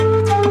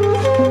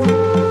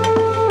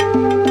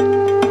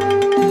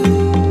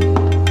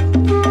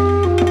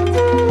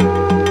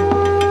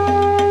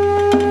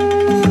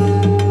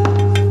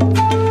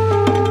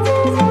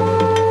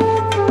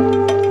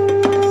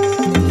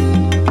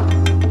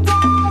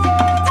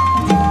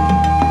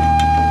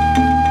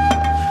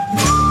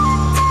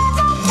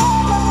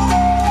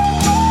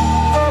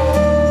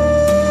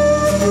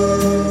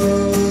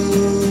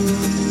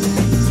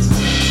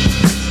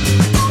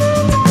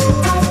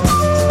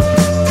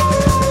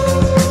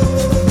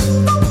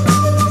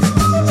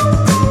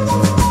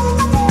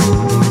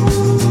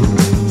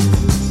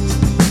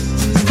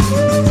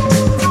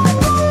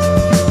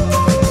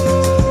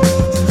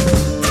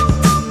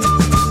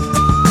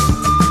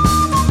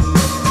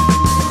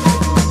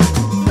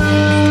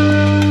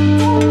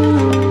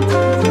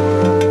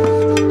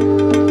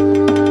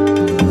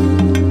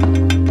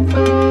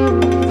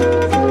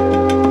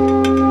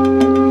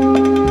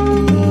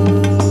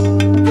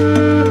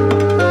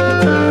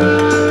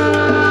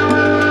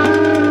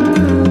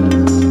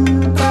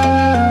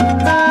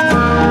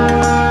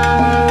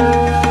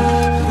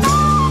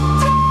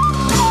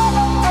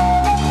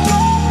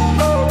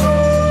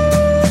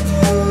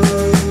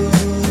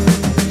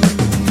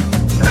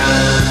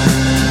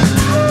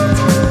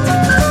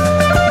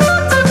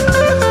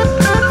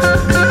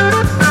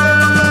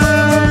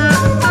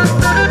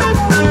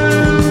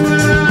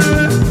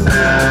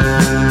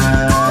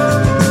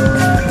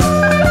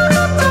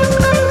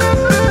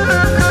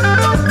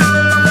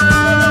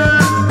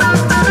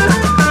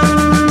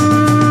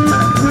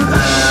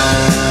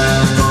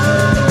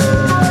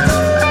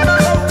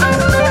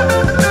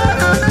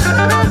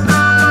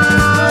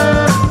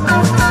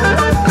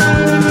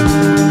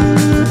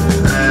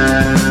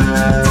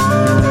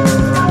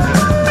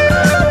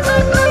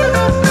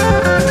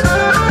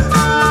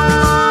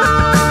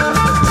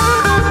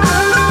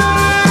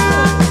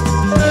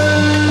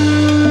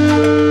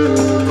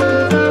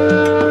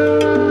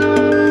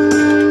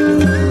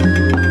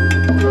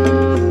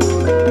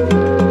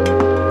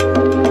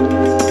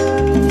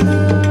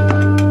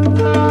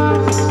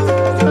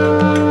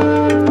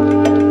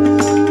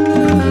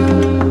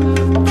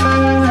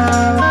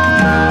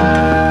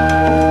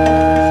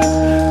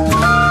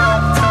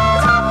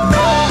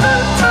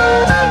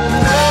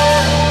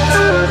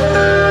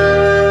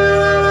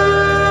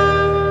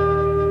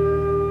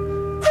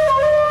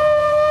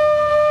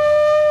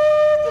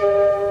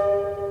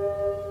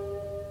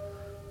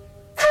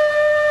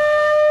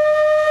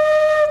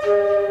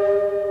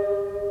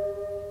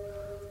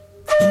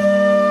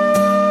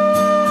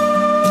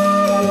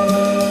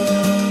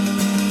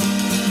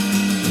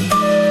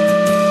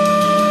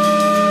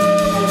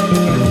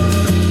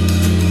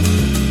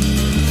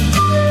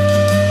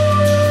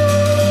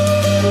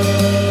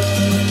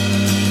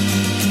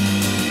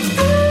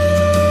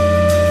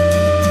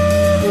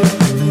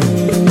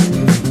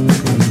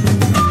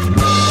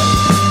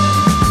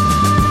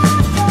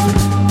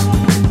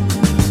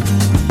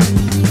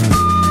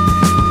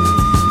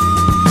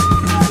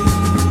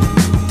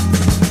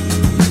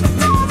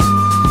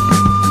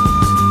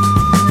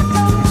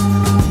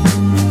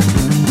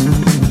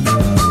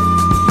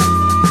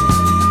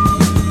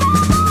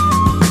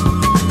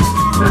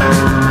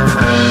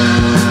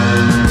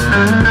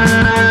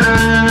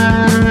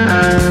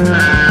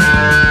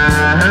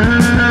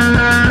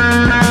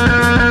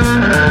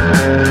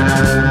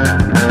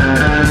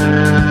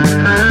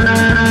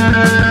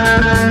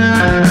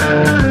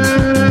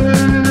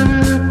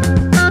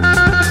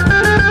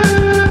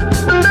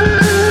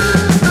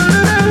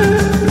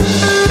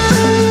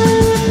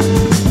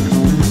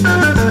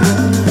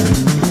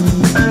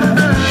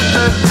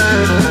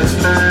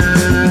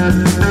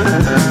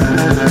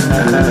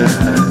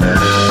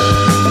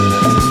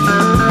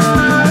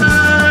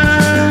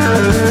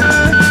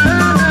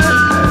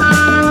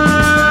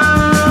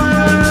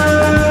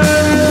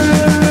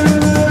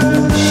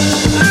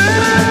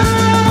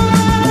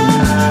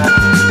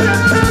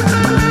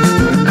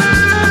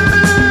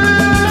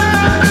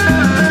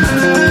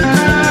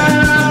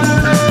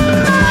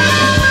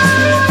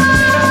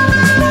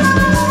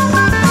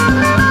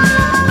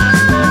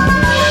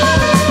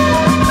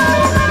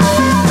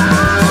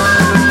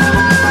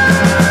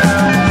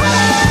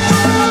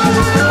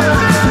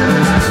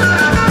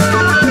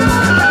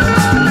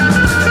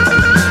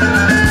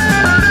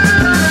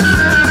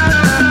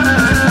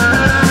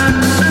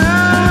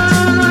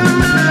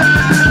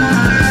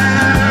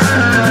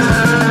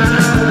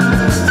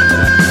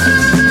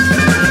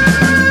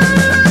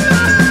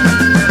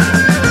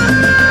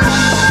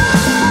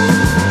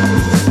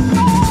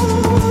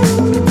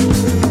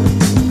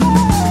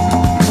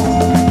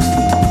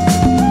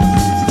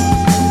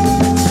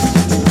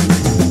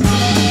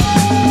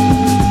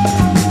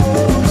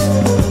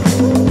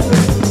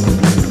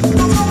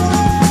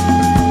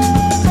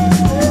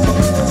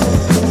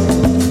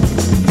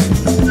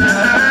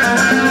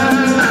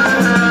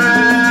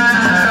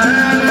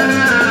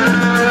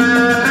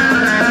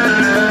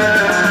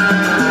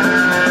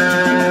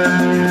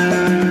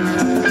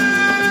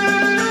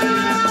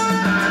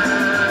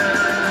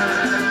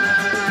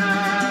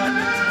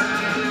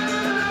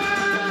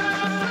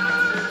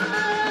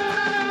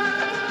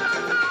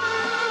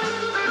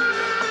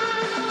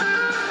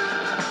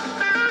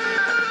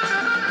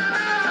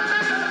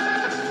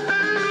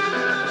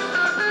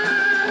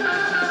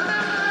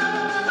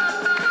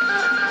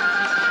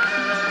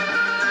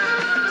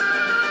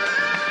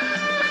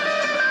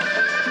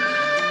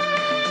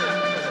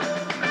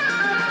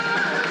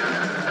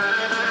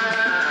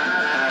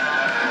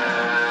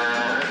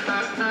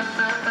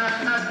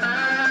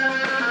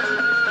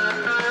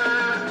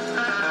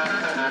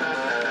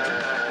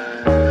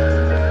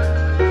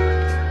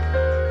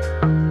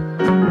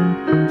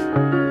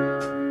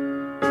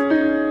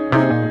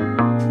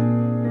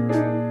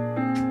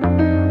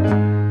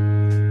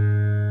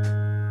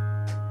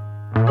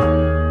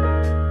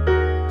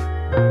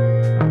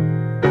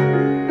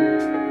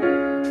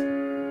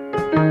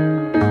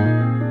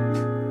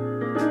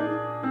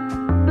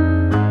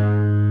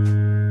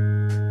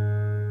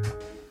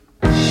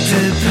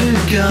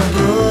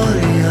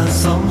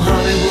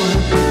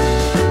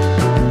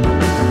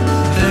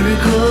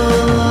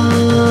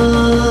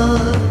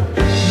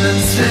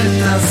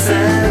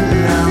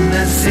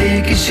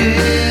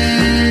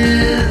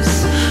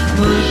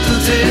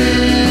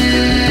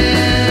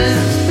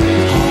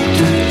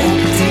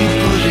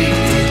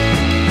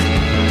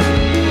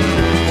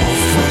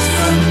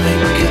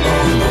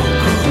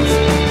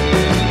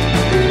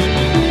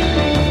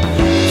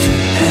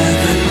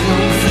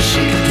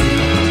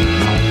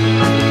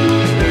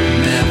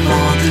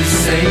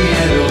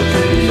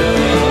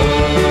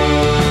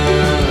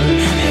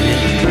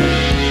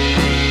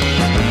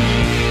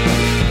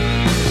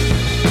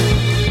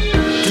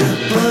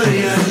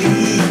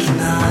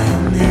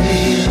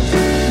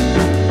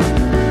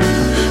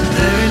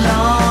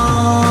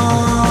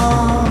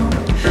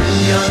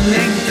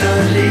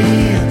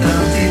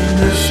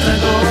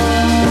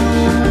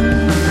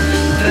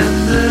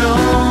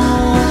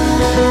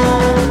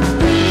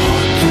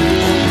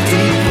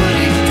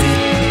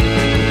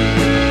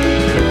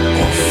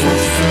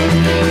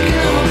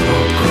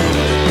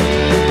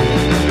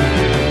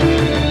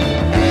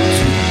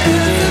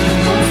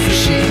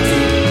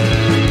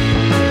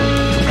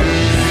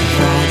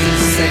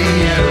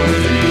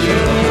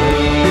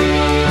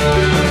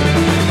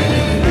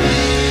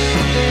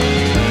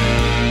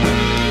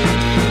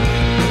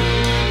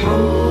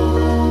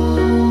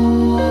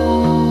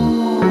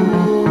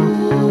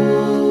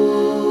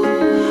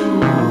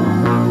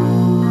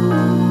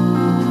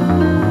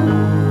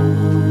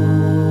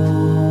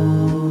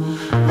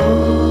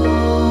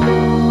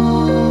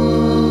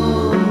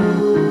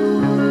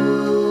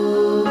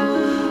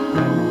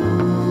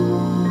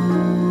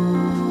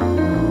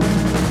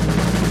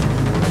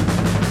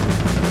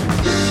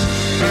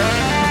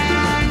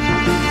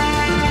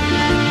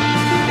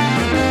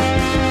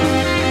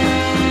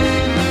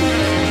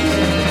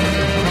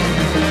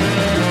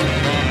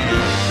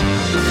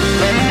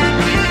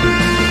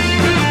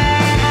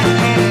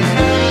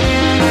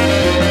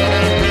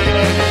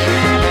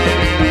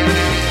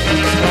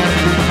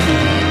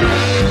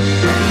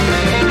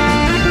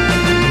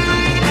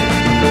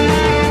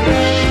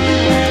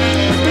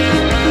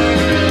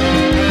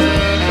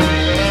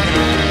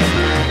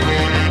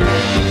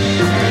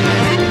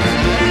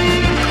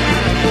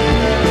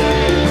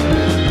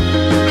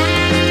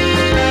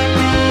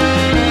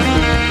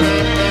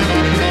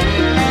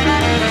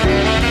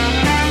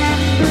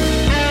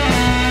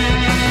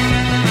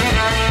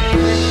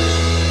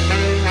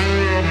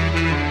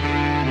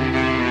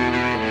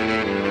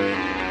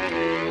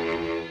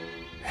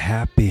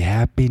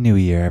Happy New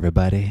Year,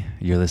 everybody.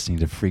 You're listening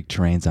to Freak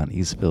Trains on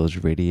East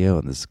Village Radio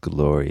on this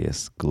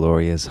glorious,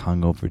 glorious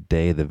hungover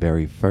day, the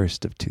very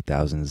first of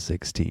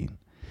 2016.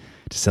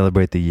 To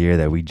celebrate the year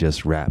that we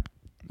just wrapped,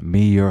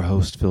 me, your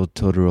host, Phil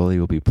Todoroli,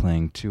 will be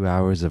playing 2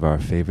 hours of our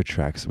favorite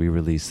tracks we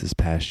released this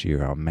past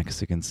year on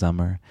Mexican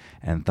Summer,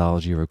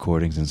 Anthology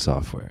Recordings, and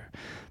Softcore.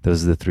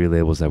 Those are the three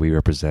labels that we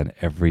represent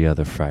every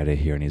other Friday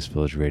here on East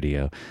Village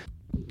Radio.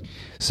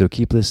 So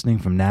keep listening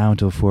from now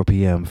until 4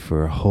 p.m.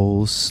 for a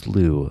whole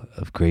slew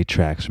of great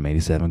tracks from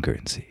 87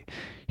 Currency.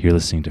 You're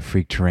listening to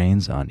Freak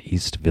Trains on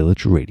East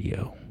Village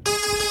Radio.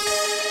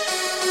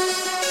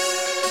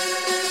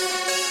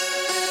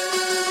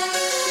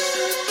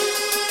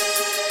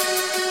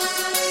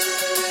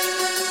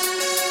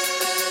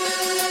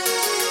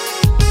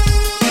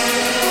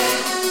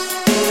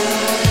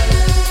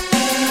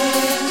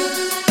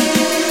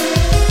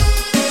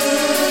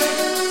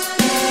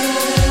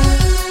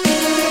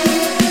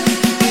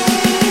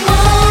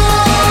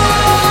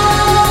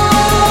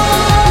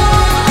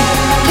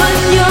 Put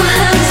your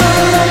hands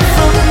all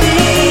over me.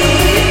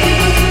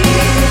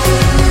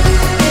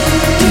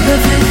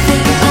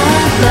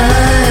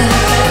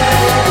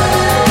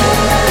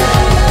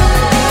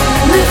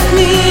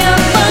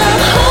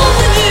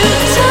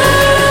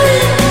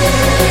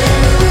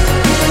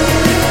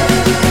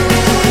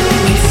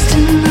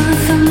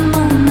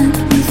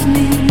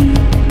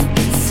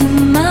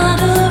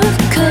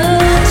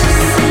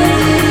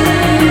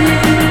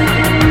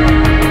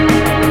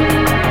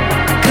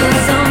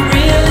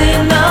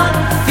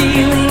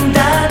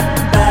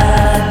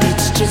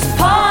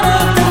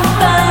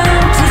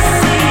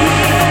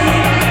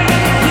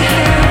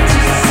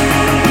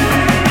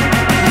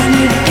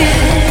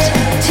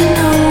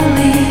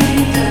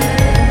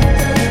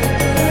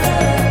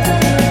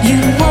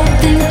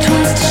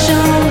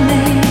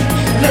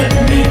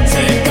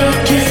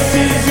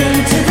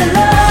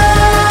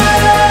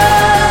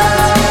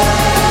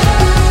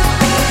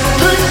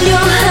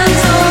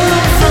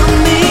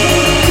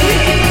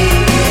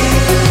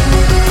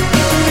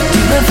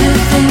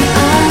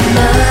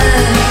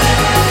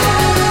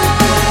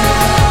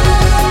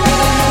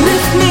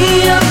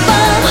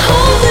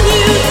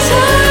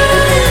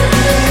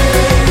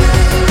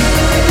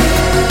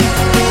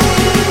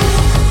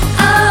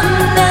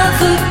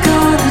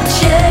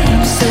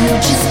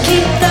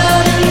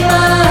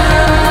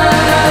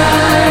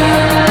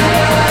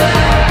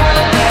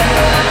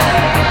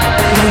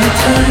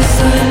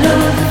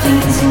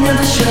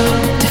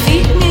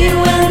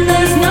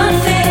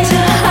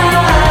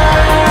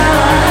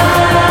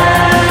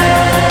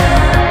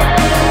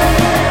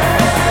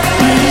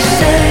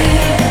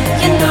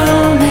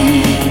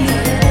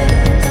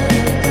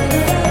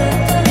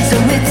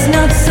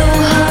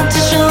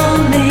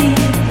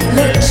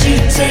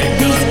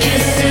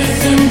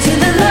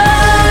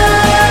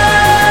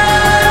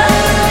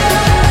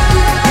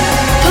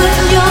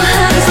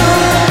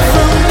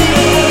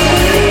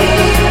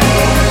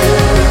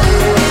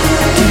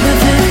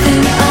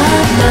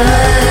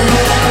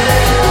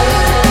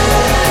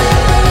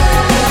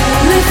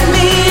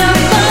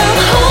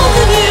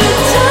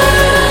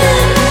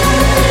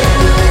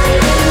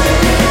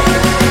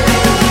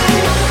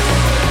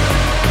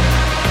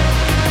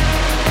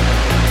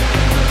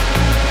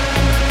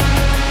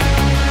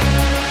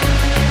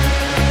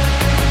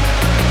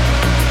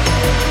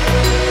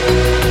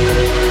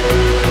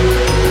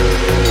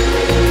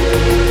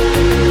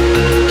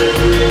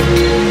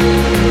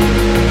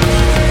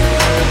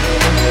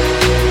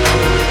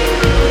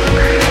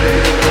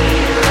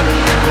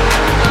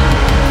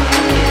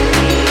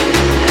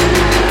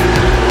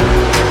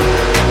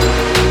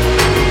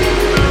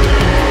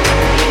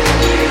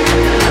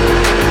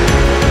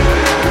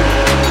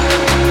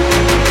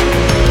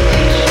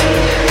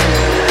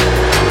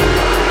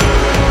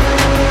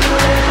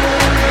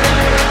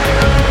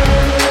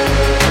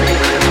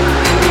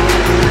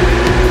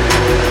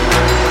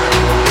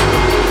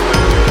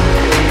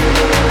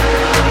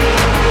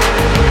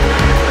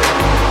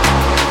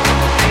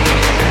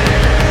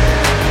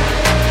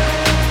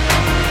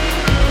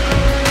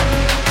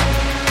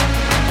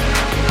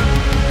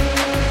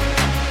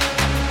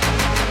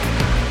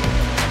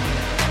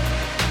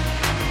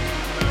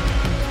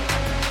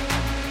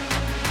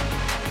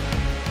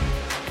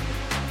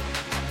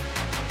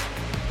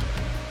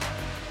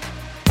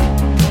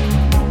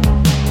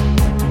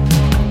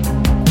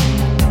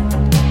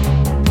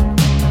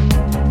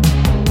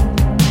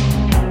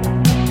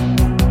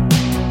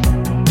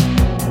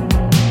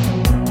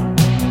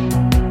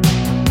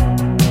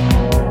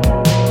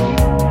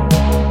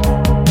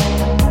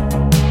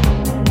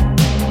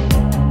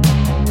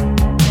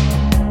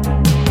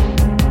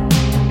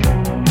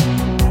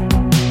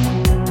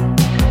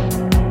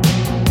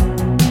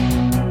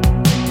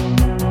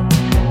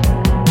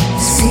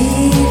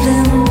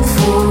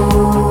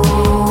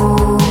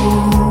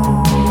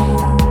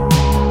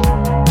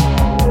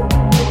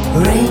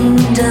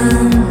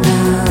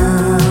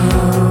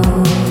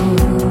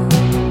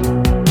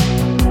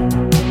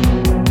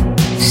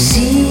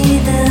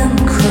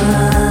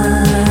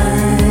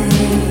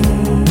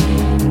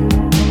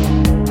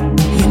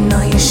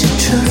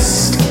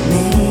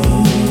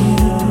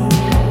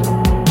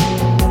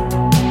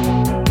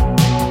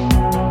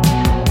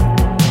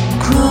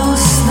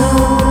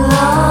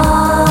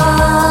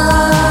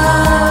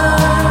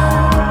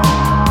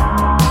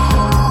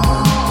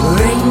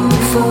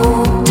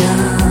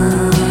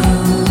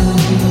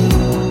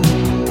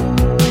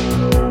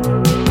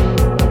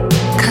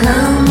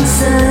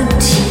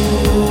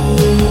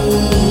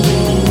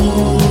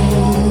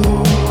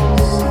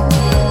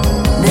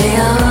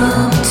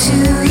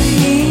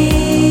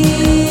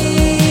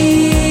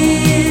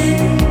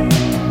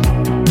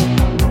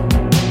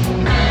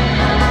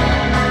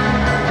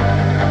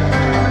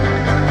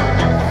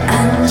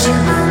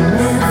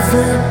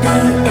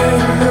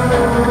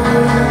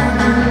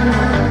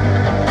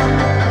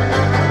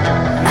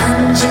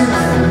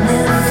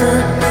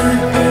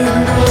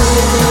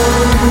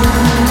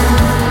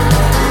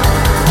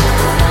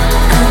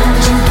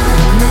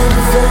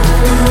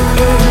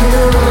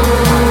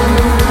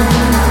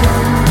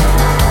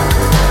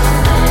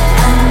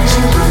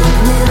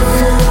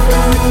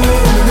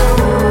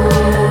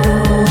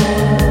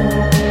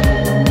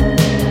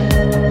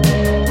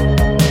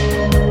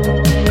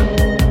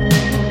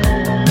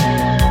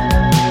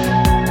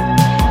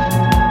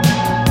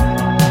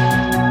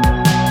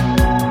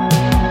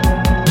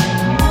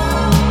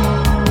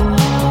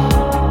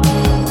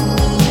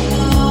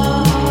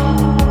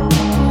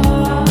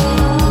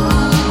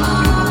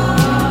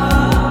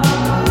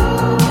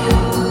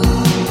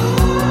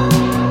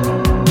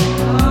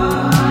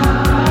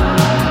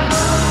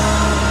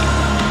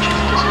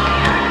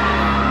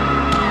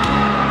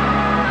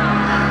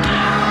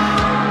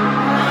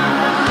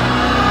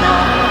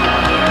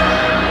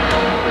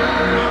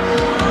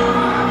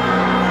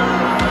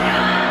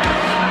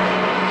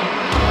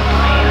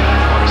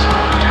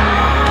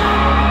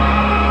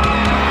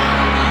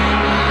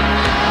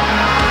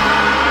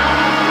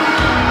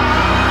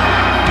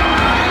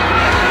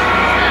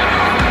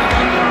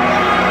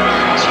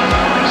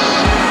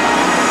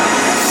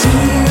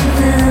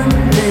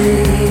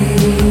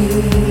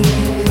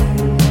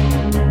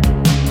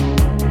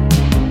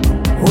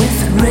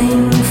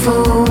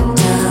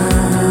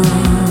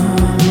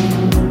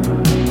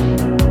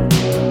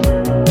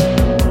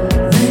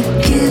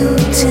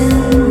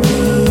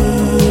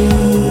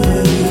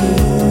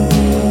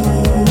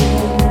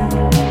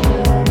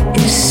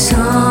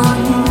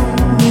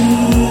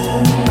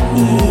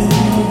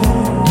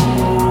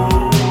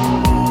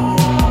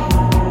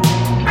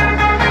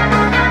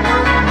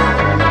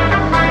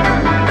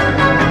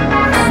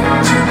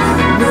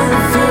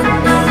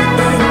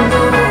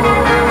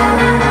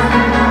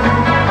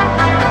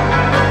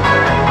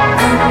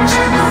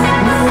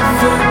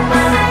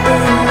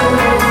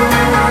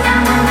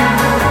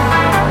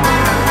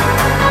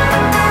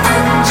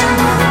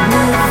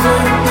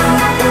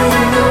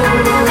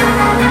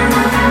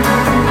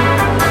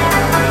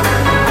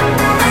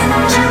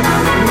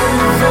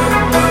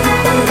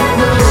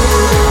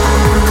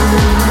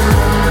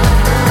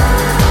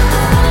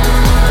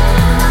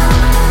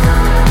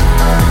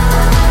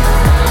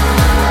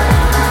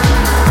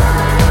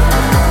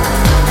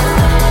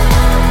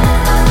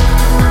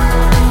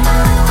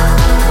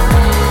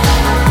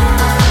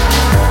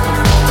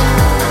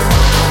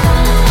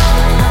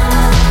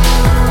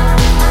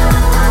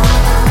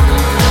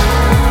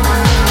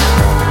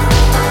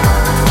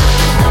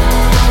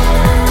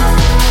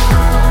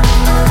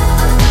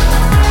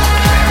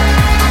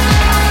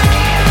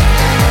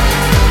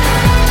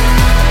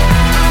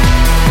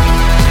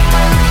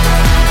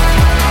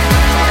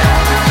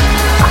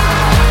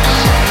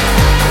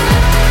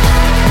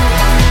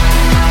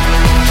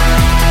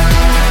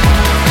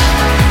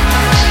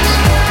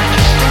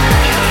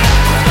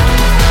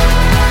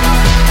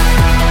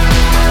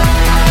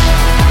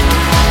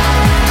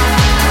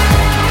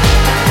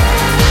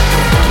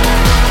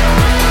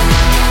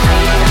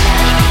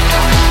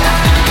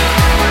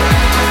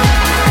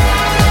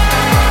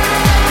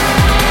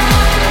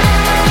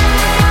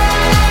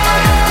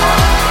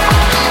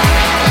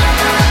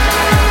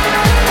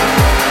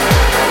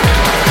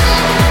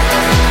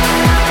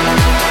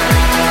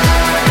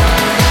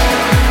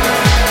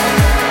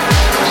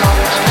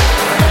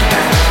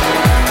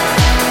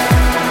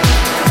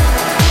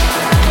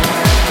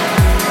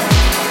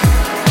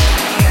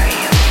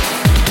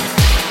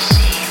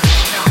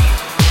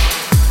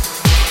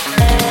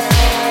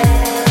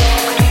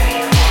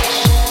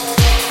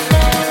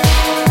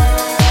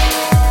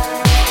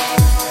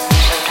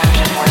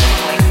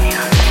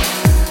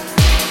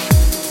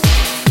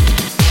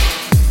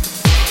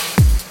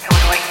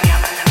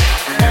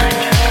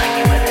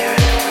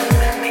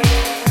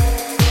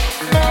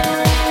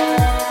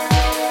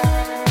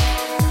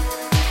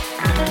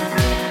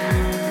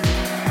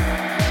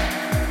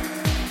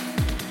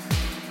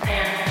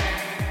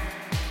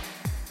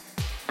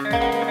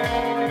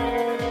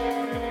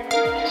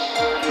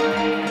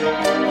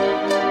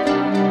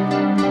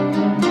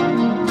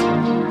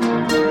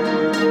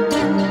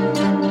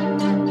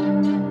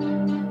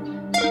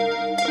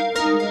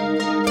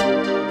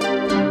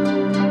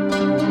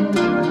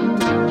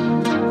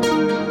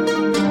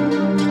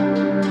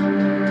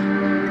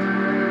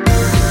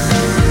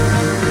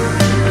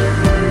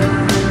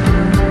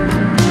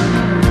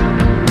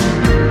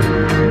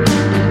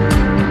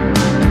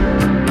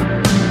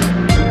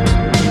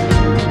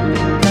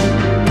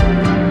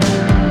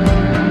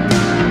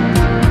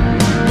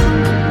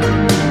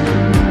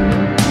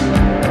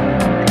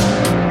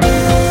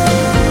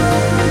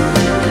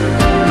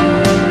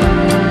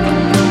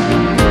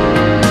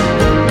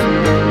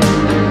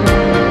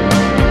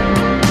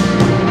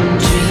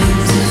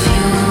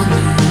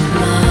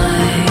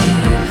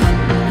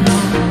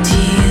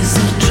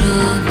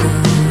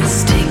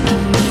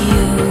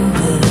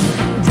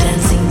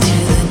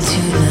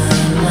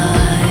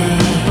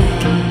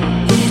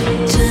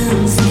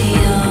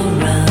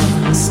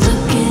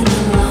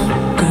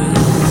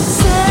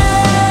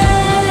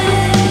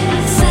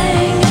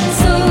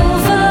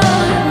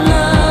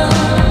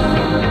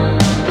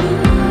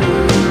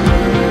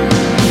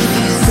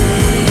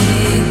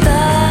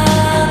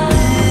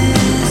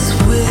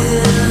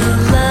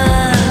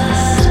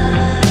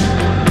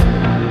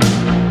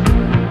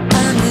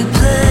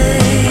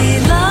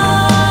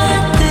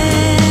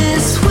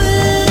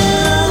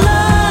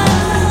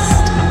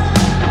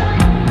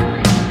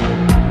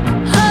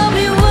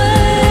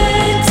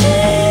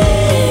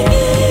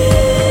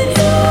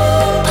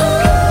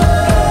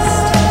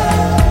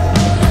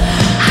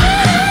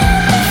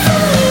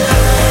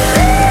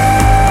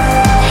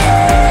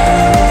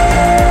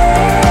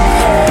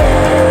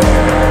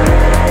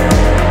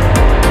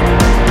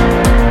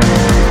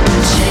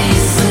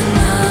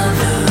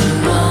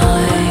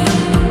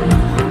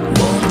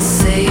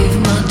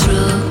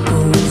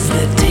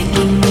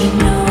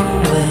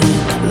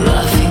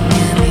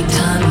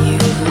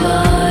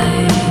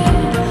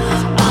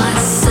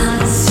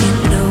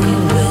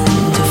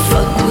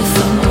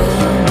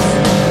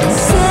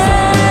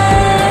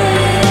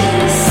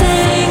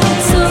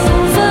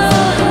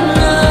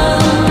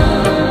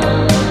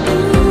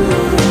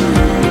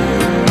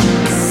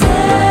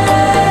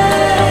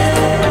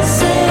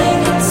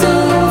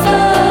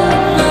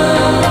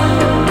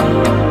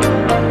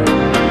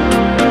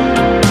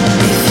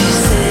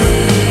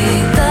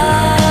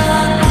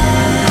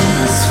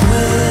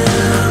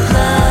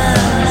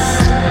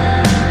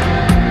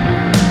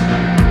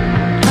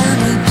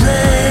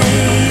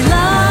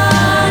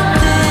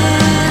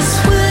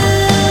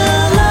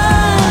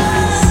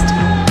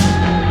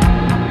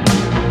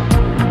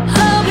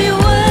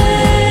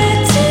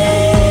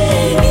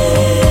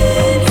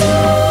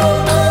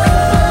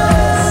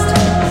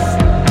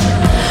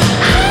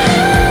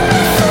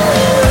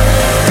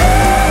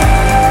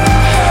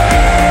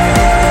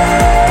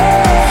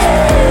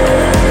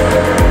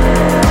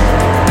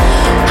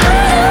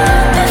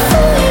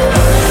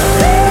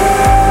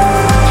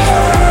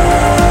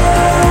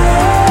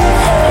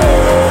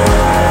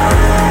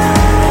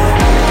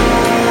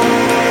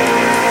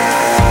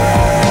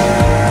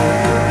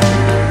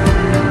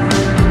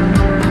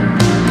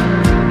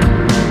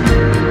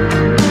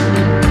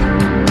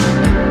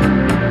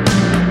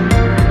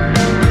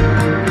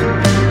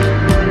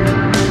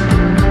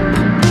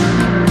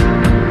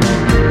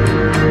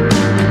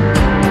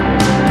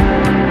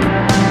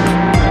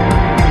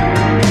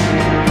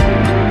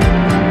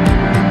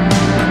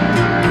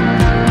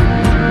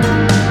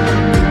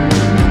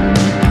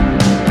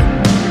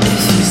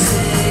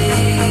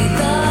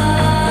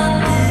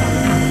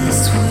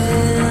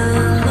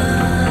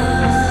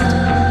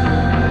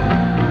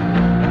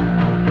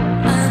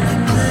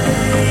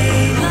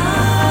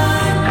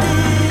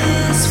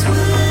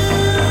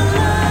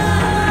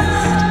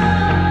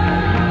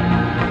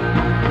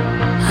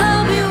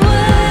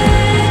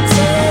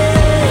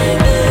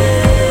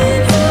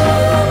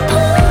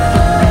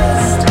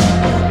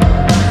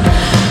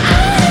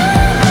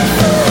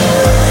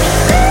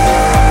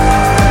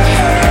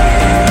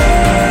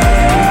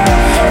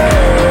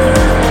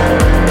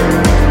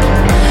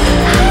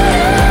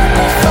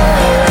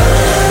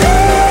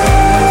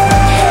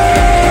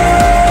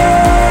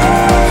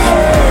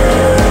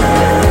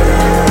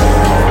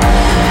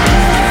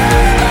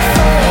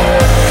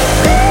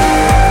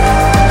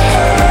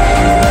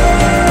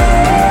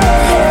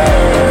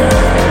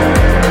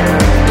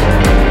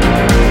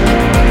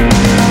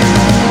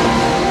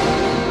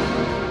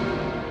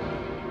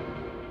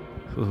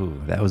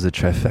 was a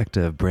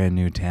trifecta of brand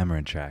new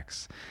Tamaryn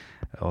tracks.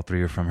 All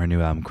three are from her new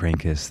album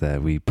Cranekiss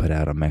that we put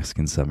out on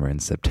Mexican Summer in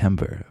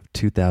September of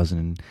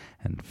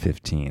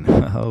 2015.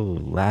 Oh,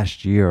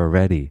 last year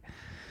already.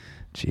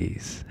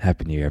 Jeez.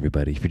 Happy New Year,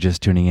 everybody. If you're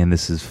just tuning in,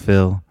 this is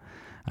Phil.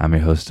 I'm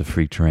your host of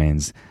Freak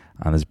Terrains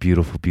on this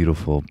beautiful,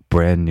 beautiful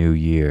brand new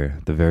year,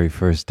 the very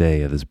first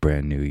day of this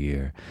brand new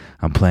year.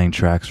 I'm playing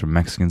tracks from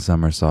Mexican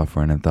Summer,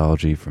 Softcore, and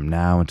Anthology from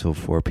now until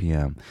 4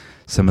 p.m.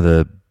 Some of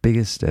the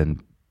biggest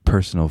and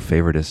personal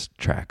favoritist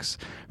tracks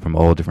from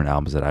all different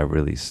albums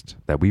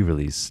that we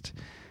released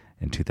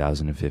in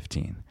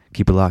 2015.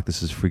 Keep it locked.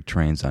 This is Freak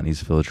Terrains on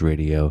East Village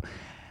Radio.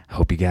 I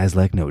hope you guys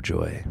like No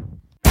Joy.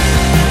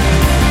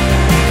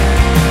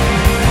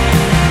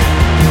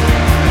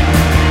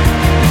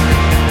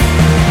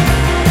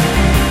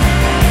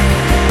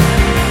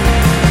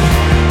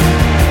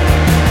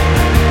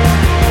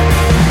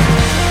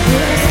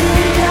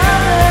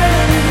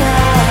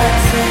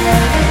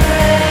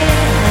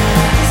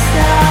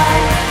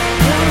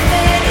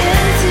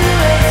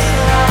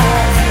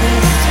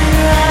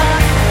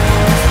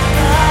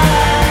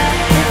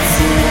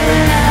 It's you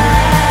and I.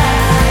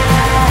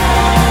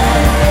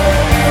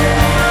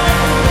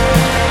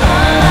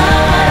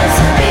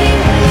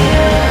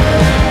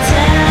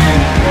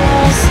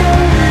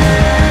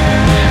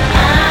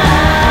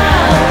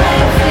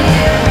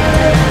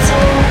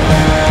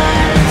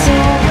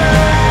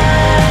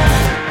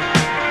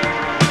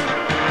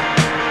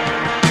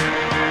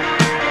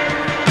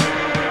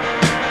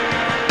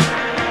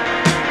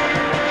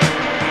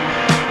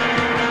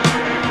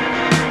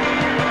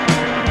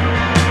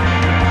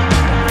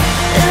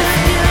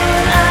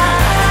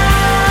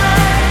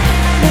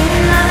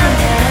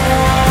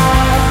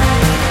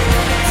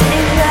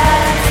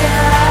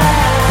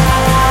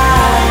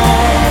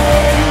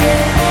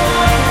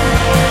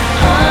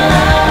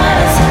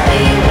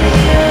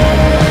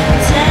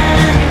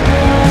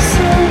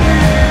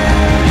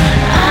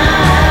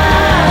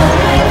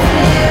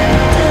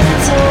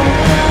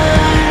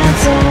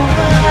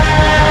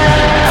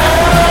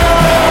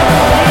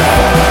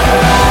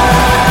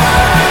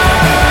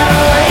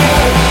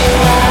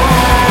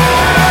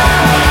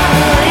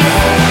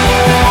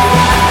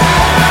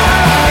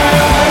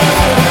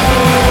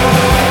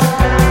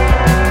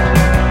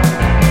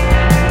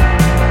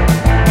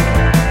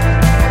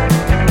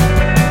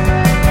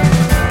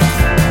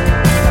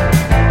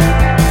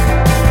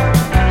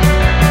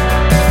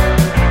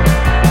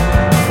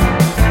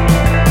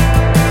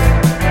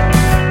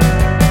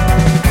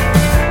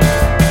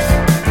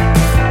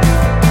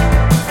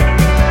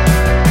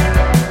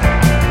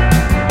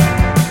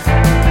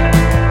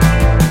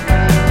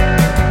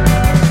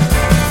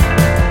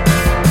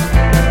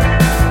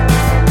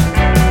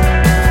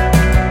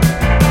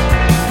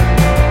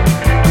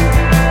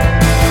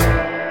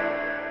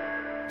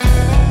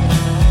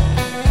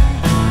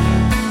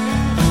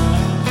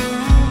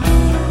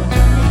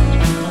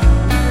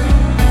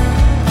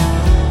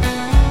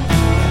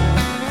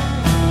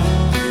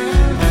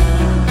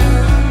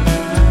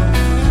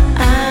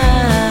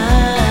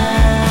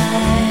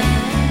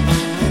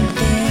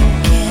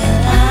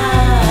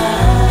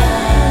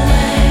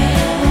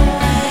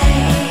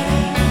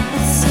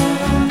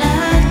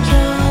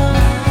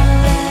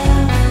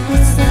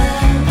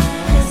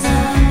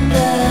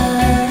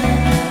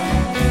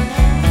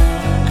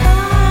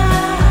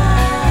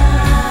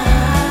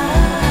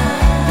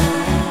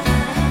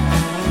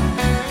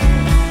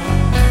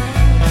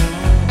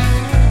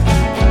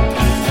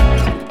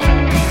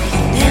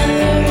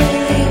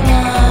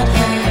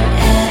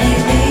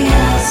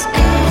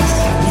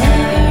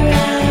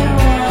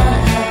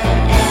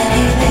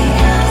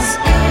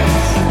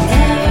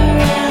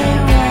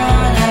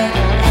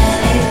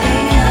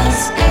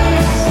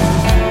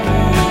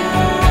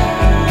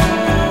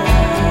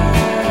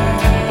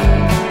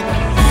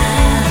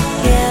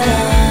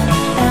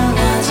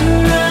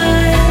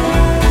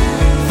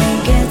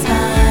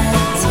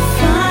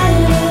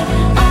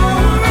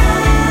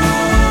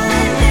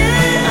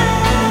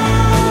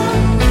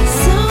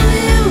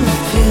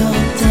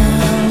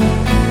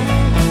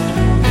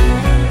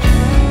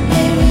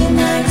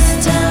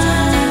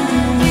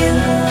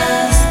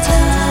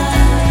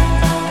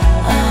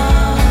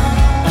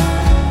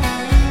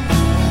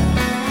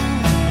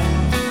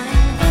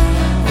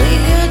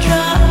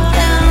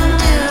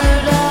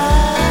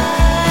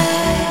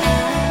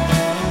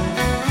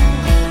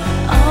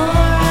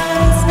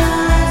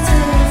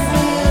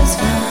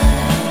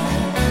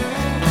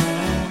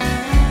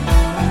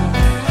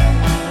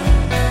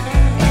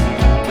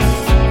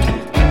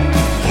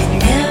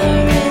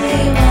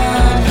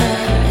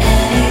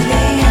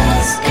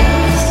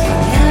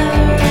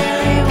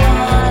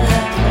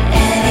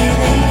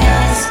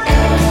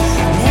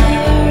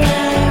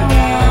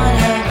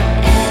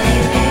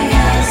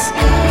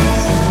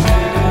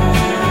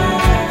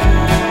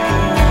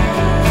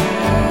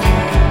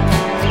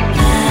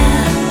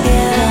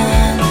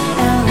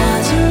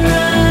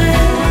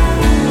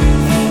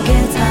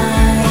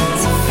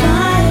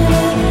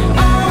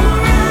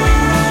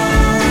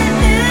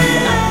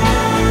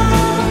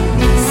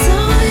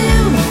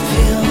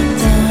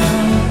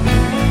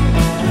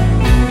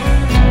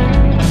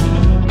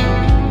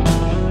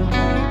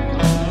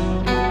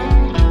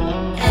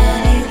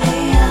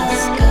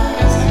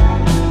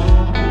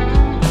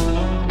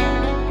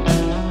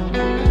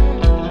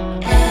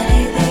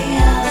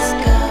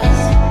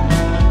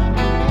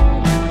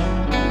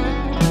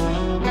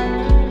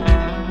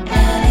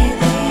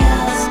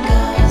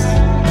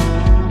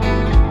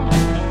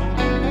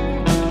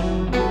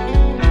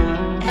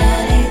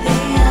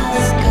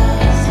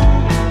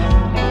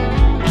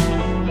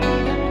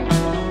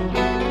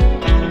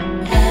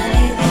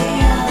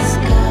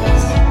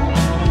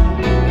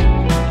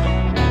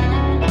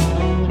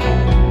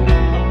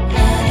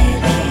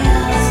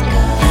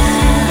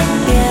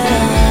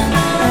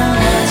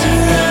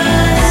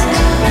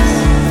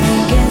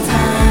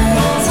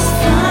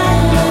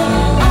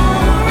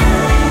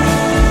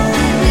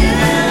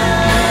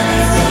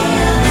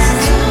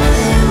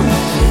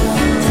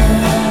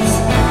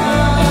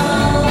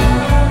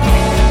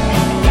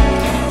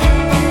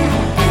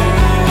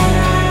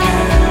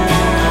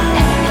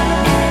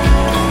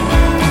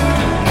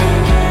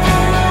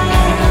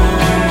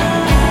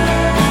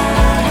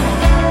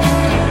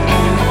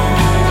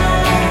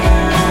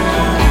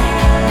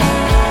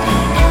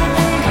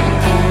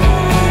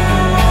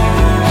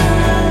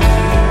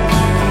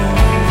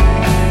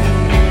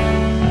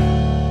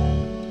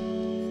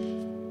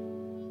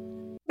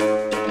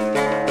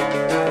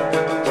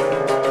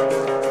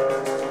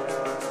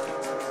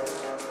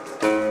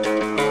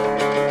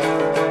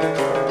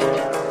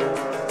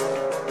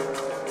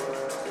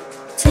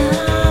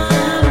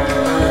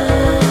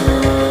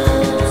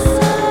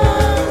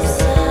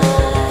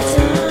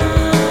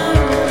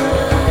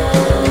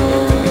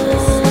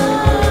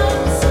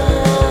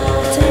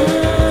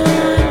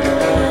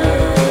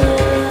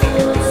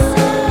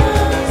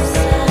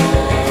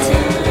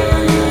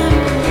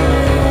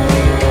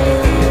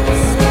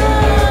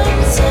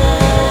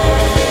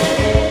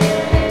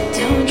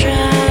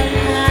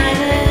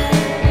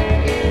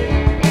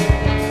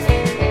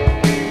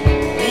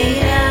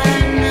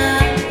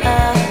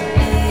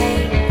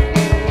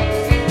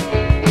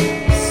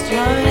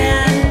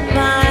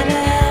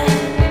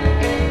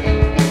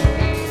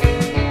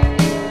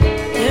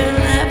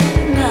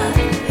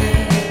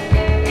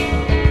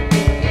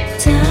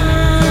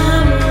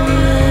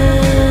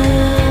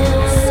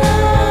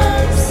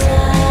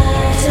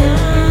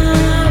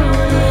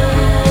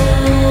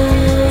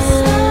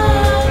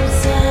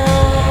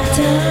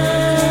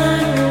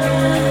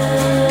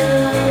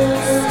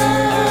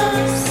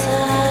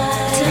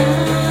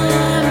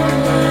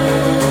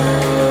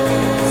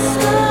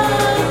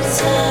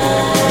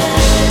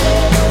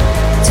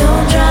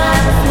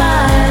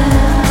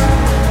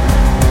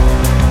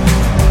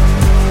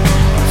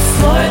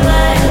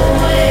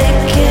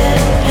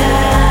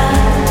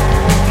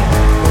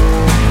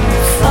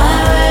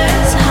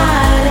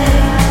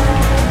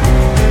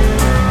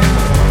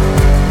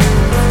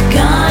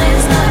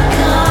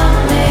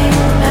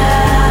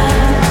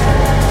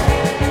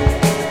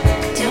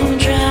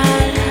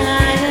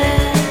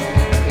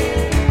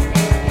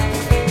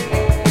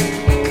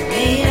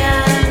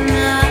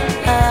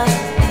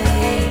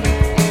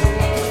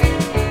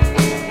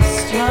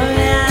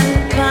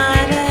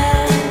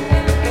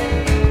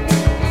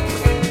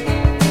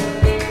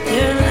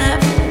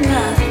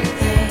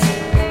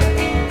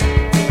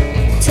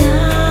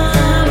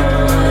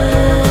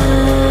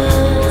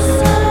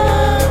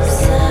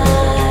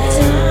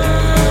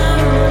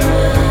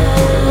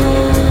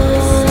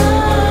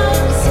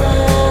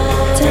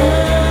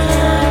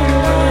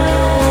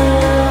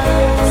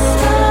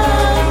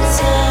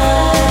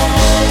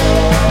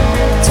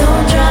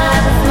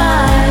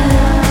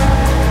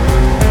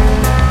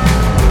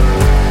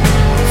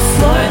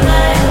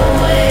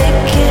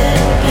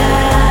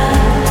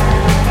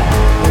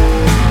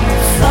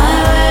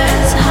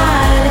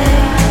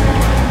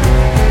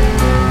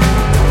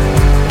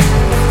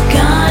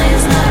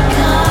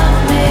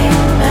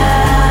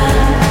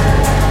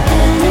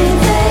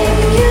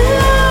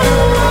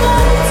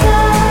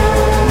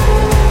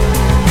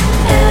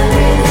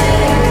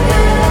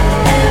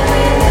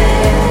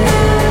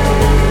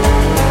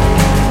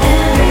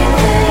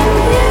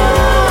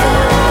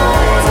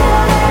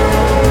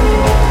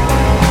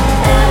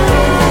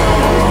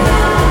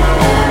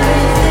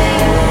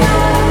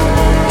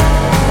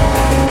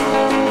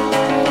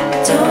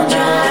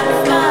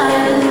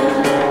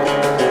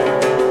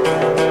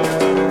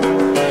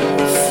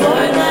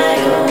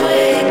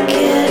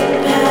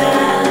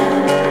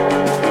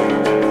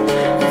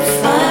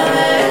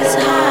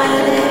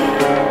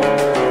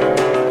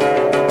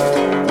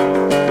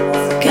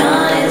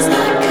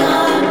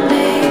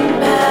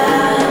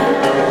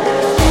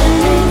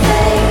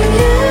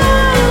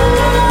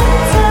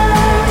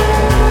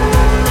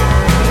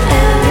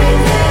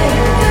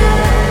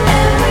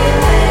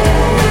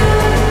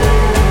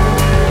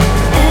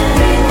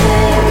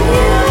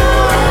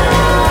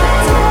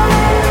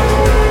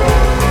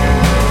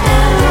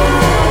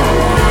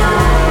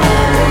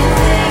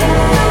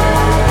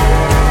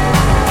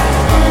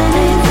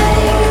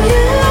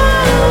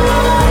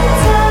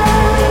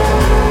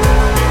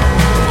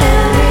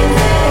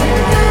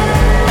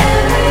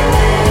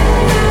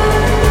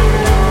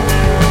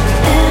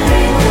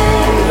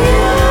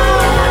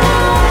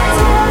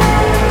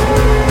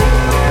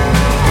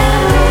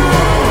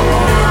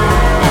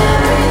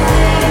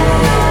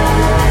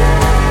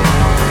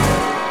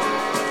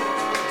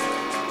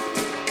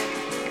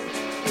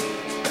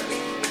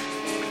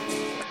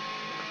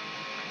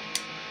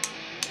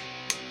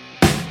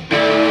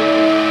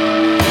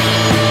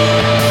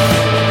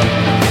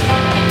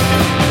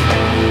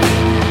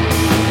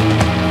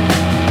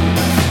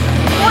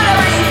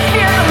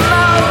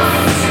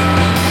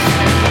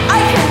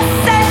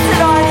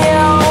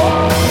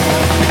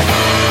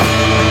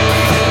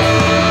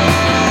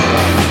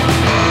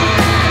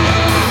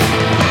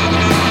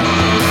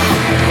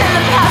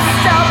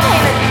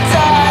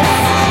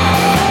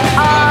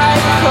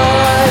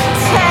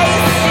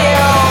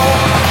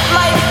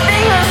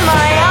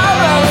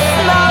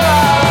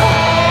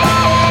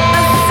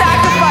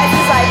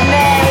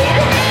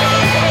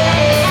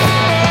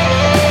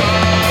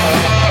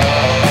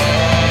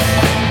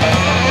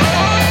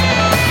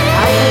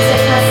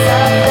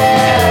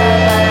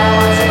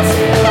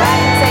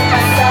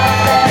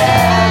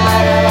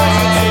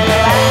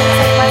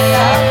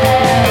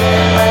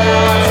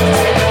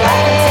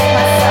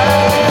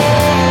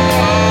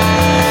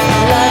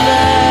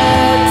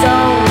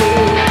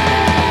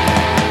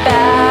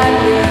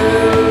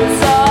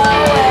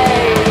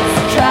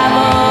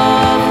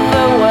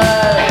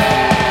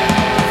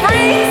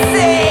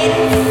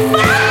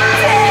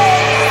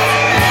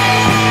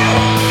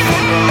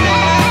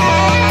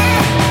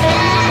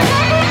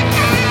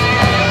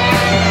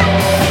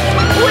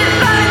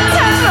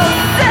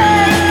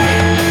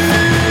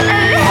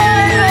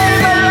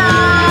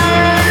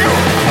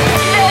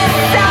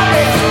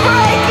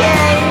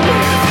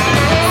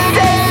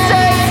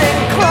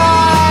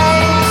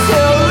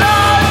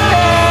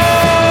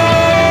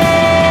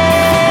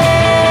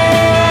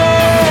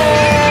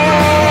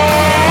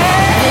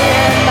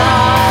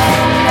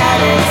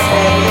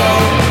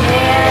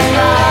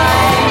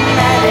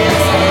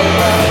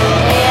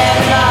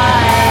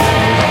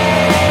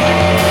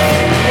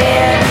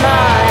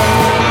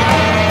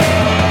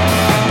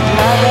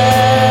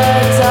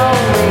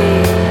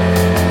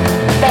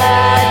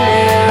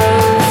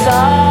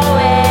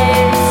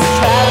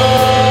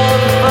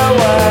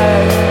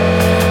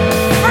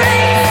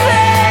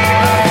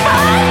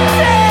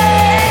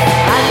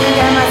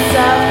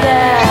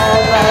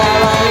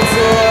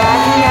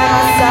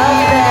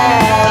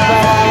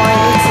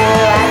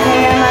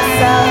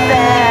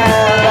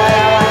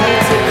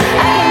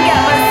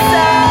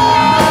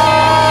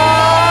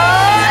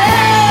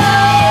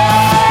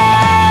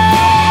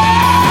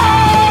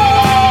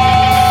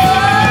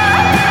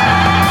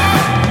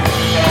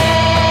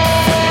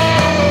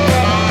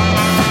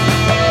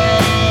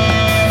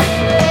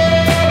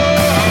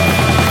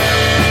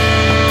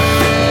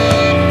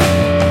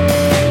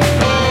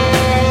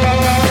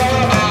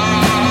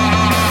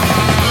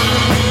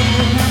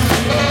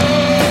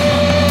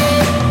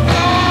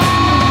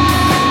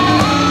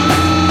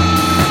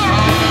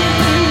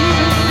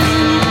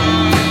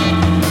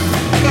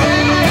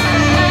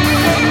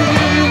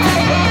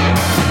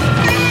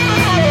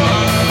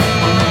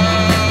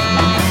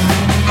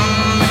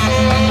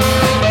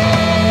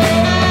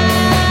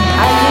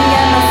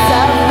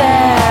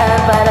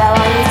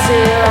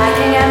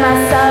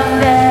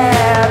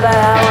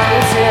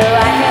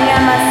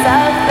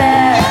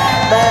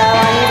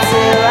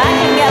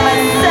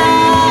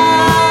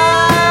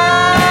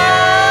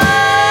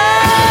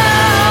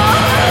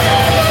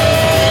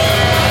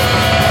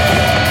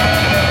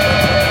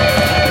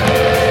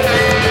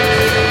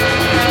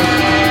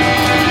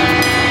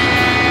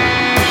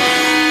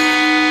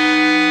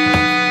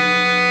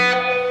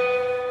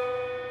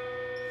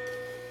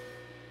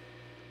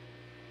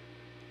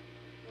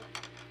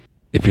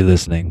 If you're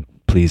listening,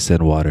 please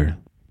send water.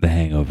 The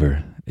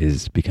hangover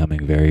is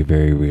becoming very,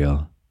 very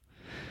real.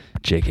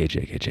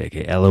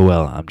 JK.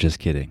 LOL, I'm just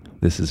kidding.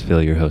 This is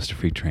Phil, your host of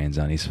Freak Trains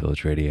on East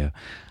Village Radio.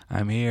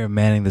 I'm here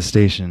manning the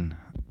station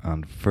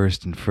on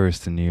First and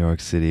First in New York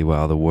City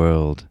while the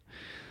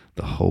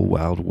whole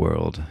wild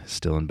world, is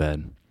still in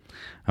bed.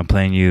 I'm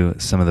playing you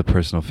some of the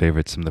personal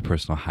favorites, some of the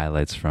personal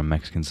highlights from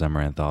Mexican Summer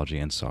Anthology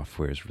and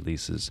Software's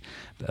releases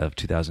of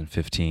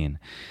 2015.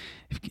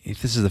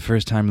 If this is the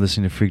first time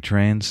listening to Freak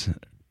Trains,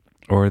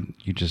 or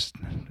you just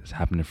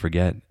happen to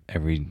forget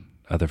every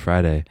other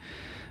Friday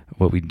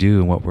what we do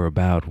and what we're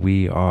about,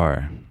 we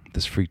are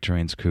this Freak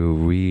Trains crew.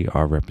 We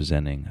are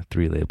representing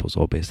 3 labels,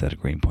 all based out of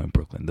Greenpoint,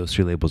 Brooklyn. Those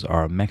 3 labels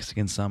are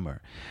Mexican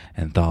Summer,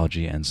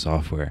 Anthology, and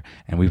Software.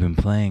 And we've been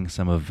playing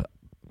some of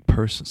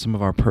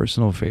our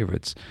personal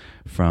favorites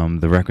from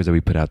the records that we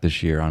put out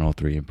this year on all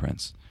 3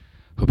 imprints.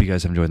 Hope you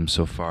guys have enjoyed them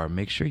so far.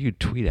 Make sure you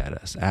tweet at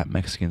us at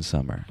Mexican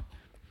Summer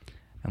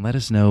and let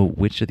us know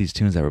which of these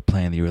tunes that we're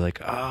playing that you were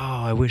like, oh,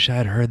 I wish I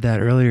had heard that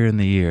earlier in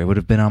the year. It would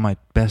have been on my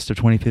best of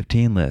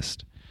 2015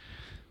 list.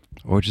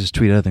 Or just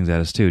tweet other things at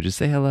us too. Just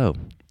say hello.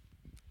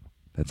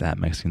 That's at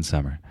Mexican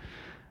Summer.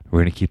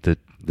 We're going to keep the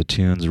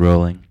tunes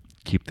rolling,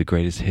 keep the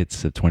greatest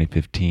hits of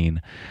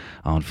 2015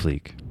 on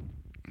fleek.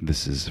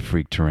 This is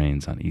Freak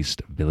Terrains on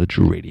East Village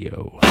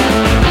Radio.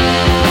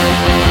 Yeah.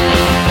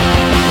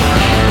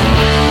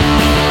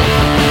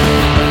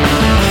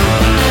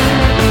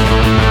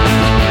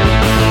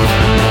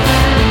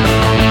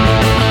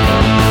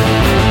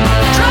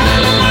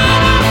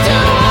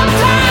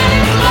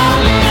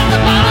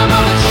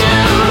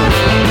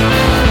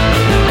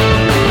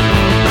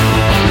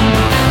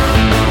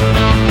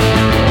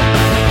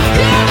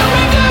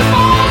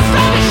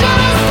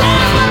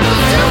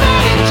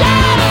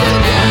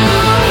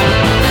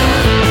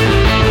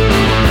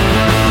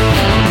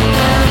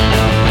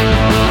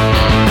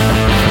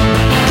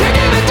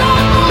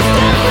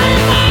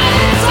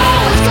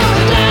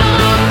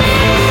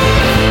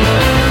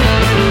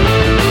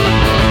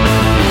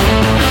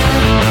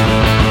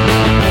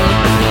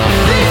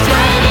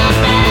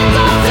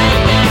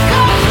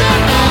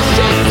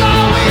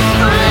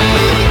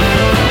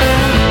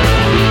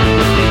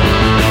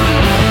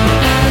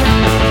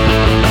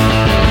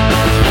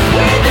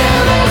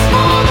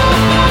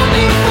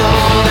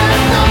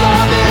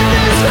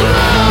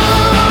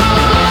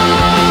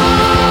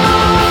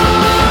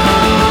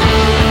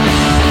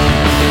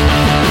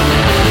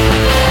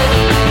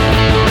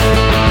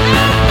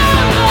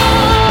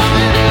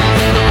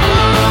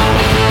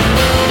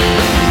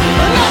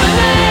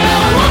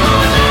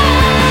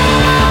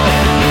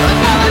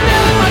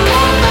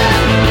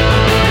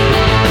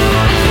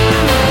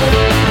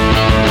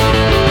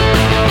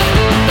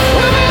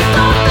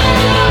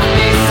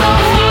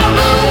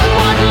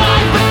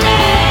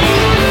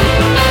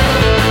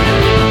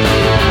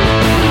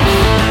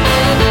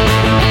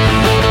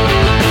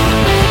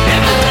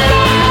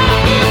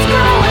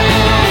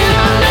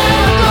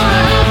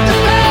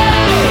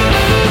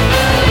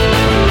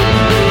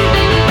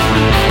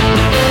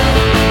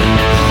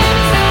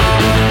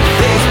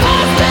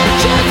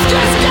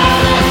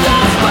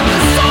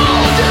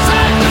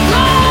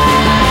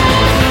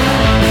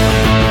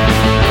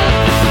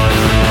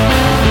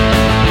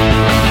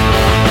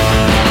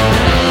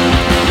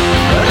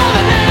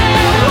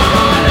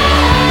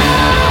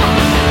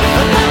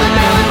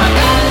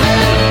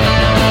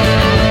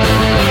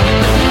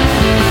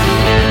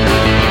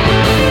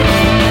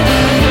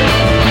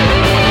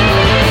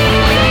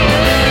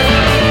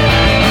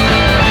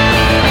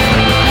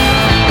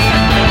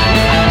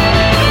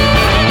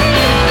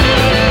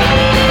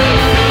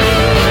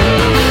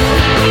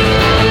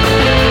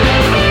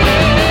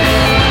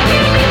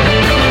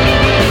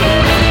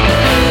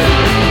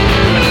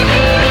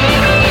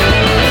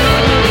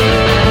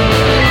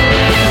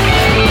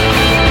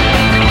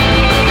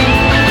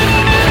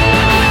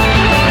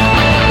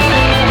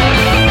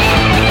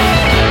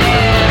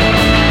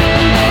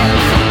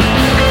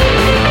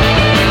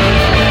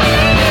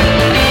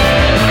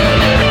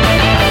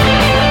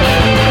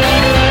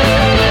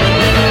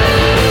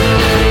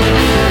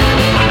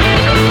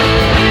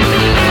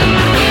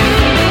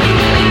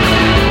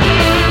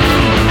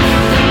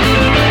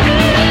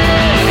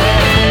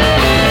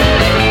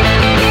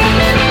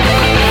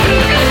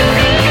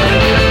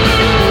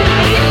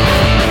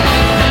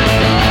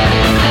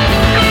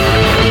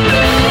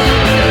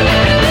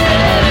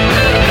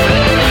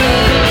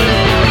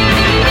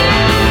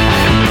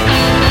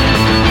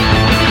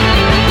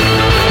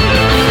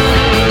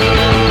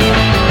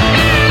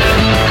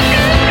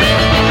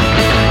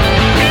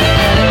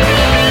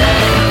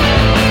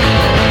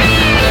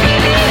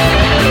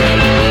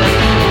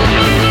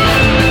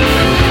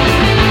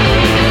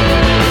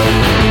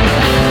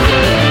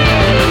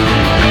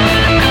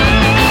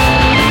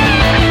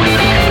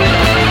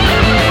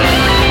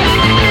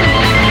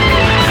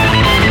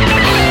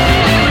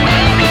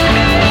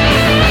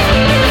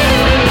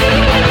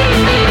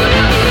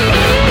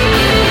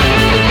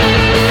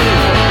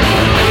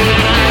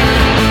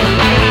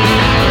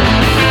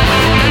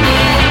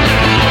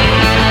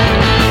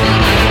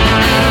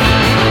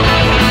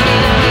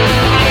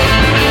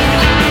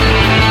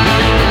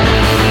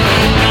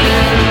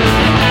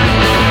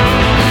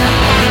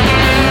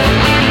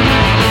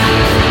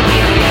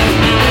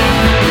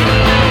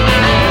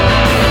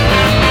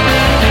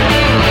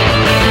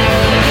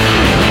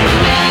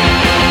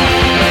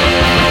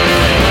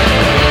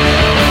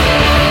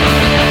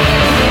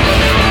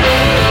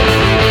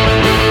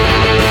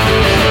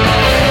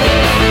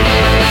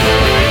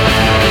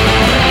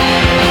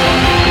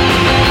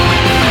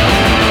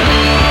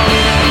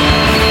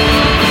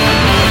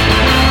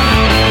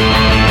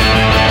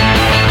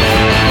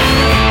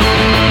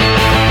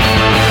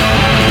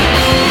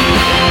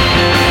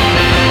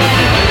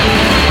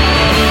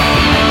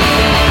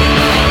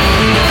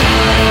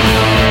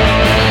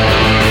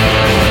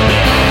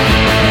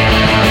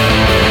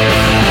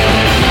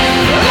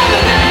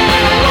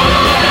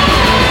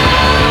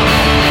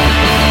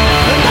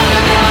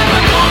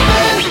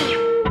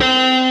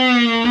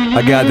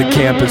 I got the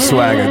campus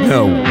swagger,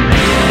 no.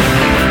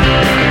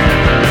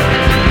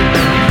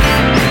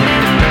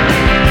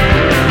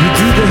 You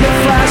do the hip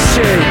flash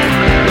shake.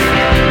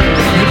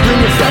 You bring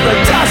your feather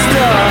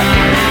duster,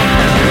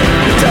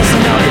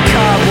 dusting out the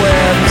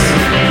cobwebs,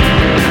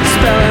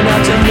 spelling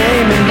out your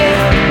name in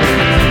there.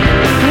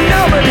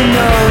 Nobody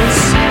knows.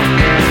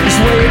 This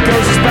way it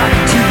goes is back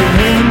to the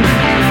wing.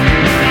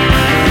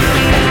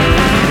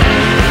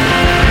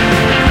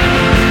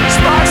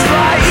 Sparks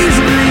fly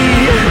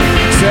easily,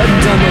 said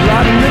and done a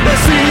lot of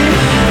liberty.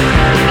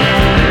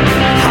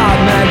 Hot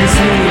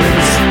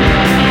magazines,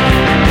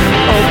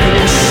 open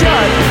and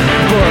shut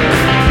book,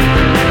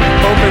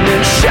 open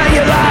and shut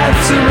your life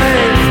to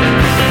rain.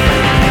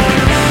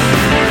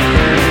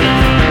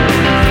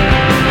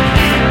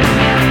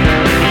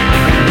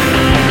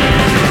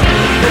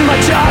 In my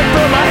job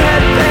for my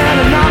headband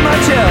and not my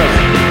joke.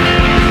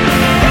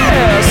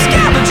 Yeah,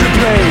 scavenger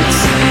plates.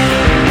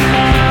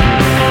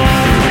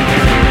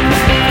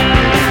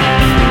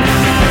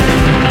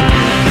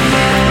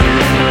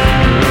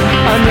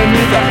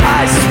 Underneath the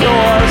ice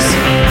stores,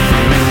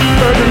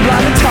 urban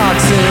blind and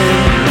toxin.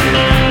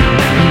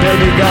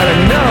 Baby, gotta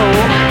know,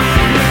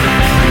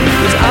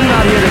 'cause I'm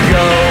not here to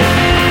go.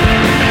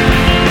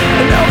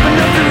 And open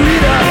up the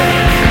reader,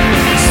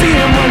 see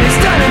him when he's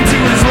done into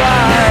his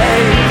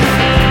life.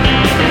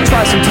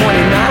 Try some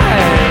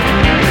 29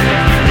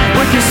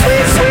 with your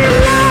sweet, sweet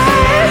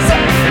lies.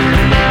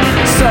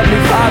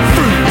 75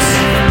 fruits.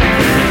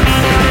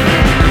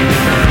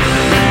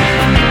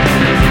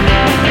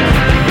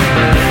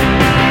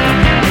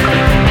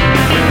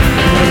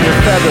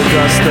 Feather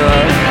duster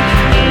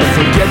and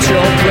forget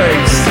your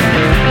place.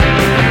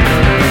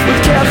 With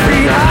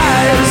carefree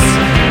eyes,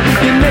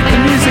 you make the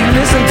music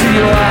listen to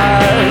your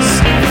eyes.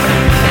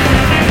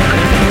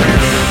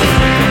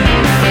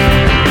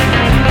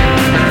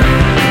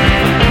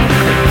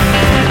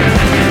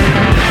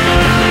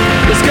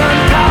 There's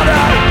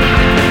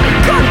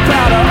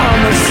gunpowder on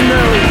the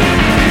snow.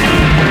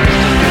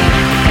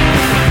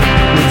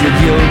 With your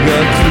yoga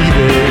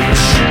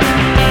cleavage.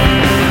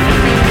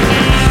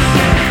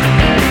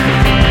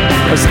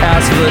 As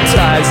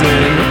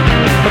advertising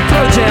a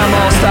Pro Jam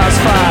All Stars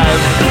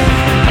 5.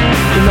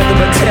 Another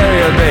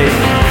material bait.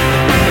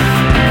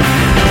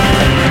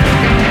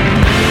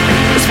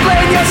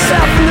 Explain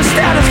yourself in the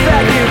status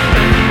vacuum.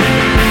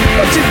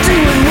 What you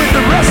doing with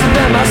the rest of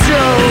them I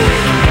show.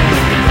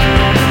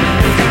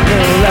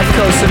 Left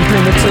coast and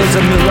primitives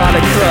of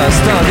neurotic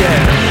thrust, oh yeah.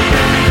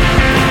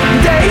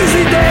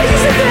 Daisy,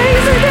 daisy,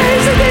 daisy,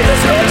 daisy, daisy,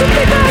 switch to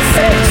pick my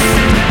 6.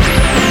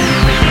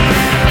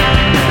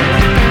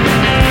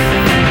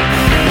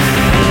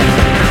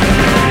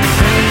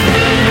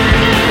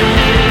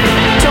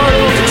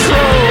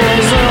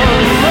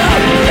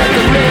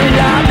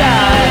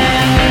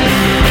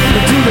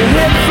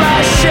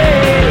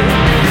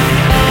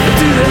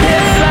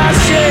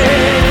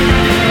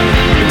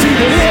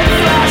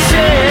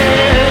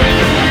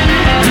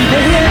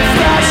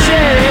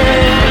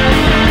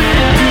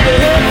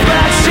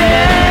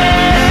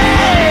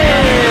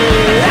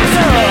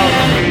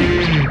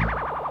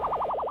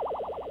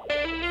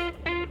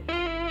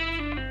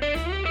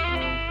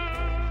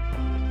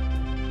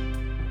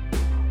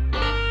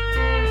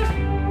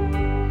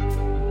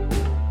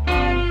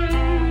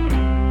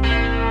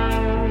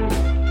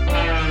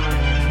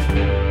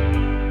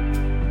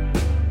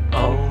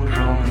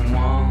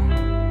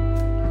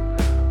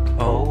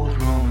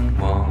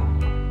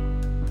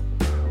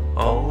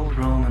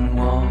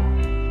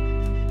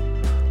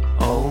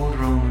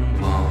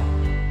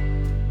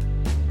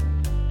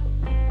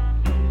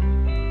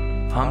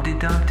 Humpty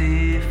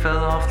Dumpty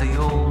fell off the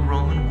old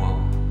Roman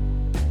wall.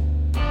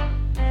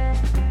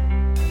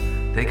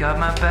 They got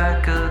my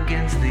back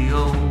against the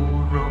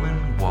old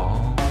Roman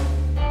wall.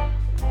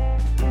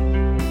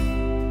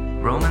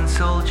 Roman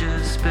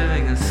soldiers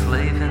spearing a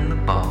slave in the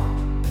ball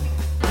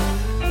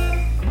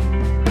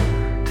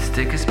to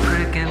stick his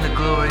prick in the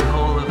glory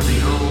hole of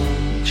the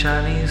old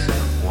Chinese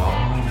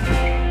wall.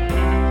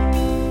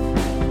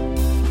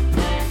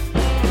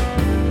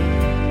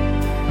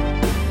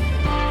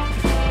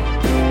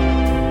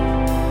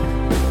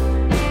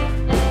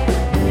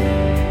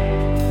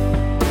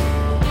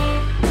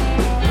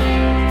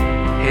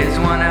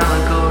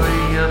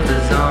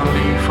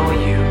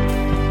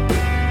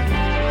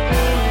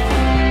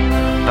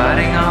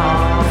 Biting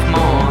off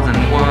more than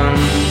one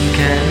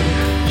can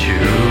chew.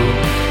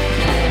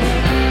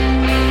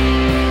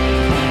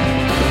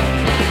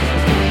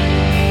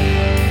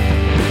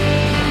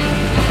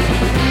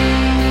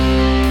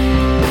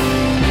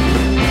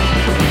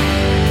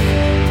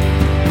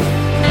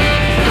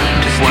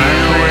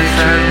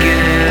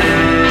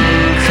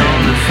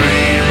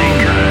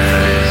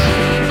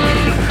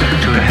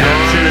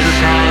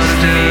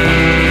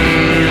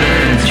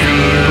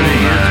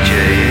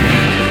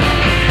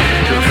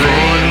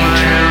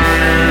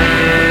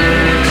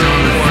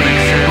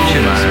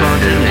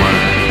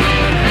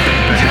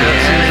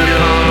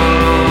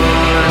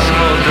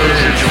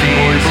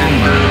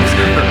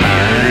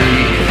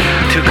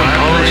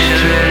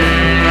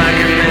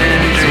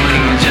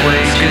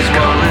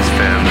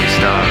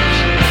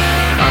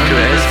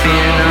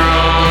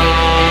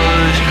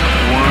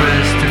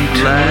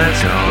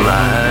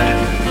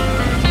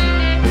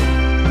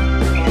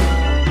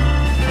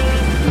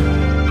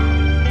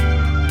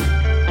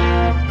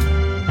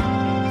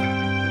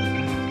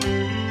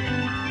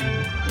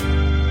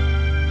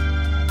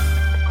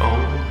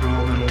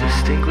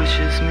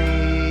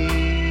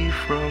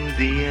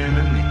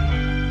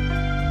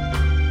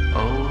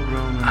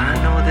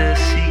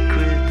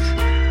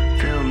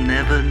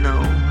 never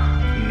know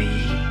me.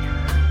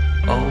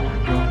 Oh,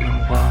 Roman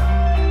wall.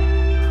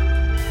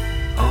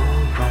 Oh,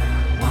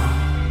 Roman wall.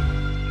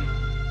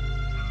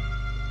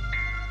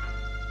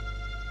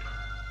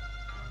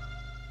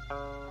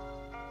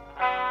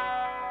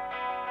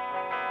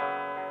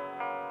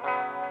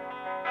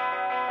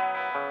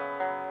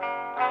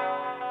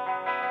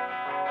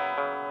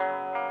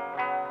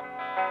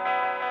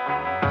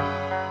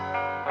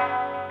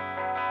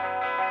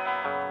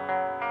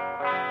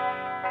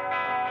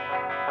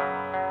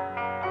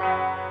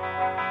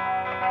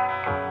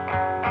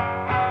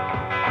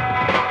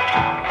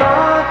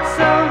 Thoughts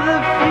of the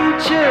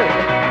future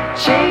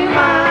change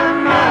my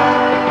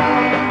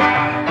mind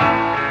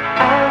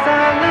as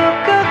I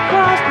look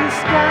across the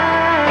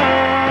sky.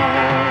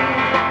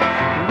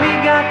 We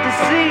got to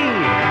see.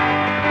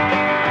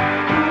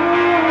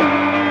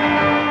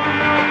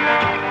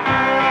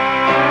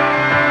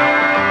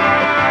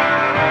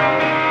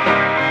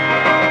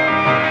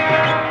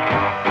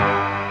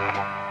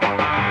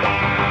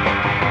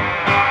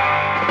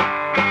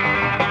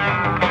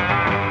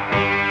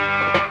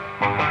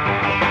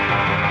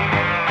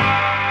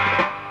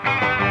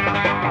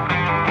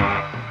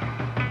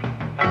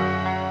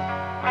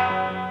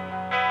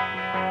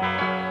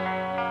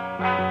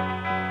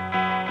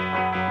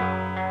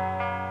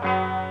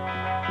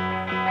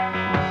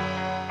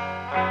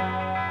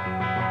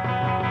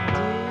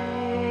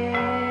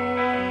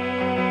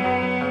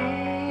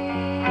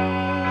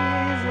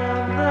 Days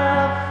of the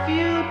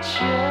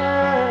future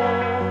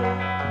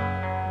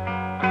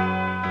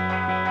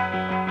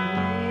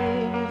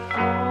lay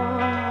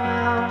before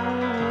our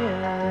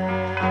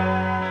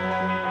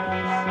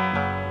eyes.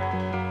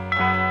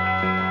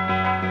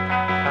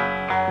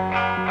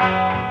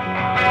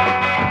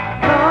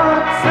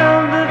 Thoughts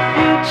of the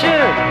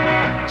future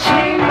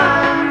change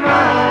my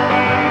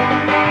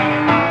mind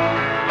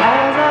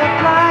as I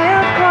fly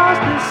across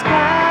the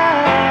sky.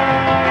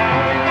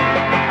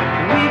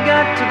 We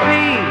got to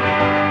be.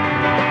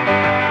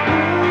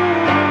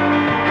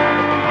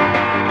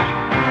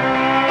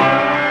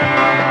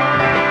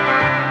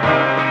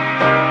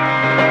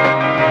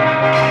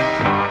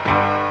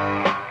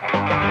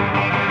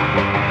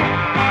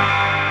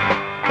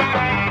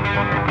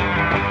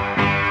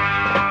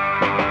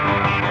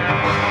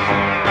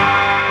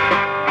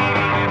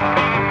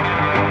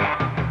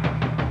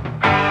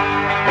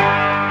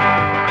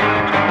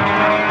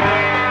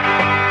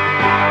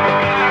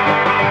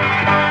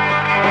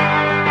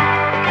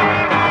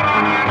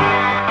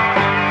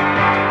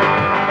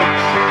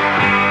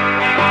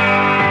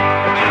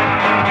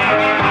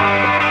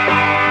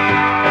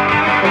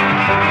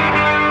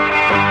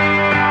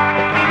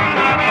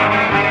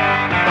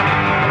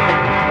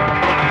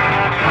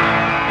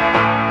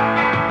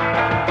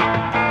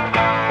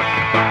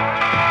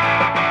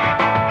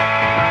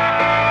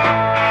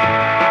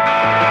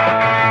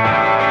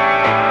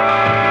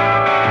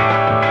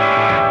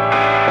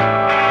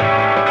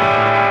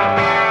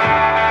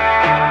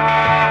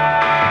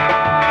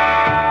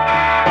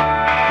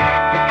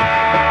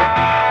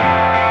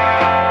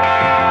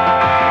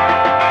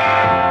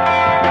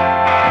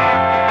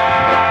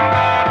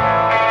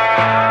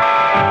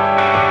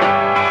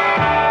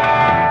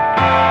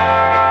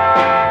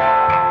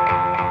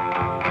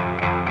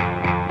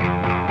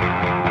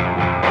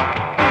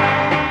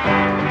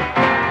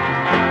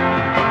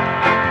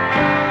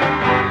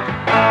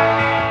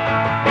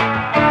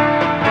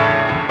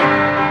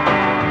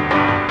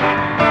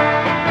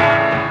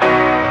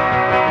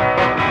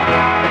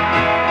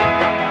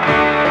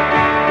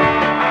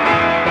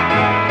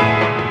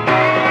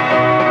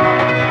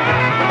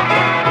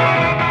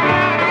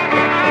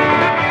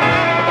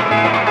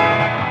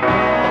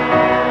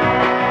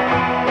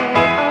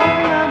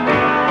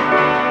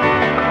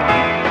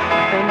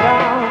 And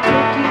I'll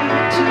take you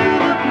to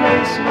the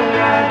place where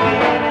I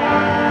get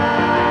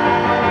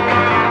high.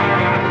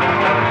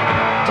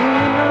 Do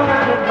you know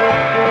how to get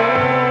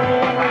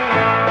there?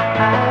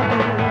 I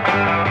do.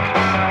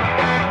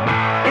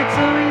 It's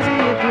so easy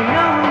if you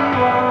know who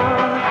you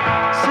are.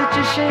 Such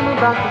a shame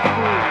about the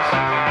fools.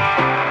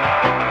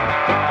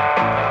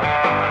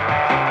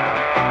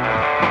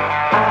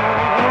 I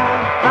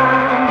have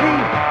found the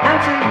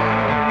answer.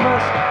 You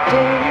must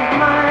take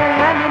my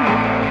hand and we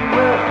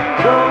will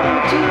go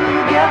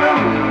together.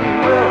 We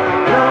will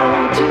go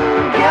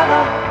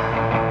together.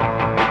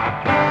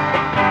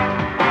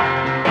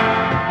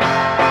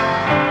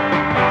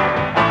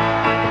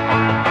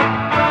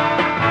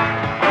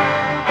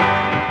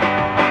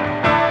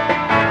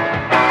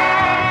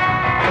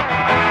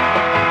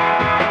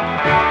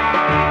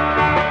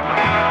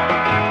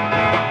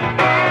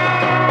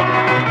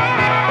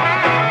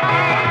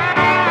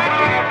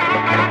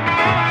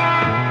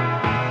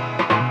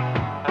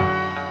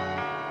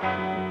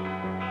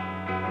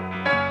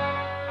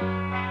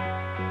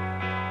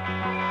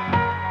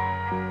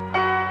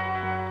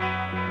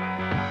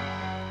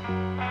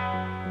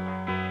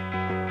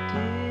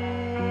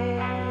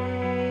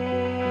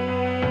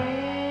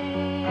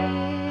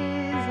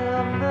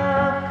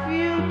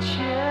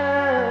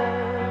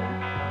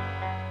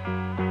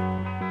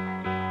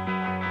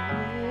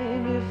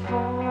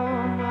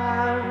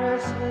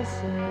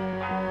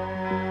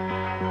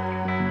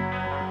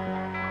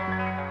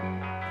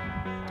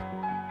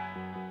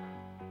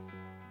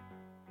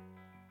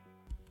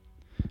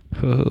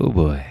 Oh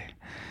boy.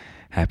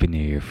 Happy New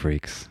Year,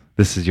 freaks.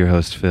 This is your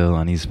host, Phil,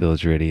 on East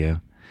Village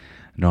Radio.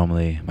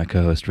 Normally, my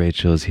co-host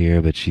Rachel is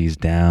here, but she's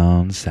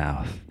down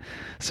south.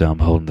 So I'm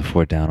holding the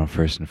fort down on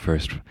First and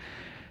First.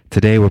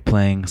 Today we're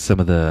playing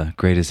some of the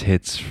greatest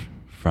hits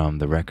from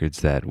the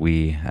records that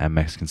we at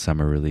Mexican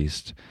Summer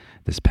released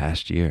this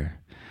past year.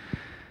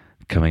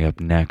 Coming up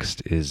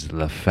next is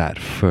La Fat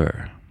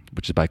Fur,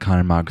 which is by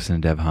Connor Moggeson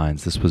and Dev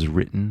Hines. This was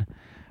written,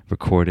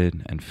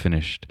 recorded, and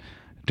finished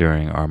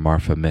during our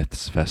Marfa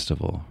Myths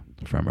Festival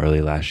from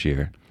early last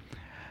year.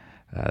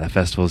 That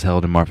festival is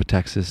held in Marfa,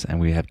 Texas,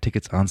 and we have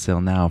tickets on sale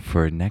now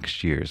for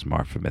next year's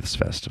Marfa Myths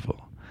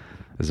Festival.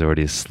 There's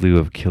already a slew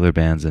of killer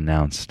bands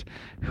announced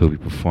who will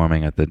be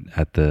performing at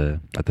the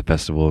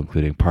festival,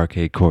 including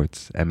Parquet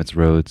Courts, Emmett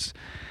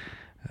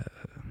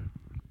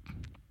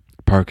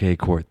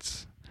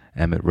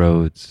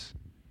Rhodes,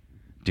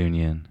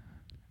 Dungen,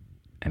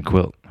 and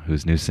Quilt,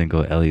 whose new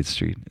single Eliot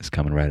Street is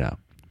coming right out.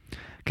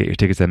 Get your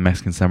tickets at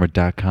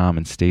MexicanSummer.com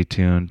and stay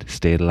tuned,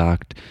 stay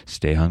locked,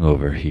 stay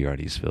hungover here on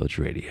East Village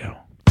Radio.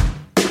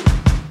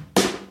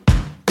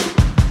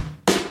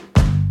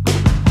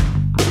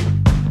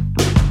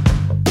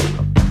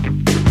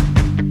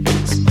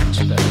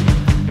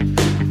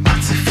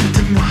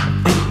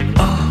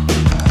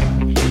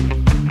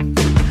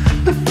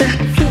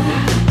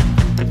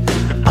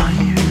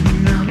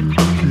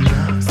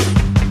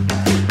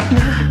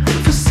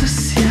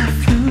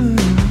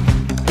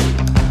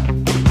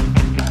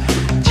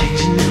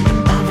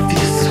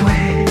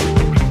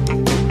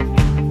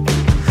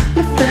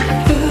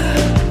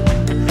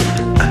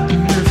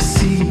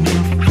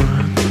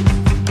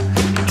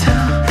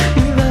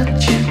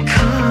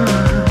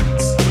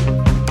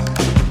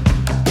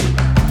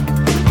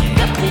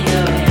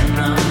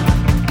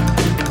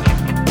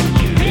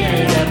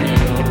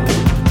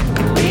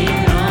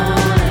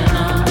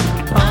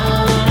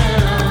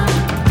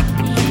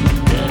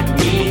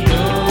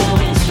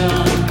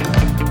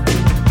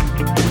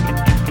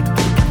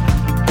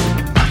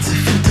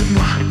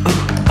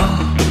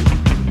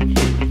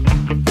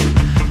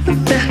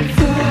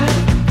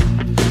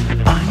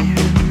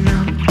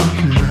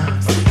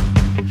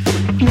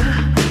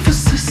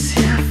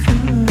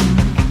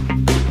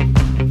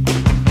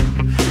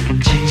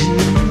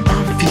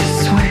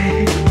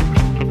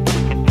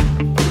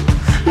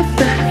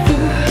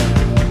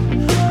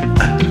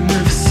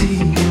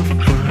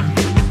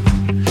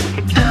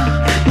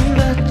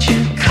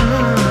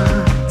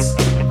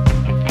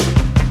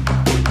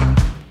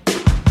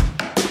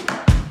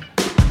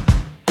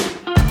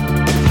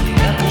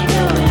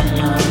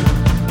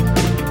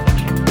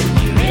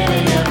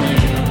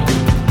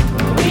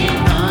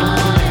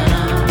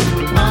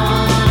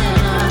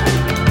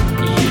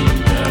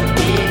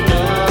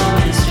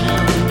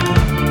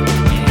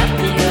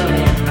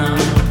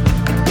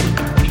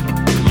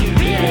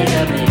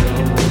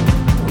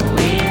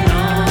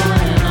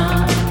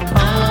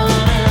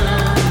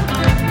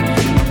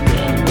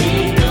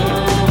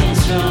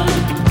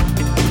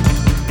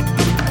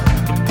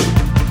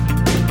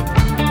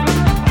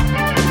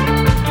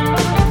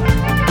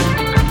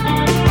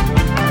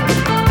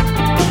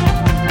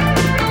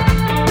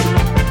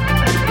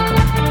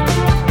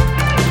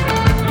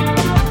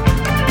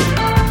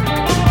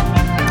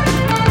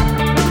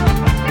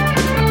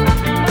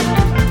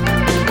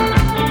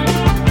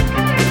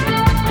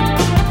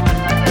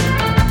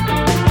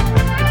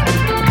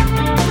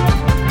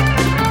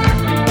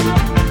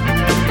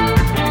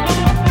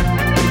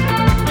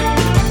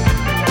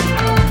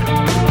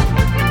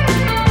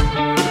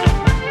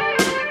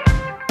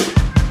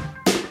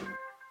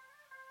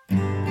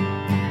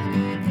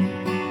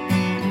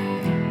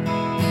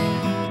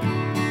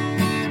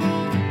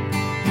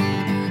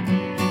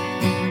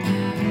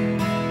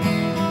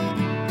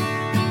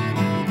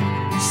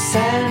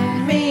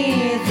 Send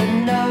me the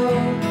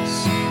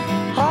notes.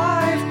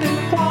 I've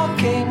been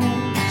walking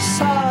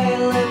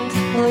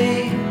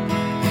silently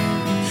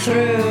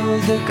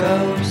through the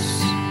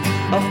ghosts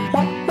of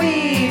what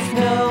we've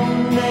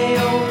known. They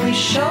only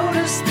showed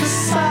us the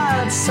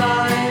sad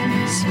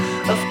signs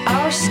of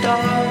our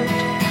start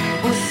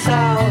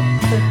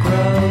without the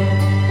growth.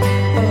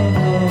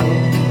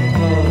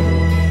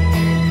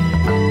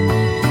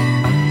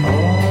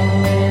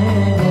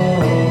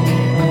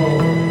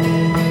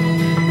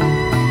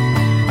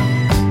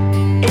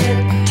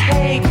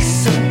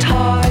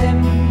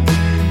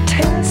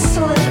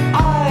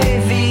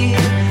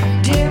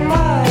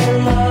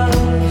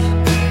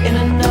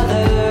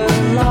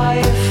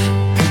 Life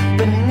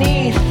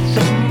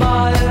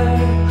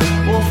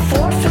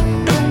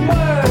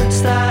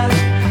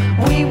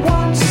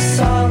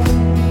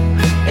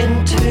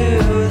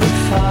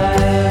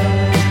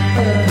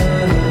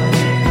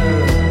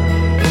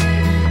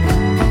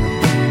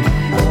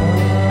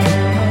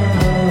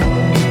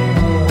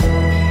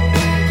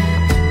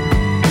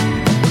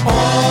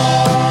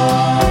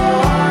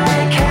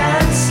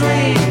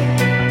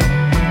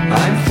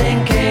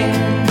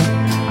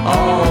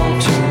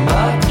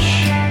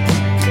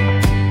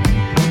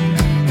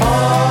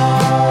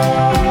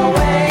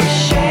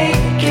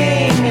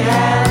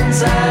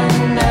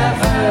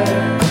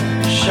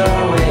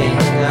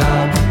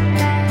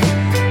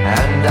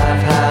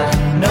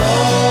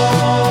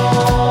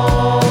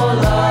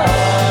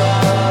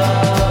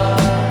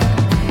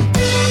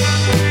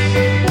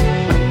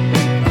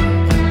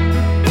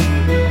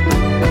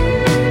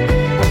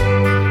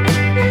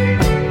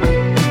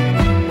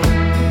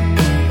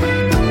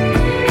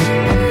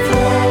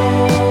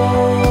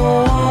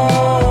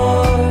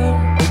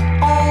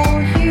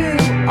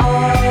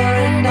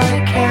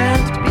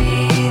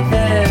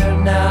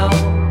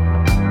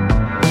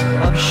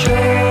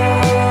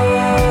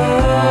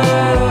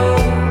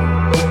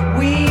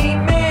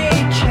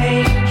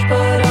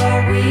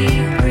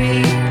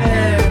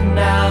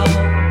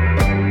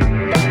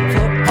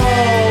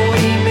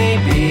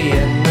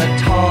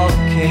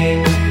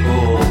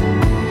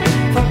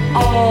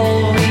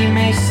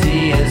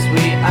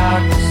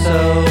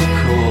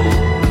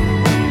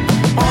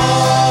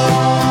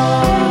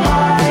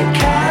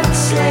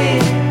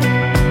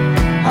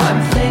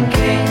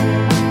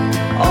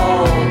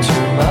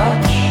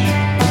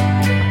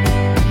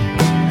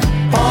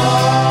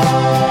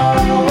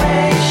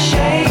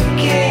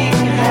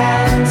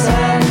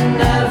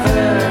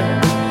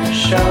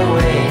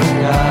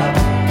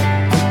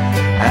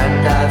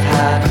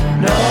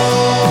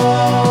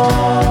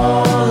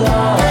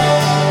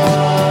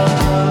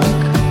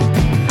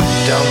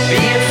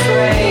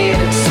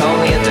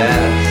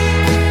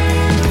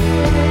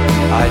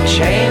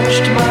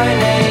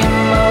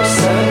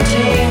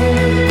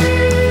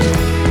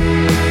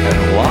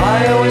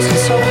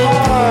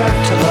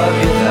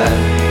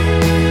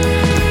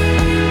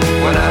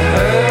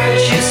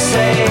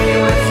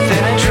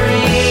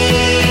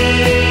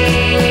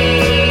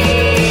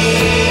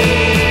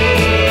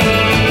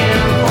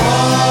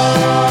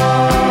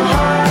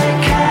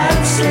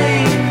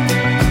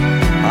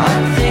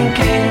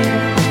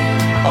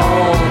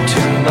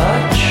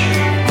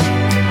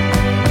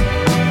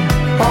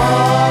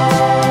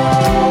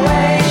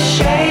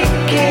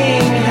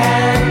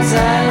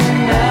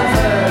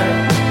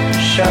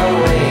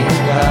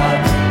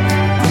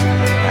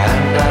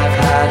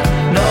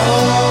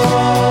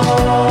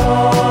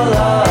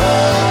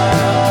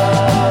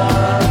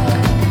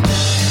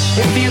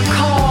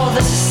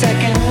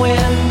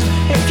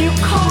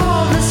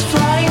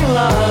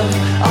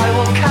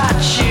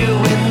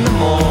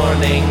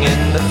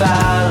the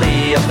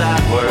valley of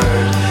that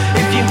word.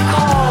 If you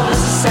call this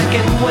a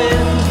second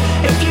wind,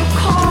 if you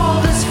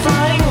call this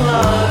flying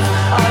love,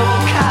 I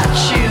will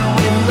catch you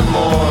in the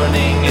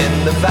morning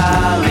in the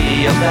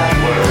valley of that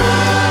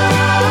word.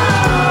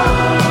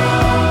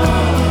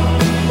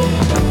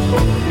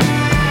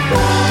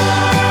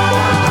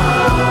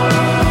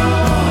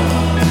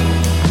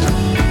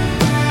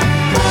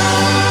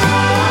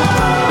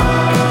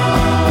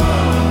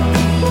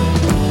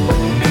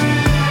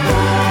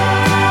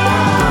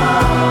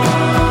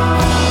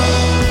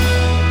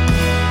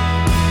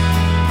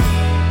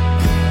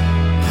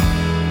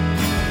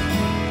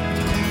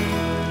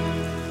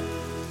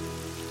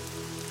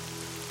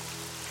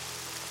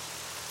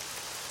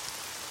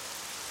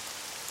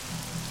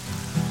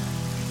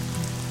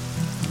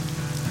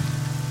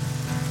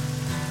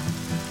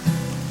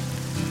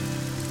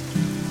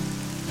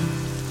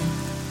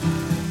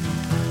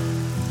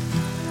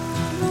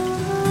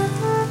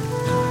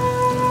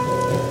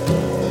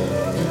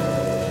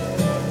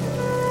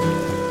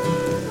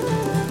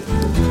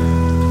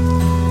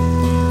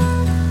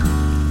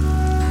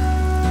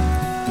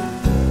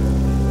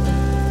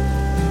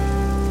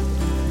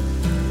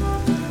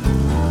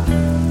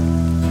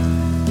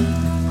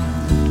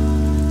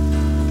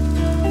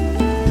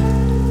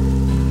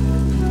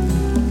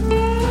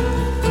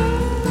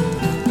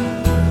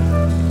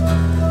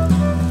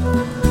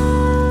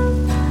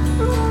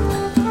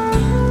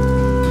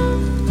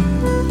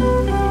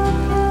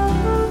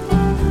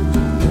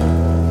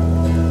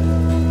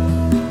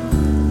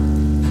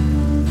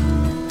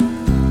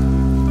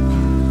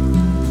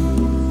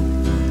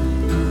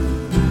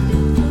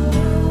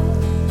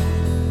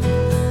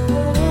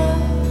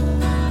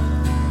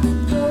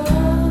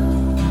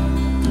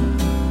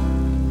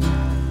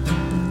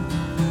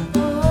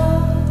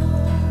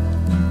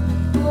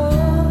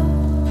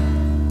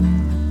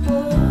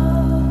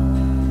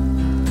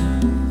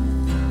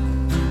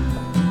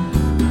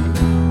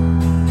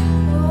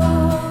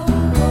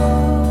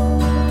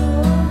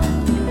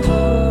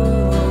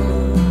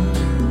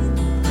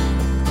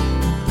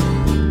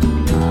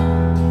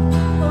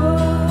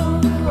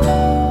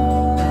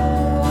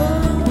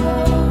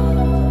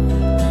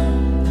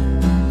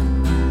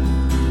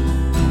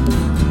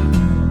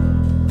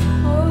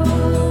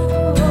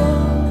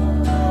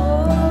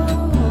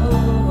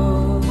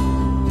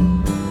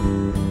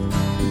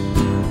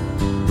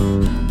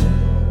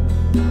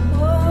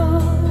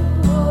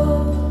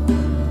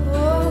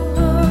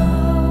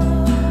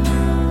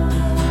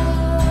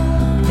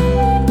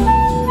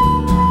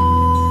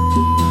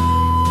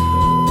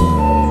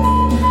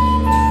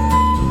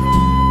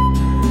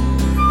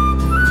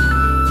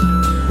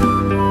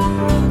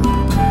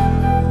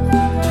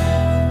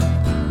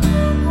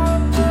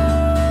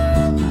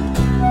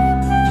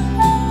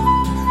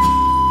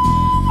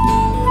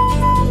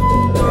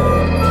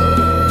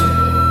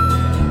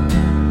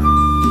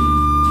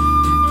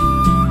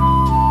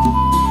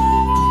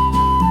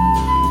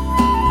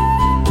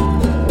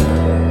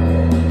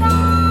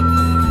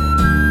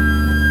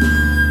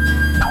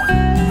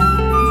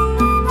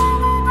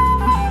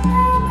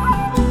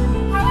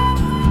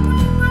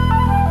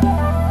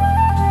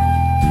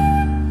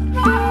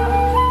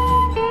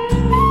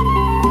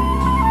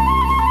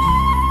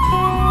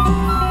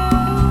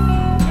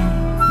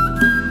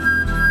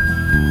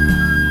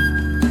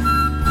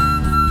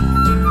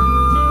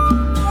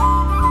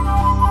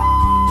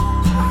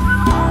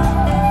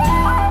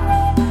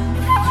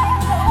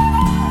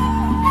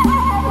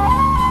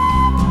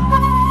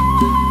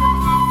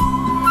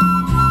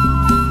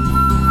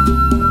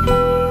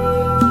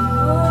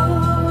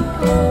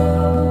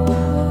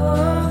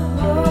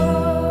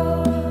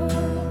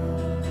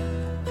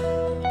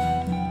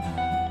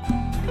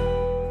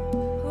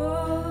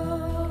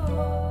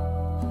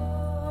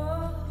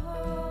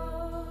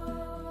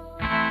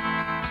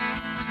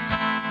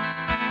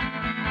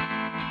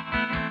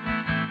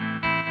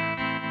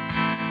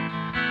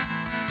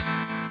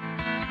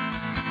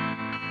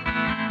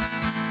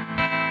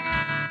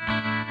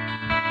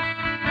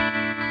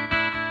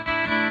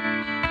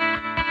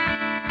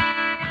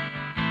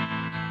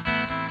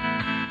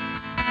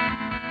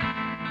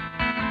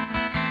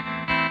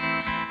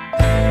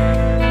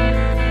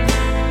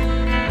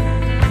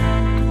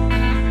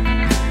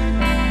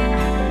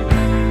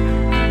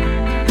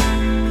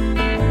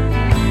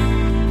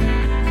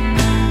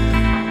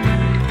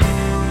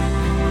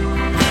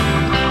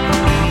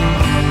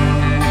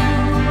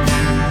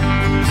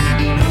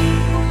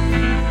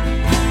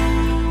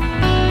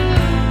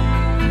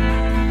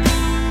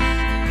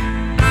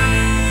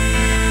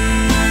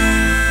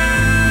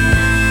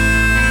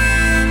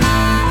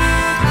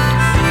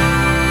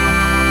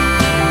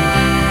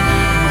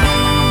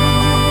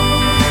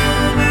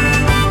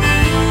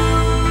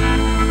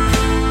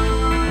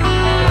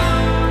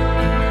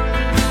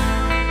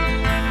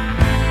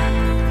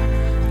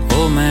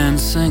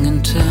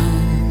 singing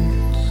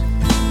tunes,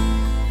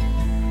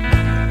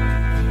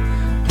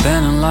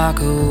 bending like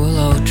a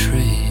willow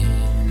tree.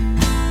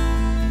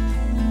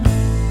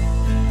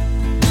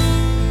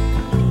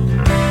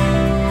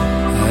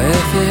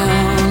 If you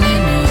only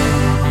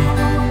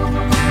knew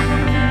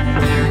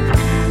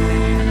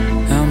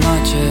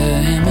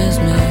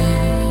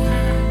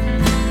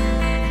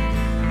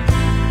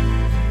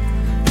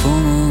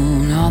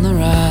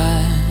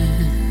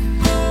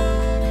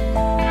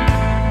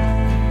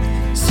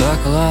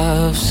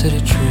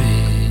city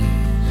trees.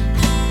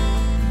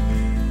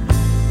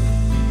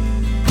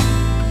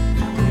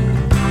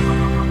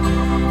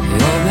 The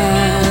old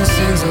man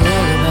sings a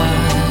lullaby.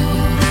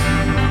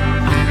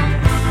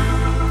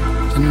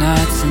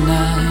 Tonight's the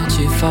night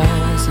she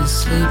falls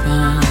asleep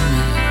on me.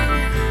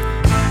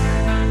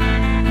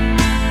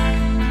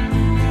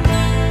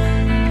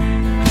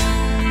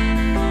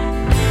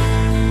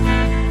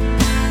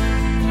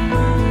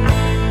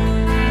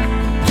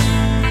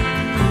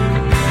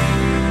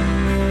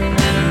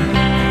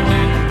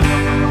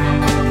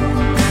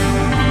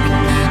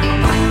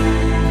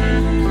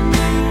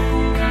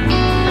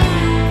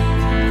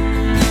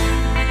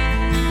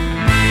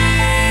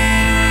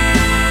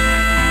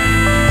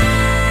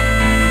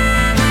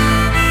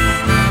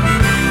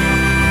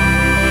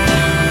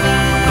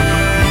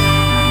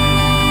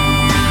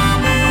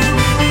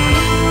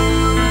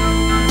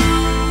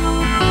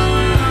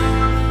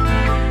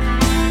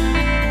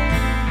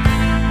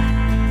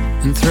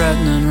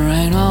 Threatening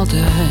rain all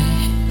day,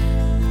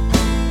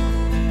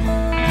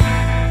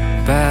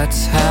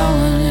 bats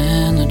howling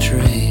in the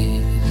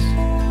trees.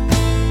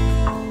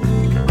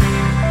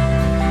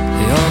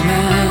 The old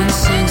man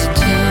sings a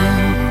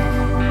tune.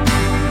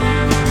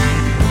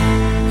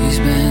 He's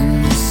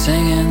been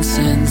singing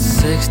since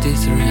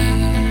 '63.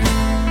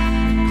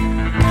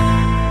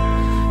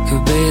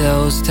 Could be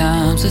those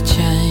times that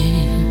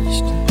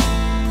changed.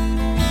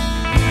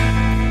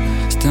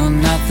 Still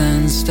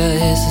nothing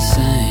stays the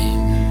same.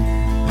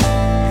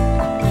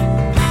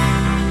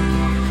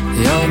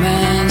 The old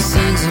man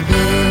sings the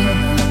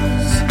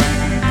blues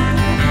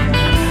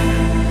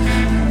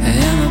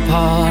in the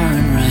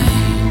pouring rain.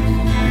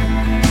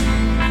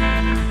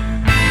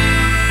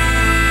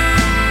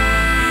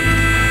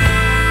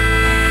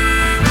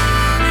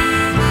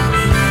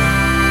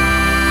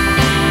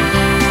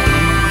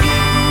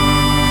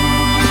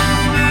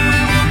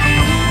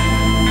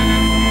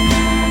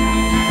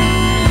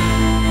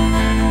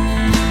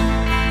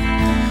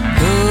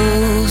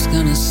 Who's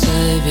gonna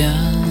save you?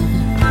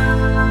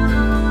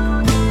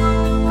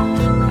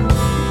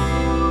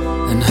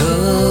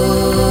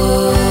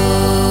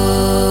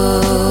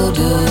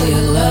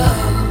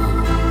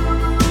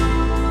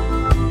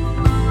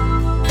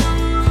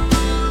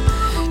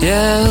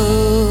 Yeah,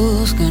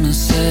 who's gonna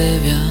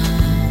save you?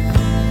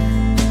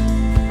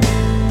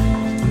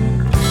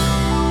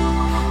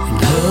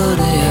 And who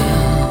do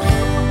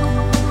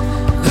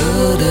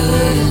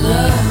you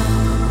love?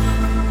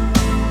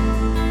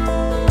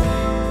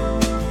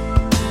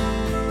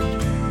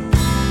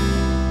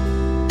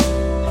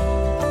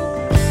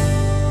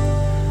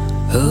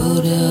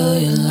 Who do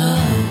you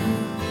love?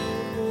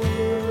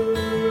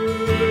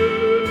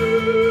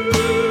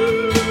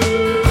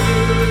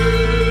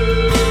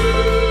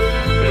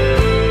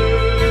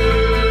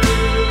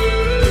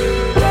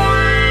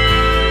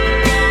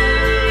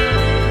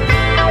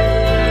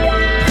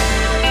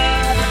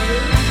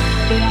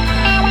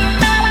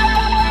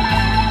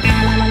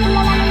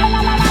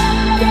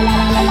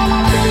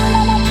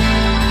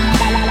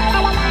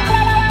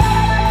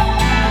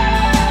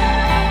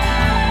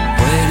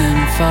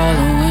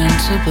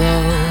 To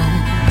blow.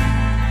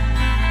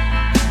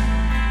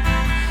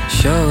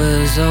 Show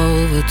is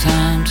over,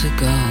 time to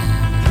go.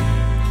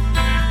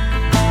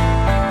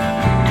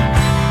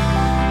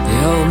 The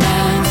old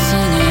man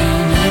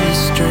singing in the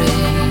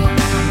street,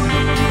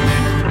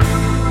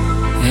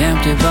 the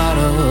empty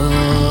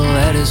bottle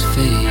at his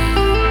feet.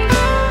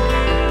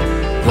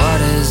 What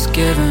is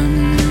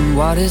given,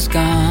 what is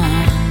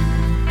gone?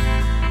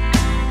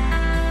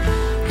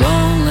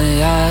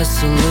 Lonely I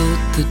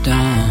salute the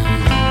dawn.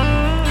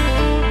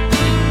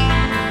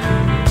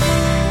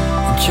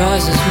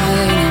 Choices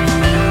made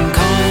and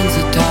coins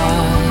are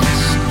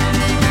tossed,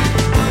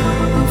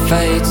 and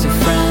fate's a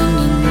friend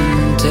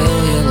until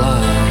you're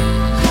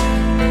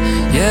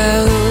lost.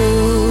 Yeah,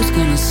 who's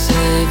gonna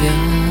save you?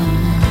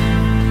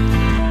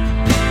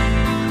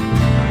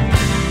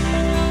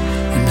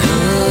 And who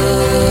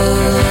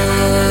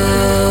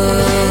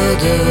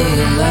do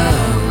you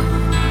love?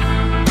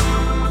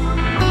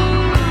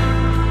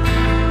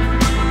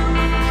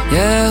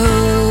 Yeah,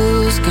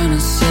 who's gonna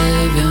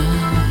save you?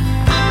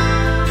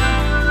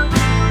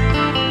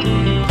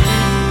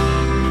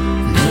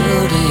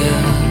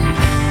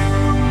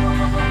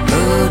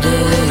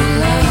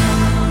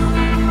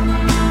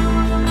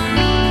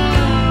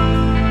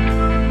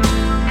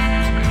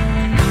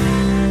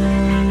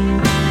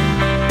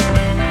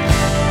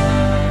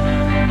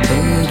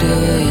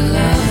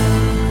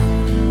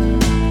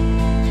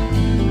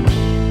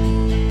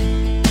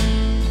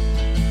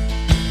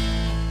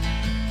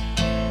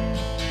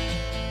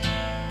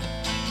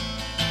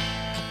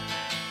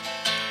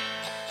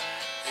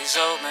 These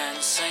old men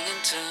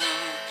singing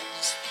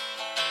tunes,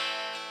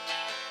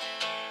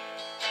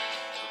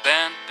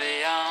 bent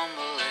beyond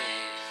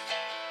belief.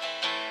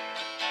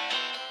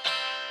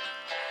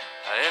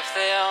 If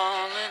they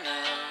only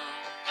knew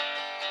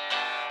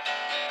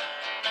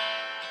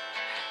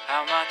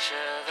how much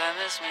of them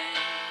is me.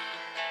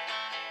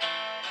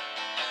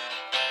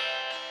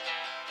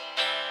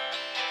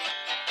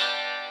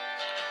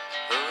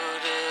 Who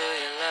do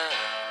you love?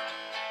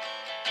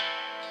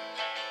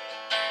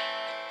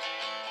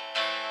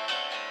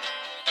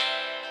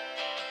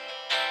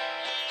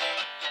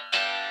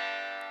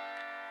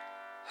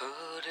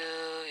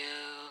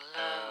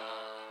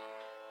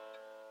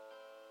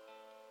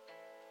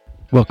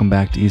 Welcome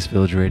back to East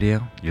Village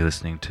Radio. You're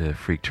listening to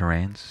Freak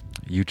Terrains.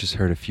 You just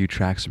heard a few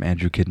tracks from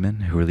Andrew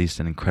Kidman, who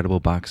released an incredible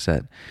box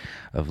set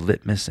of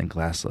Litmus and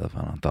Glasslove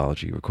on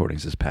Anthology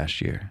recordings this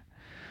past year.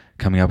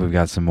 Coming up, we've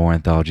got some more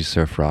Anthology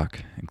surf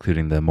rock,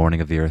 including the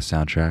Morning of the Earth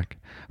soundtrack,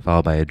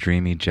 followed by a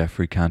dreamy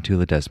Jefre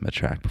Cantu-Ledesma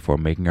track before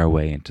making our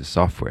way into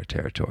software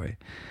territory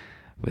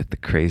with the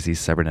crazy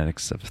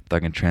cybernetics of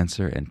Thug and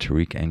Trancer and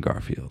Tariq and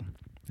Garfield.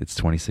 It's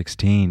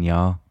 2016,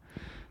 y'all.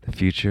 The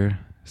future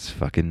is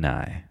fucking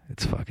nigh.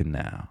 It's fucking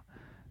now.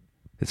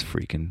 It's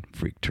freaking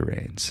Freak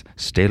Terrains.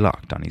 Stay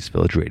locked on East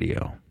Village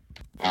Radio.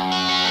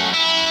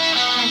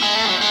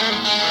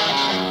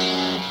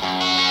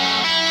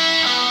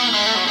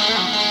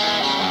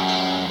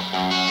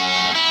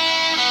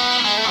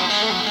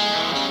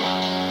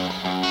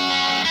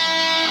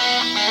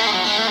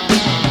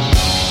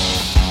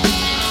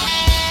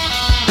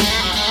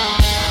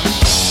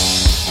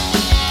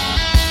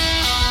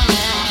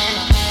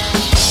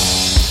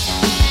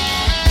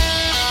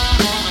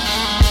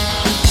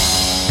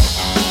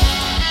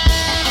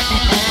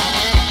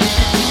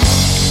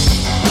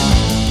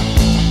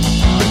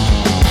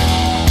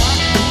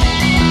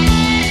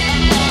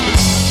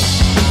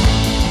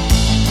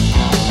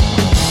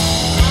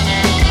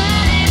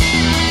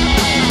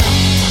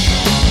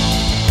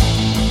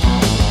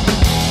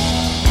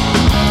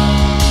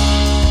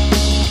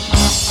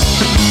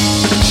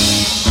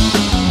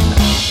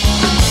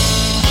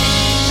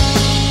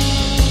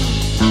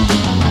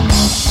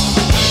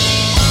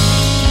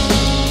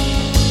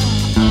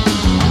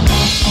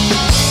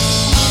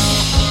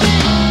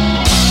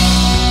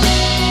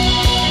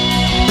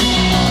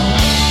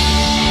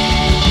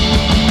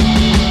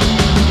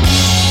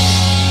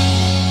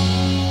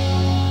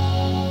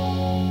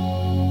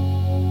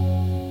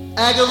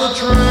 Agatha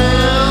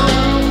Tram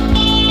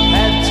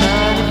had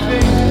tiny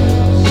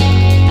fingers.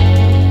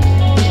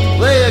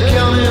 They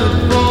accounted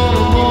for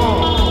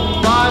more than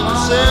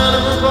 5%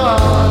 of her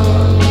body.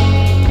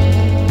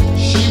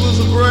 She was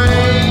a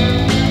brain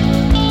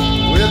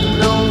with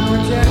no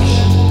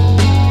protection,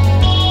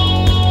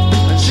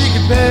 and she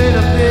could paint a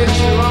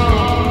picture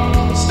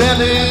on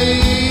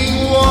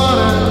standing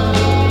water.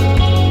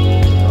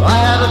 I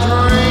had a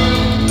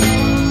dream,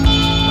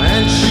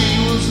 and she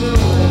was the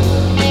winner.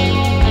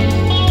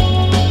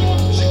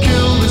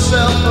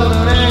 But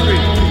an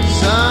angry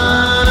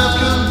sign of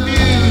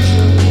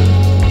confusion.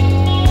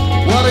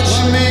 What did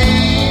she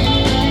mean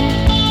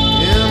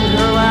in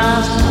her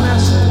last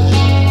message?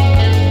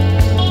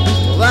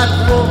 Well, that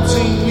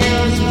 14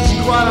 years was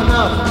quite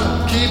enough to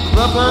keep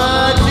the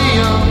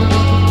idea.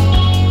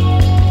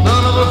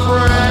 None of her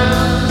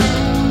friends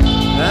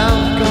have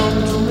come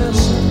to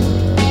listen.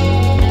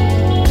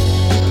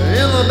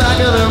 In the back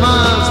of their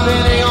minds,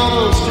 painting all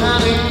those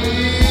tiny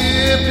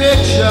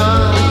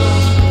pictures.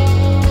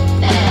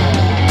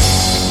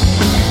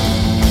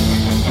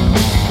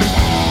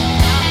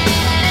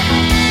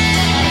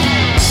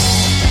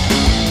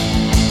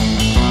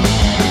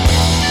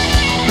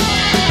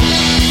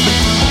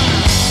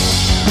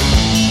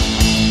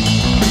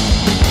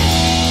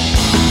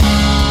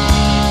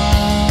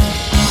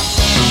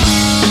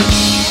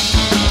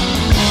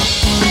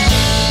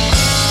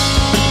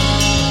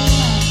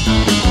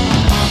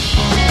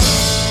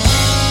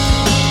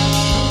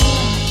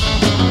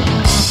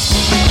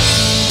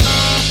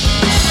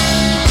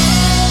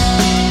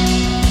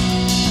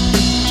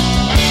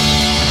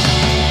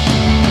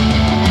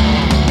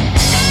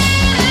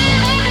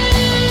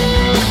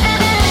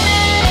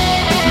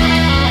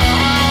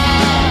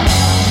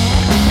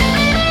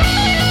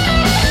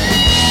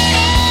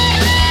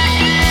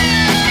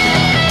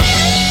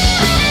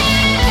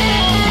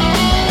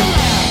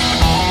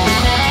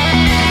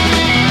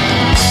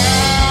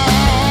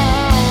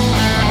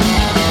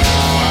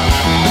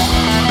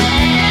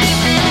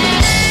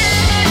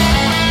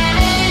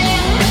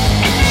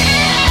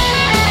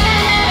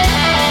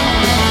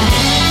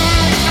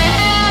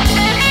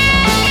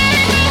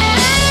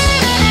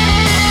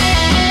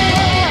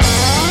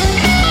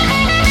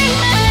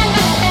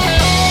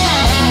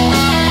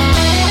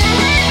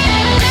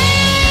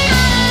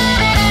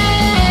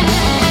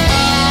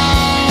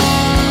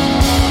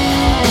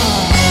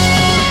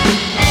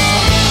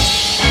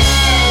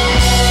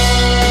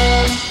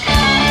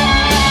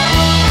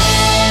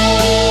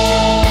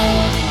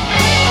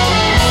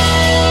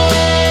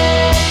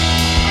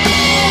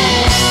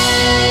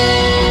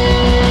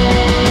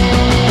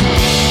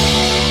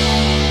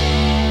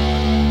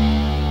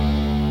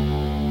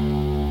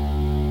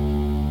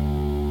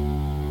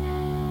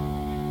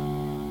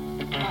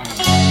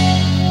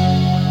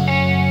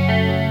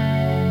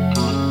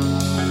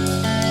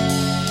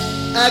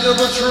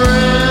 Agatha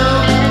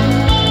Tram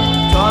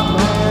taught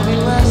me many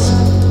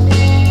lessons.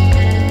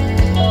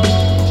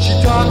 She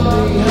taught me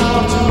how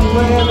to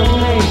wear the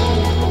paint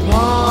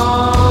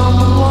upon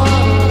the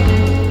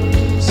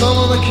water. Some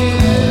of the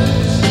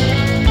kids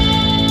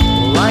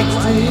like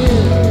to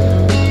hear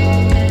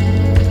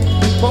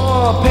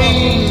for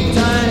painting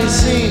tiny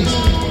scenes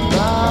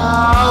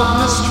about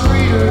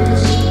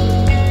mistreaters.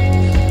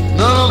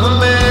 None of the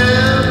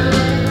men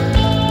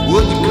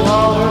would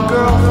call her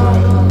girl.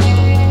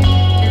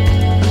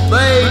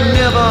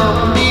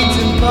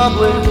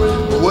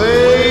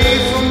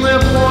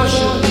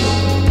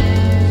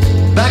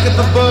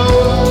 the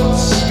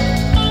boats,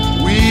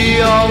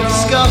 we all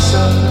discuss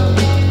her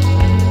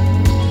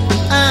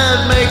and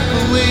make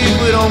believe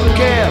we don't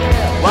care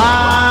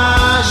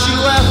why she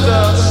left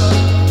us.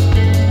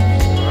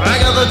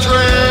 Agatha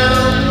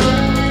Tramp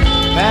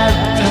had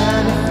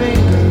tiny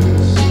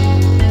fingers.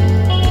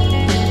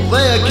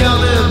 They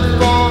accounted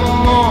for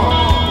more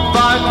than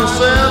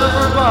 5% of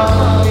her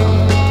body.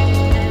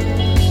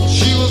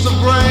 She was a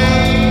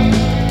brain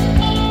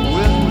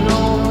with no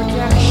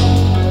protection.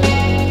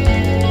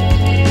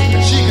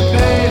 She could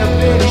paint a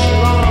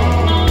picture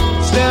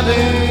on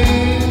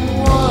standing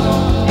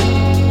water.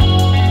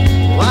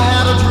 Well, I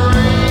had a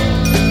dream,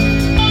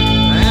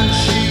 and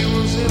she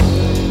was in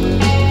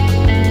it.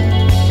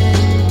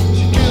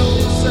 She killed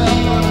herself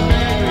on an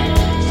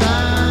angry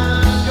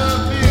time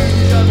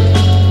confusion.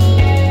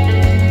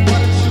 What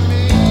did she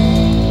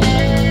mean?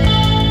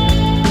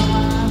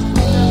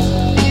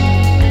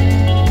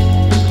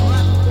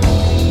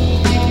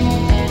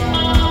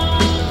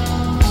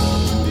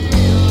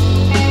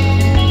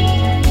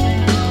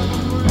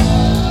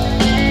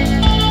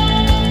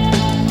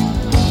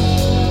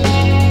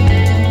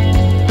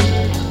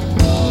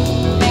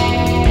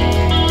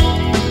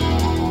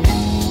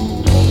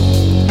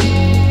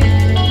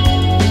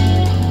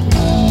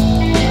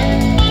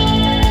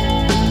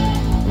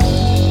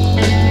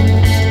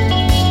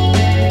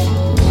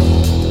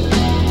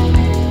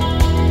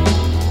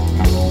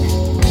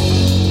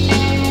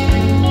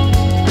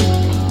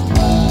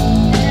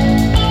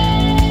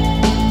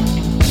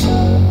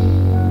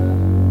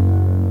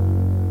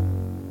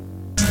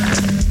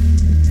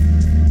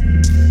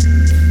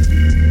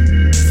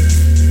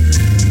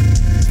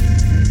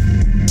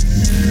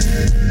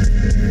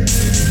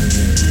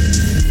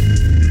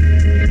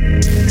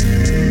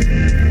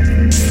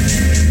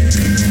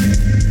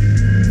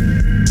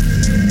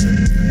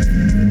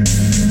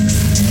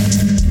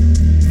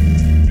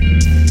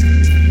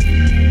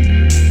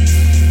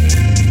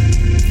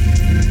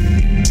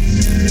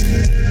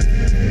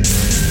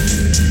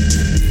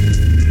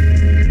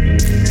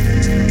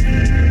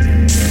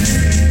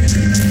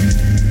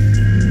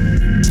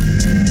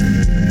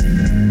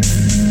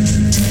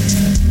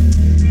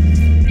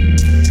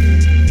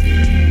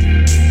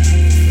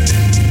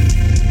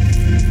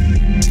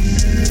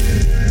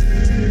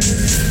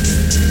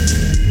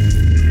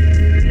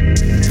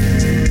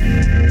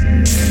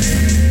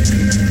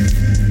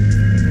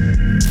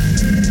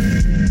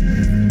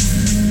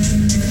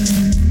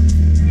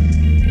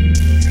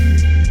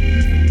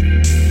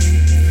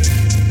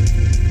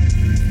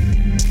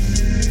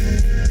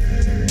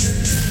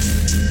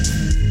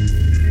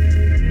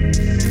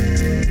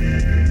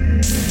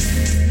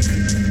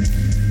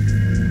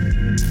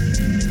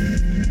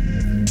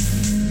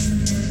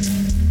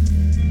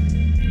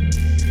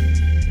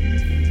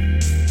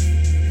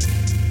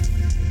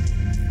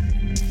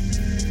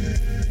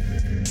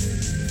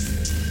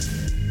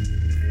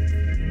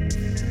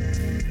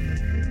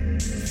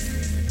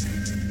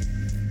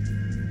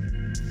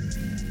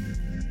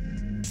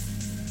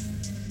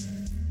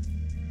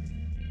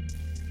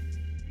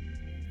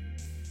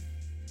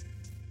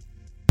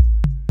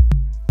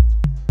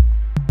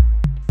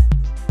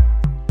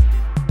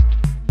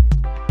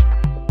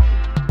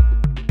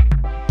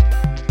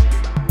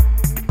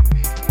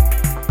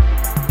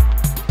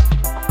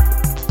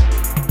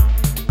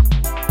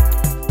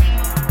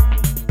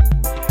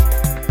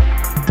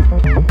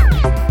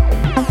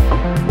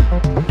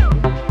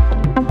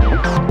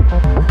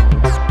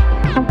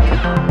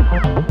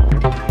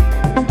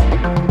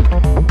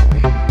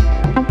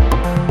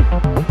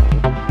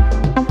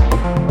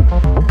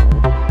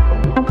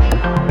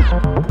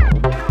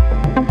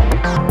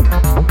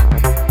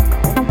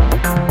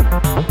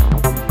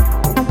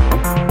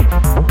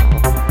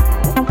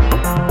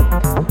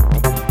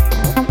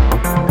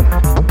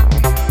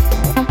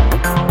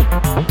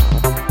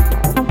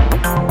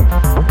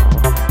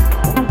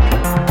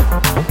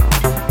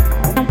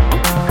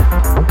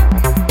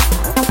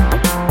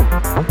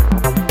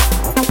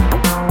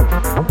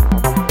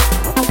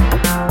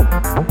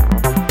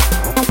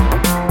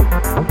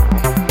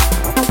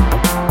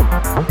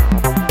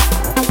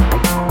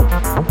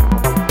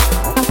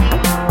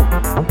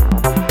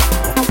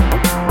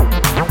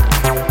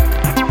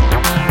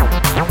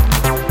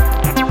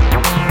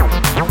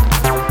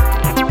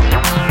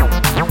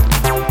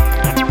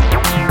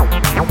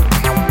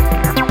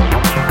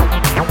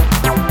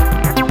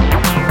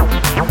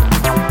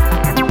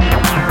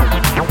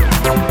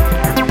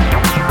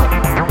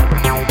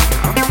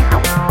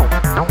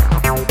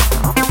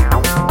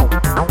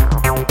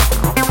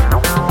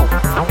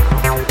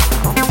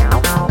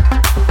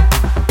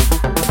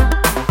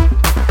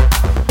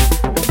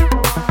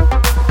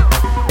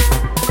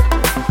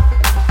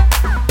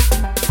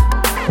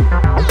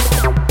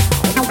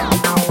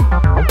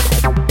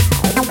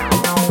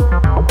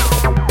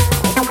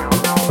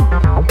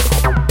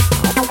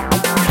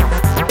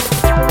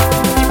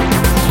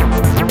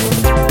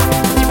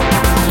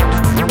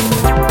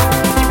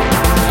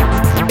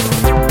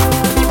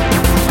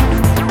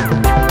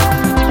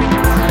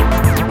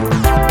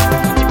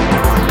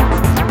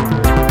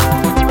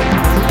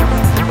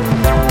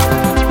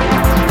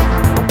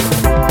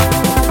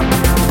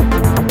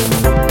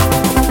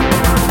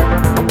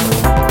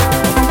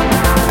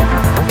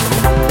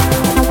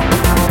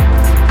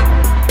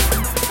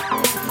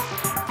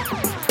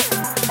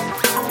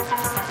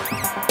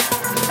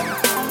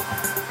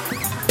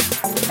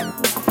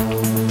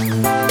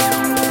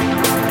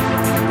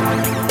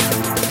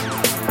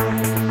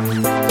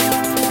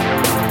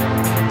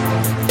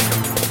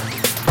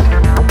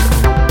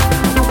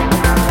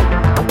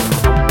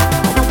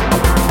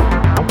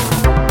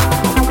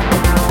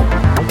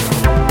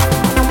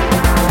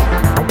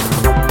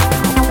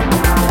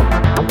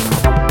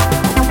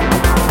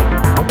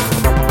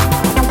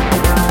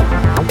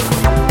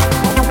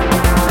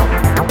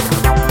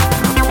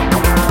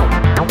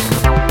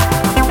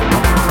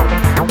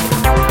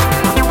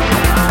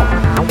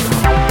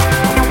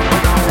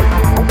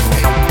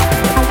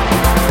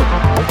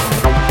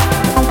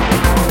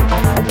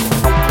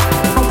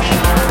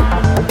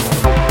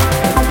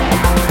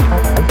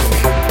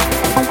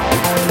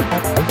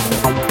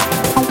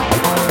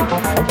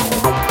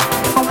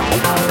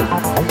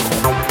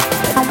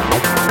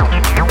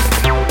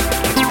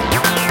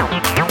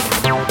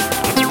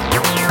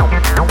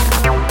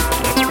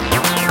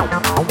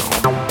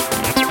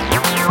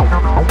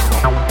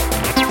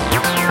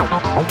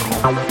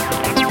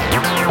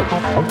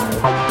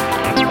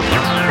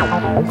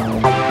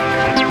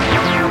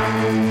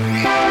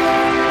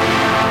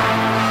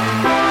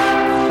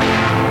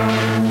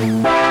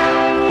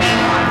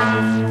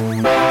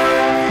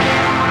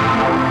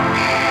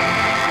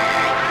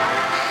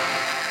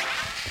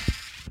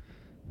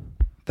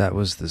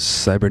 was the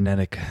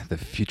cybernetic, the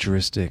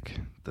futuristic,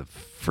 the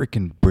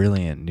freaking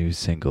brilliant new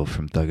single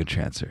from Dungen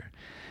Trancer.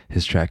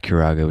 His track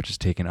Curaga, which is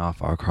taken off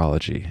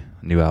Arcology,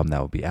 a new album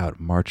that will be out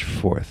March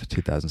 4th,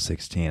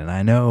 2016. And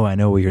I know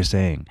what you're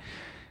saying.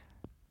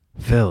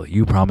 Phil,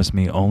 you promised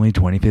me only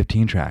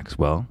 2015 tracks.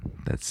 Well,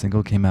 that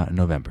single came out in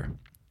November.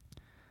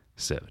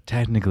 So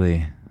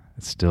technically,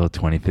 it's still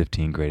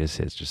 2015 greatest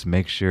hits. Just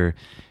make sure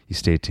you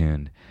stay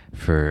tuned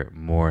for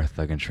more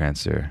Dungen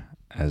Trancer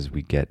as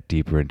we get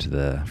deeper into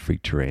the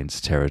Freak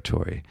Terrains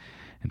territory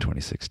in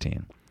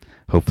 2016.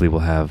 Hopefully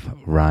we'll have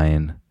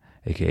Ryan,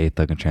 aka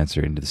Dungen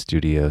Trancer, into the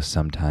studio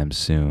sometime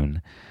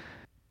soon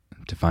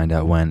to find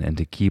out when and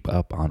to keep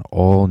up on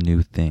all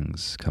new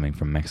things coming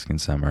from Mexican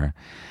Summer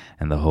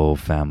and the whole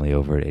family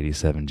over at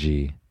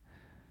 87G.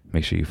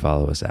 Make sure you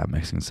follow us at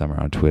Mexican Summer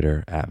on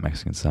Twitter, at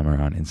Mexican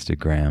Summer on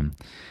Instagram.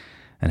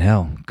 And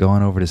hell, go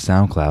on over to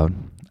SoundCloud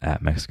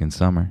at Mexican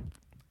Summer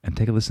and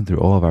take a listen through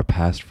all of our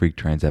past Freak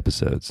Trains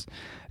episodes.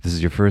 If this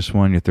is your first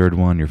one, your third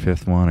one, your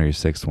fifth one, or your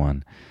sixth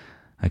one,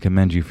 I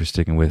commend you for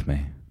sticking with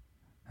me.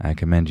 I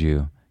commend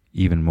you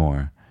even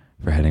more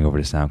for heading over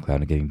to SoundCloud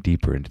and getting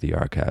deeper into the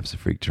archives of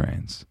Freak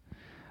Trains.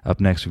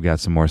 Up next, we've got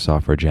some more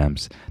software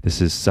gems.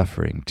 This is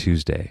Suffering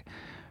Tuesday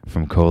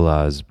from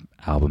Cola's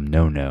album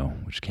No No,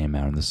 which came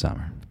out in the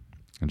summer.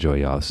 Enjoy,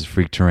 y'all. This is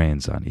Freak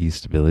Terrains on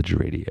East Village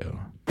Radio.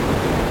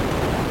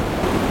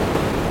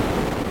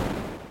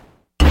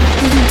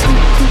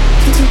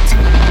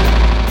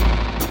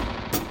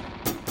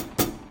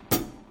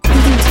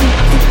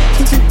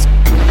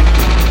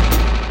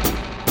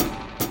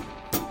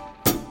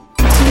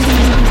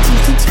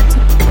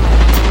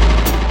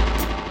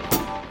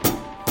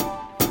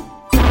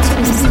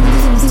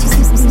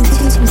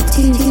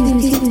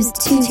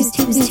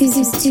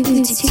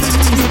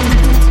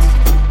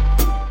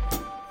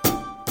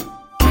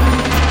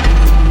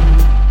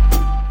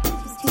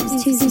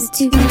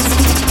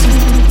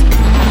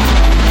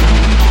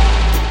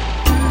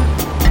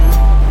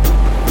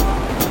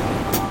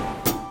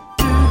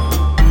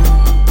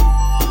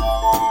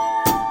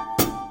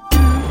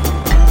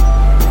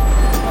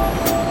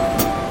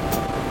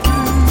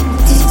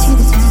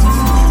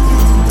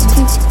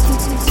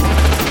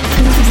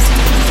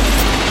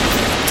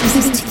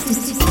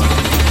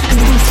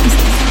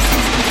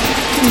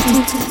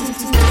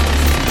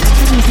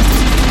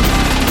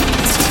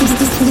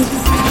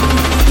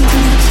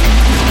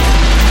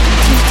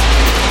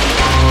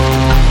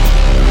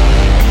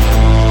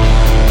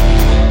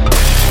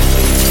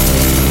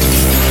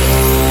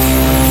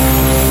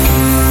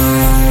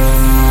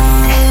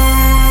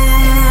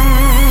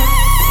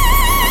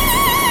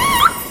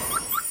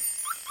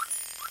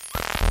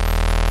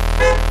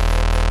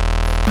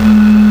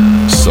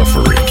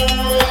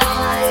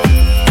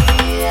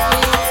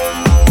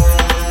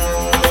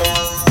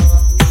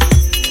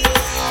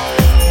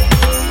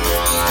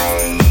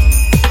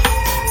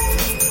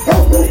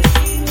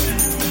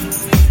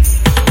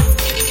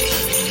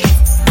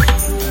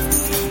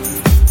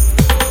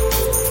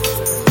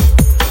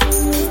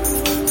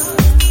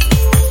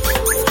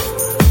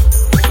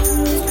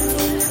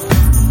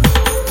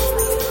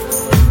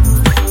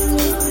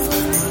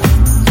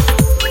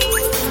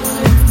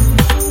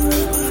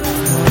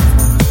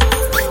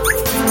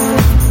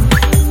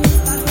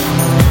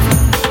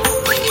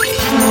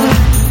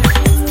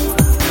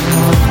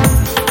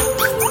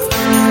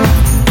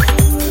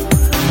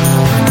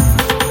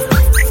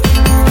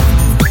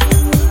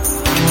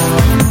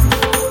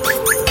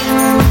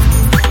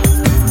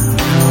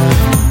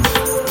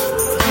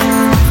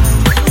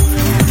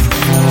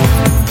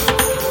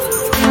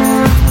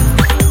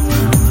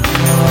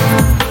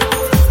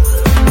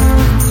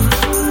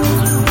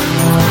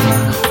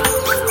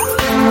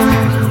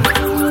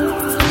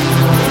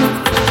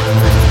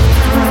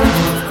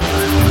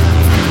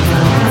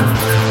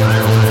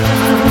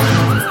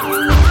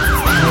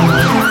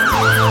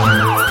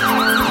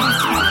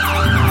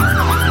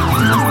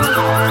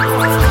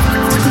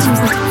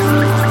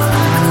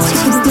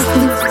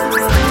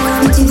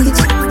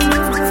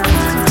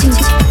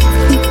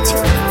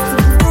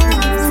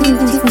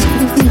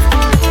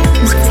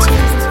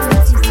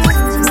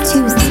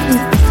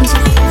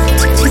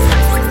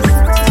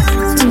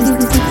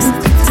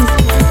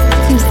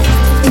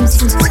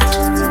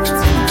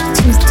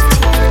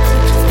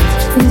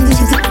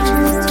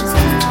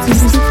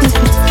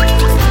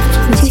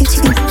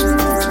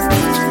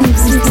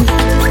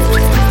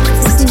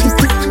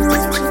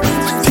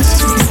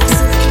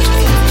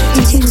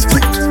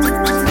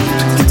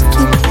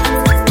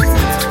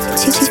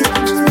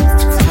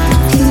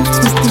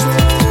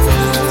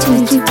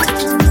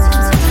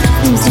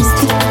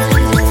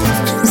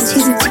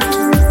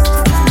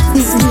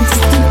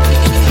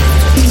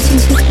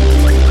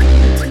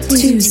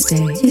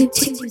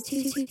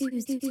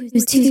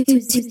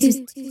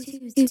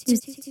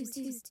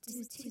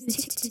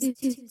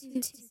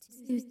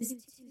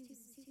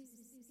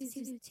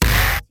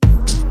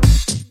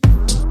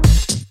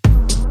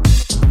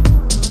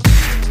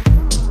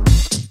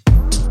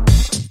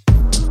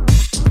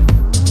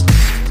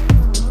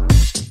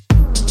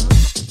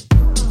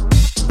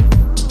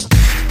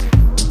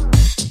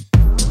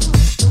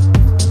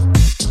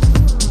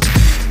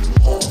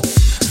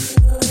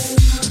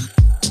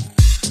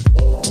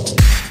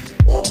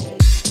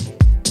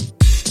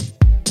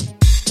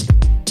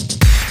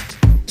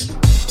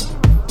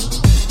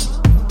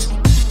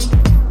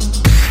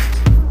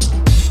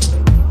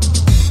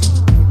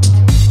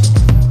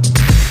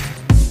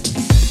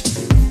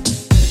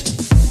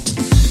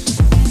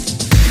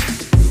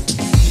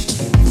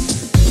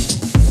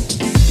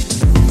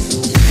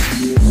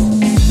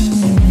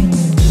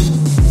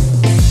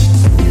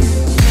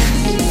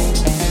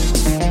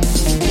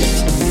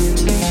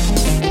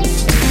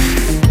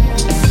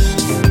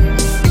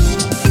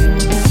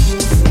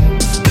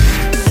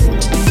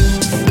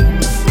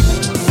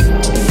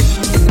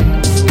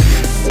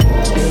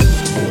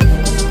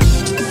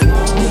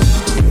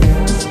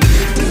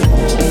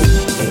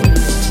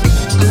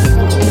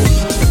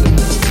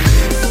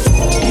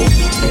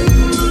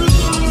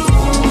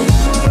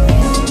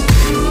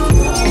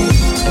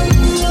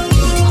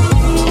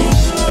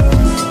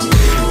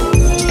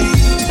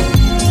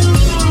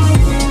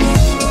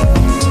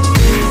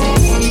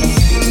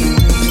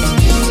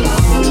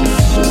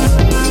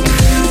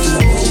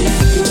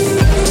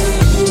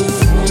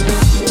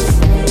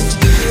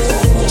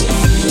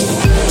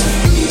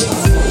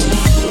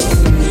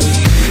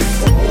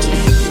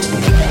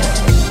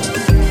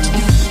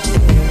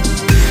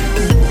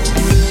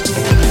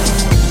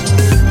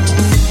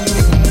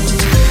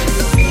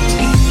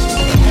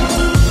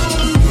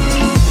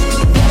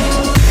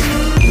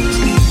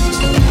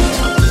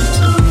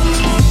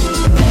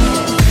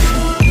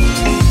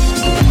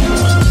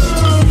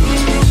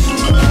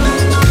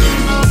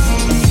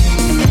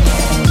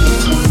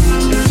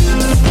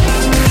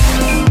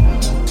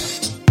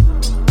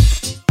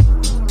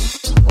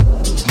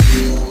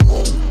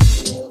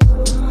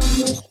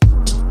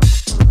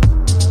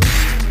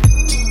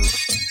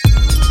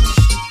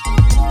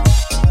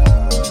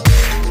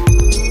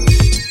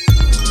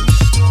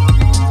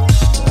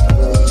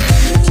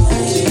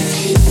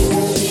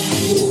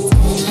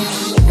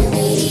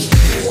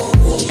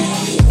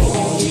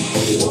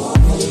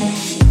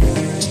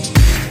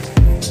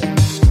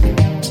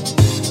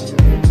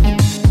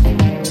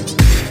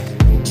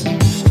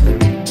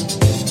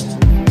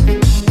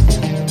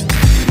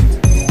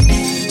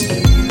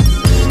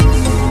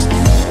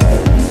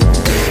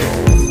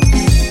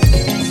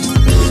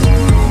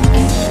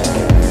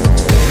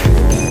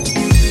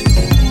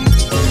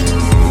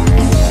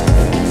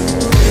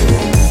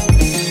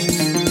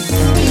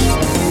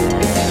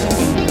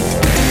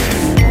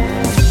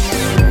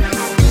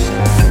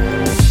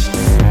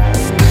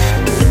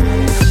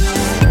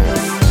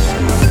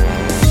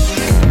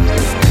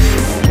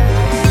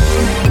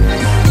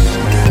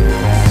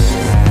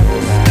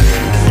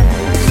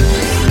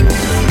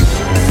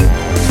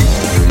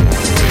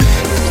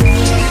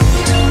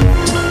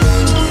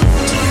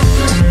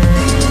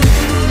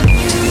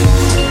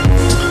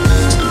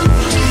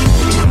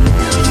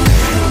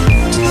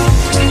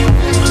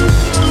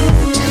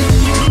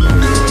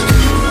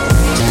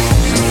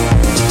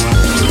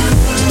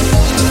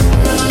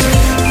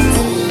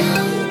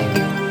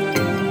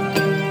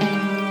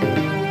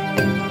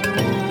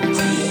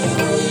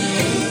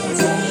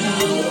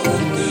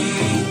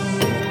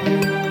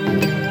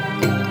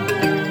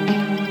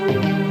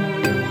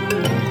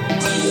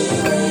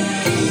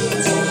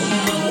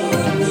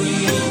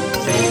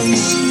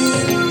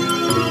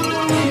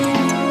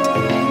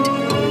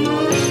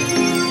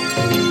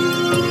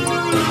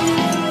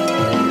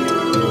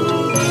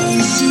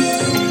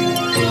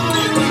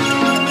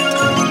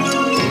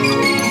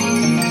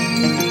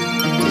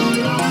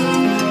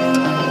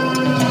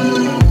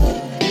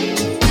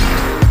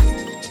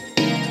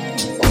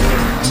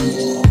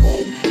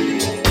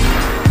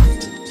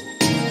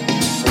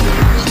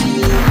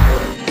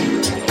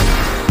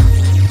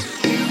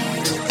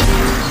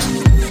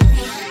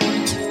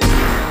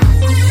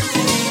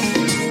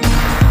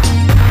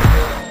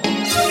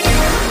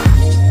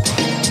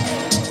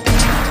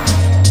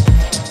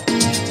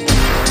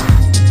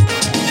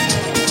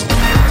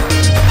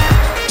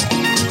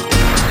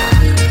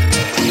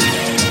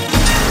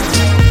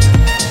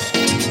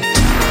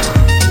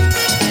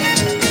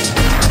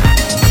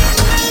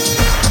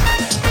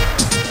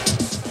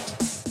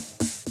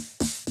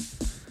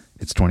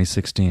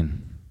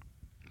 2016,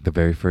 the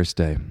very first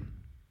day.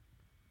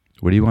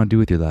 What do you want to do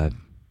with your life?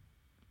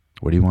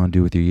 What do you want to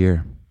do with your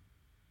year?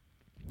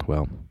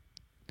 Well,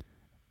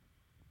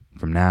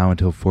 from now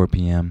until 4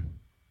 p.m.,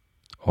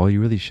 all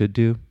you really should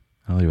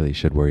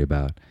worry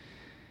about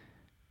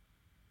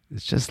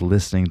is just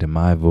listening to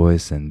my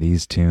voice and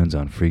these tunes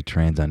on Freak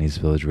Trains on East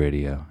Village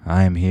Radio.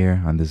 I am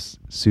here on this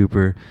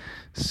super,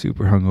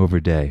 super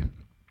hungover day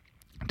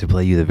to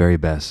play you the very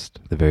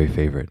best, the very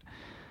favorite,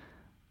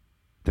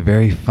 the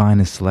very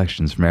finest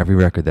selections from every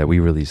record that we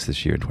released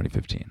this year in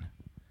 2015.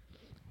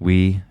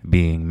 We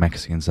being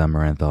Mexican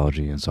Summer,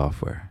 Anthology, and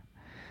Softcore.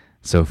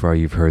 So far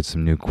you've heard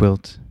some new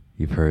Quilt,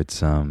 you've heard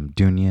some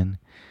Dungen,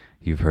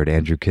 you've heard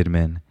Andrew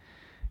Kidman,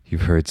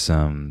 you've heard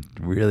some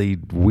really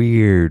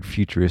weird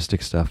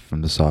futuristic stuff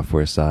from the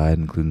Softcore side,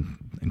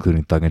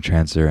 including Thug and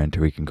Trancer and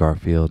Tariq and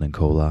Garfield and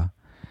Cola.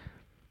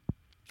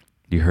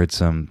 You heard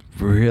some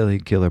really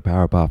killer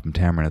power pop from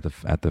Tamaryn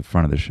at the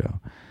front of the show.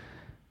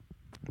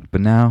 But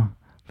now,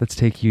 let's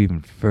take you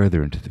even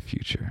further into the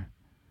future,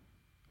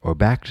 or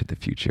back to the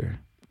future,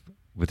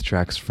 with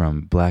tracks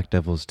from Black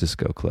Devil's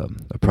Disco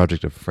Club, a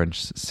project of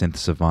French synth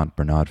savant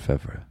Bernard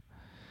Fevre.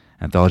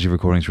 Anthology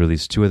Recordings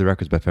released 2 other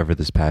records by Fevre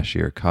this past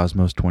year,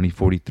 Cosmos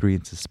 2043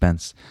 and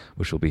Suspense,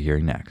 which we'll be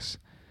hearing next.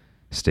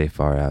 Stay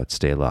far out,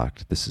 stay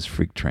locked. This is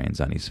Freak Trains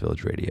on East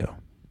Village Radio.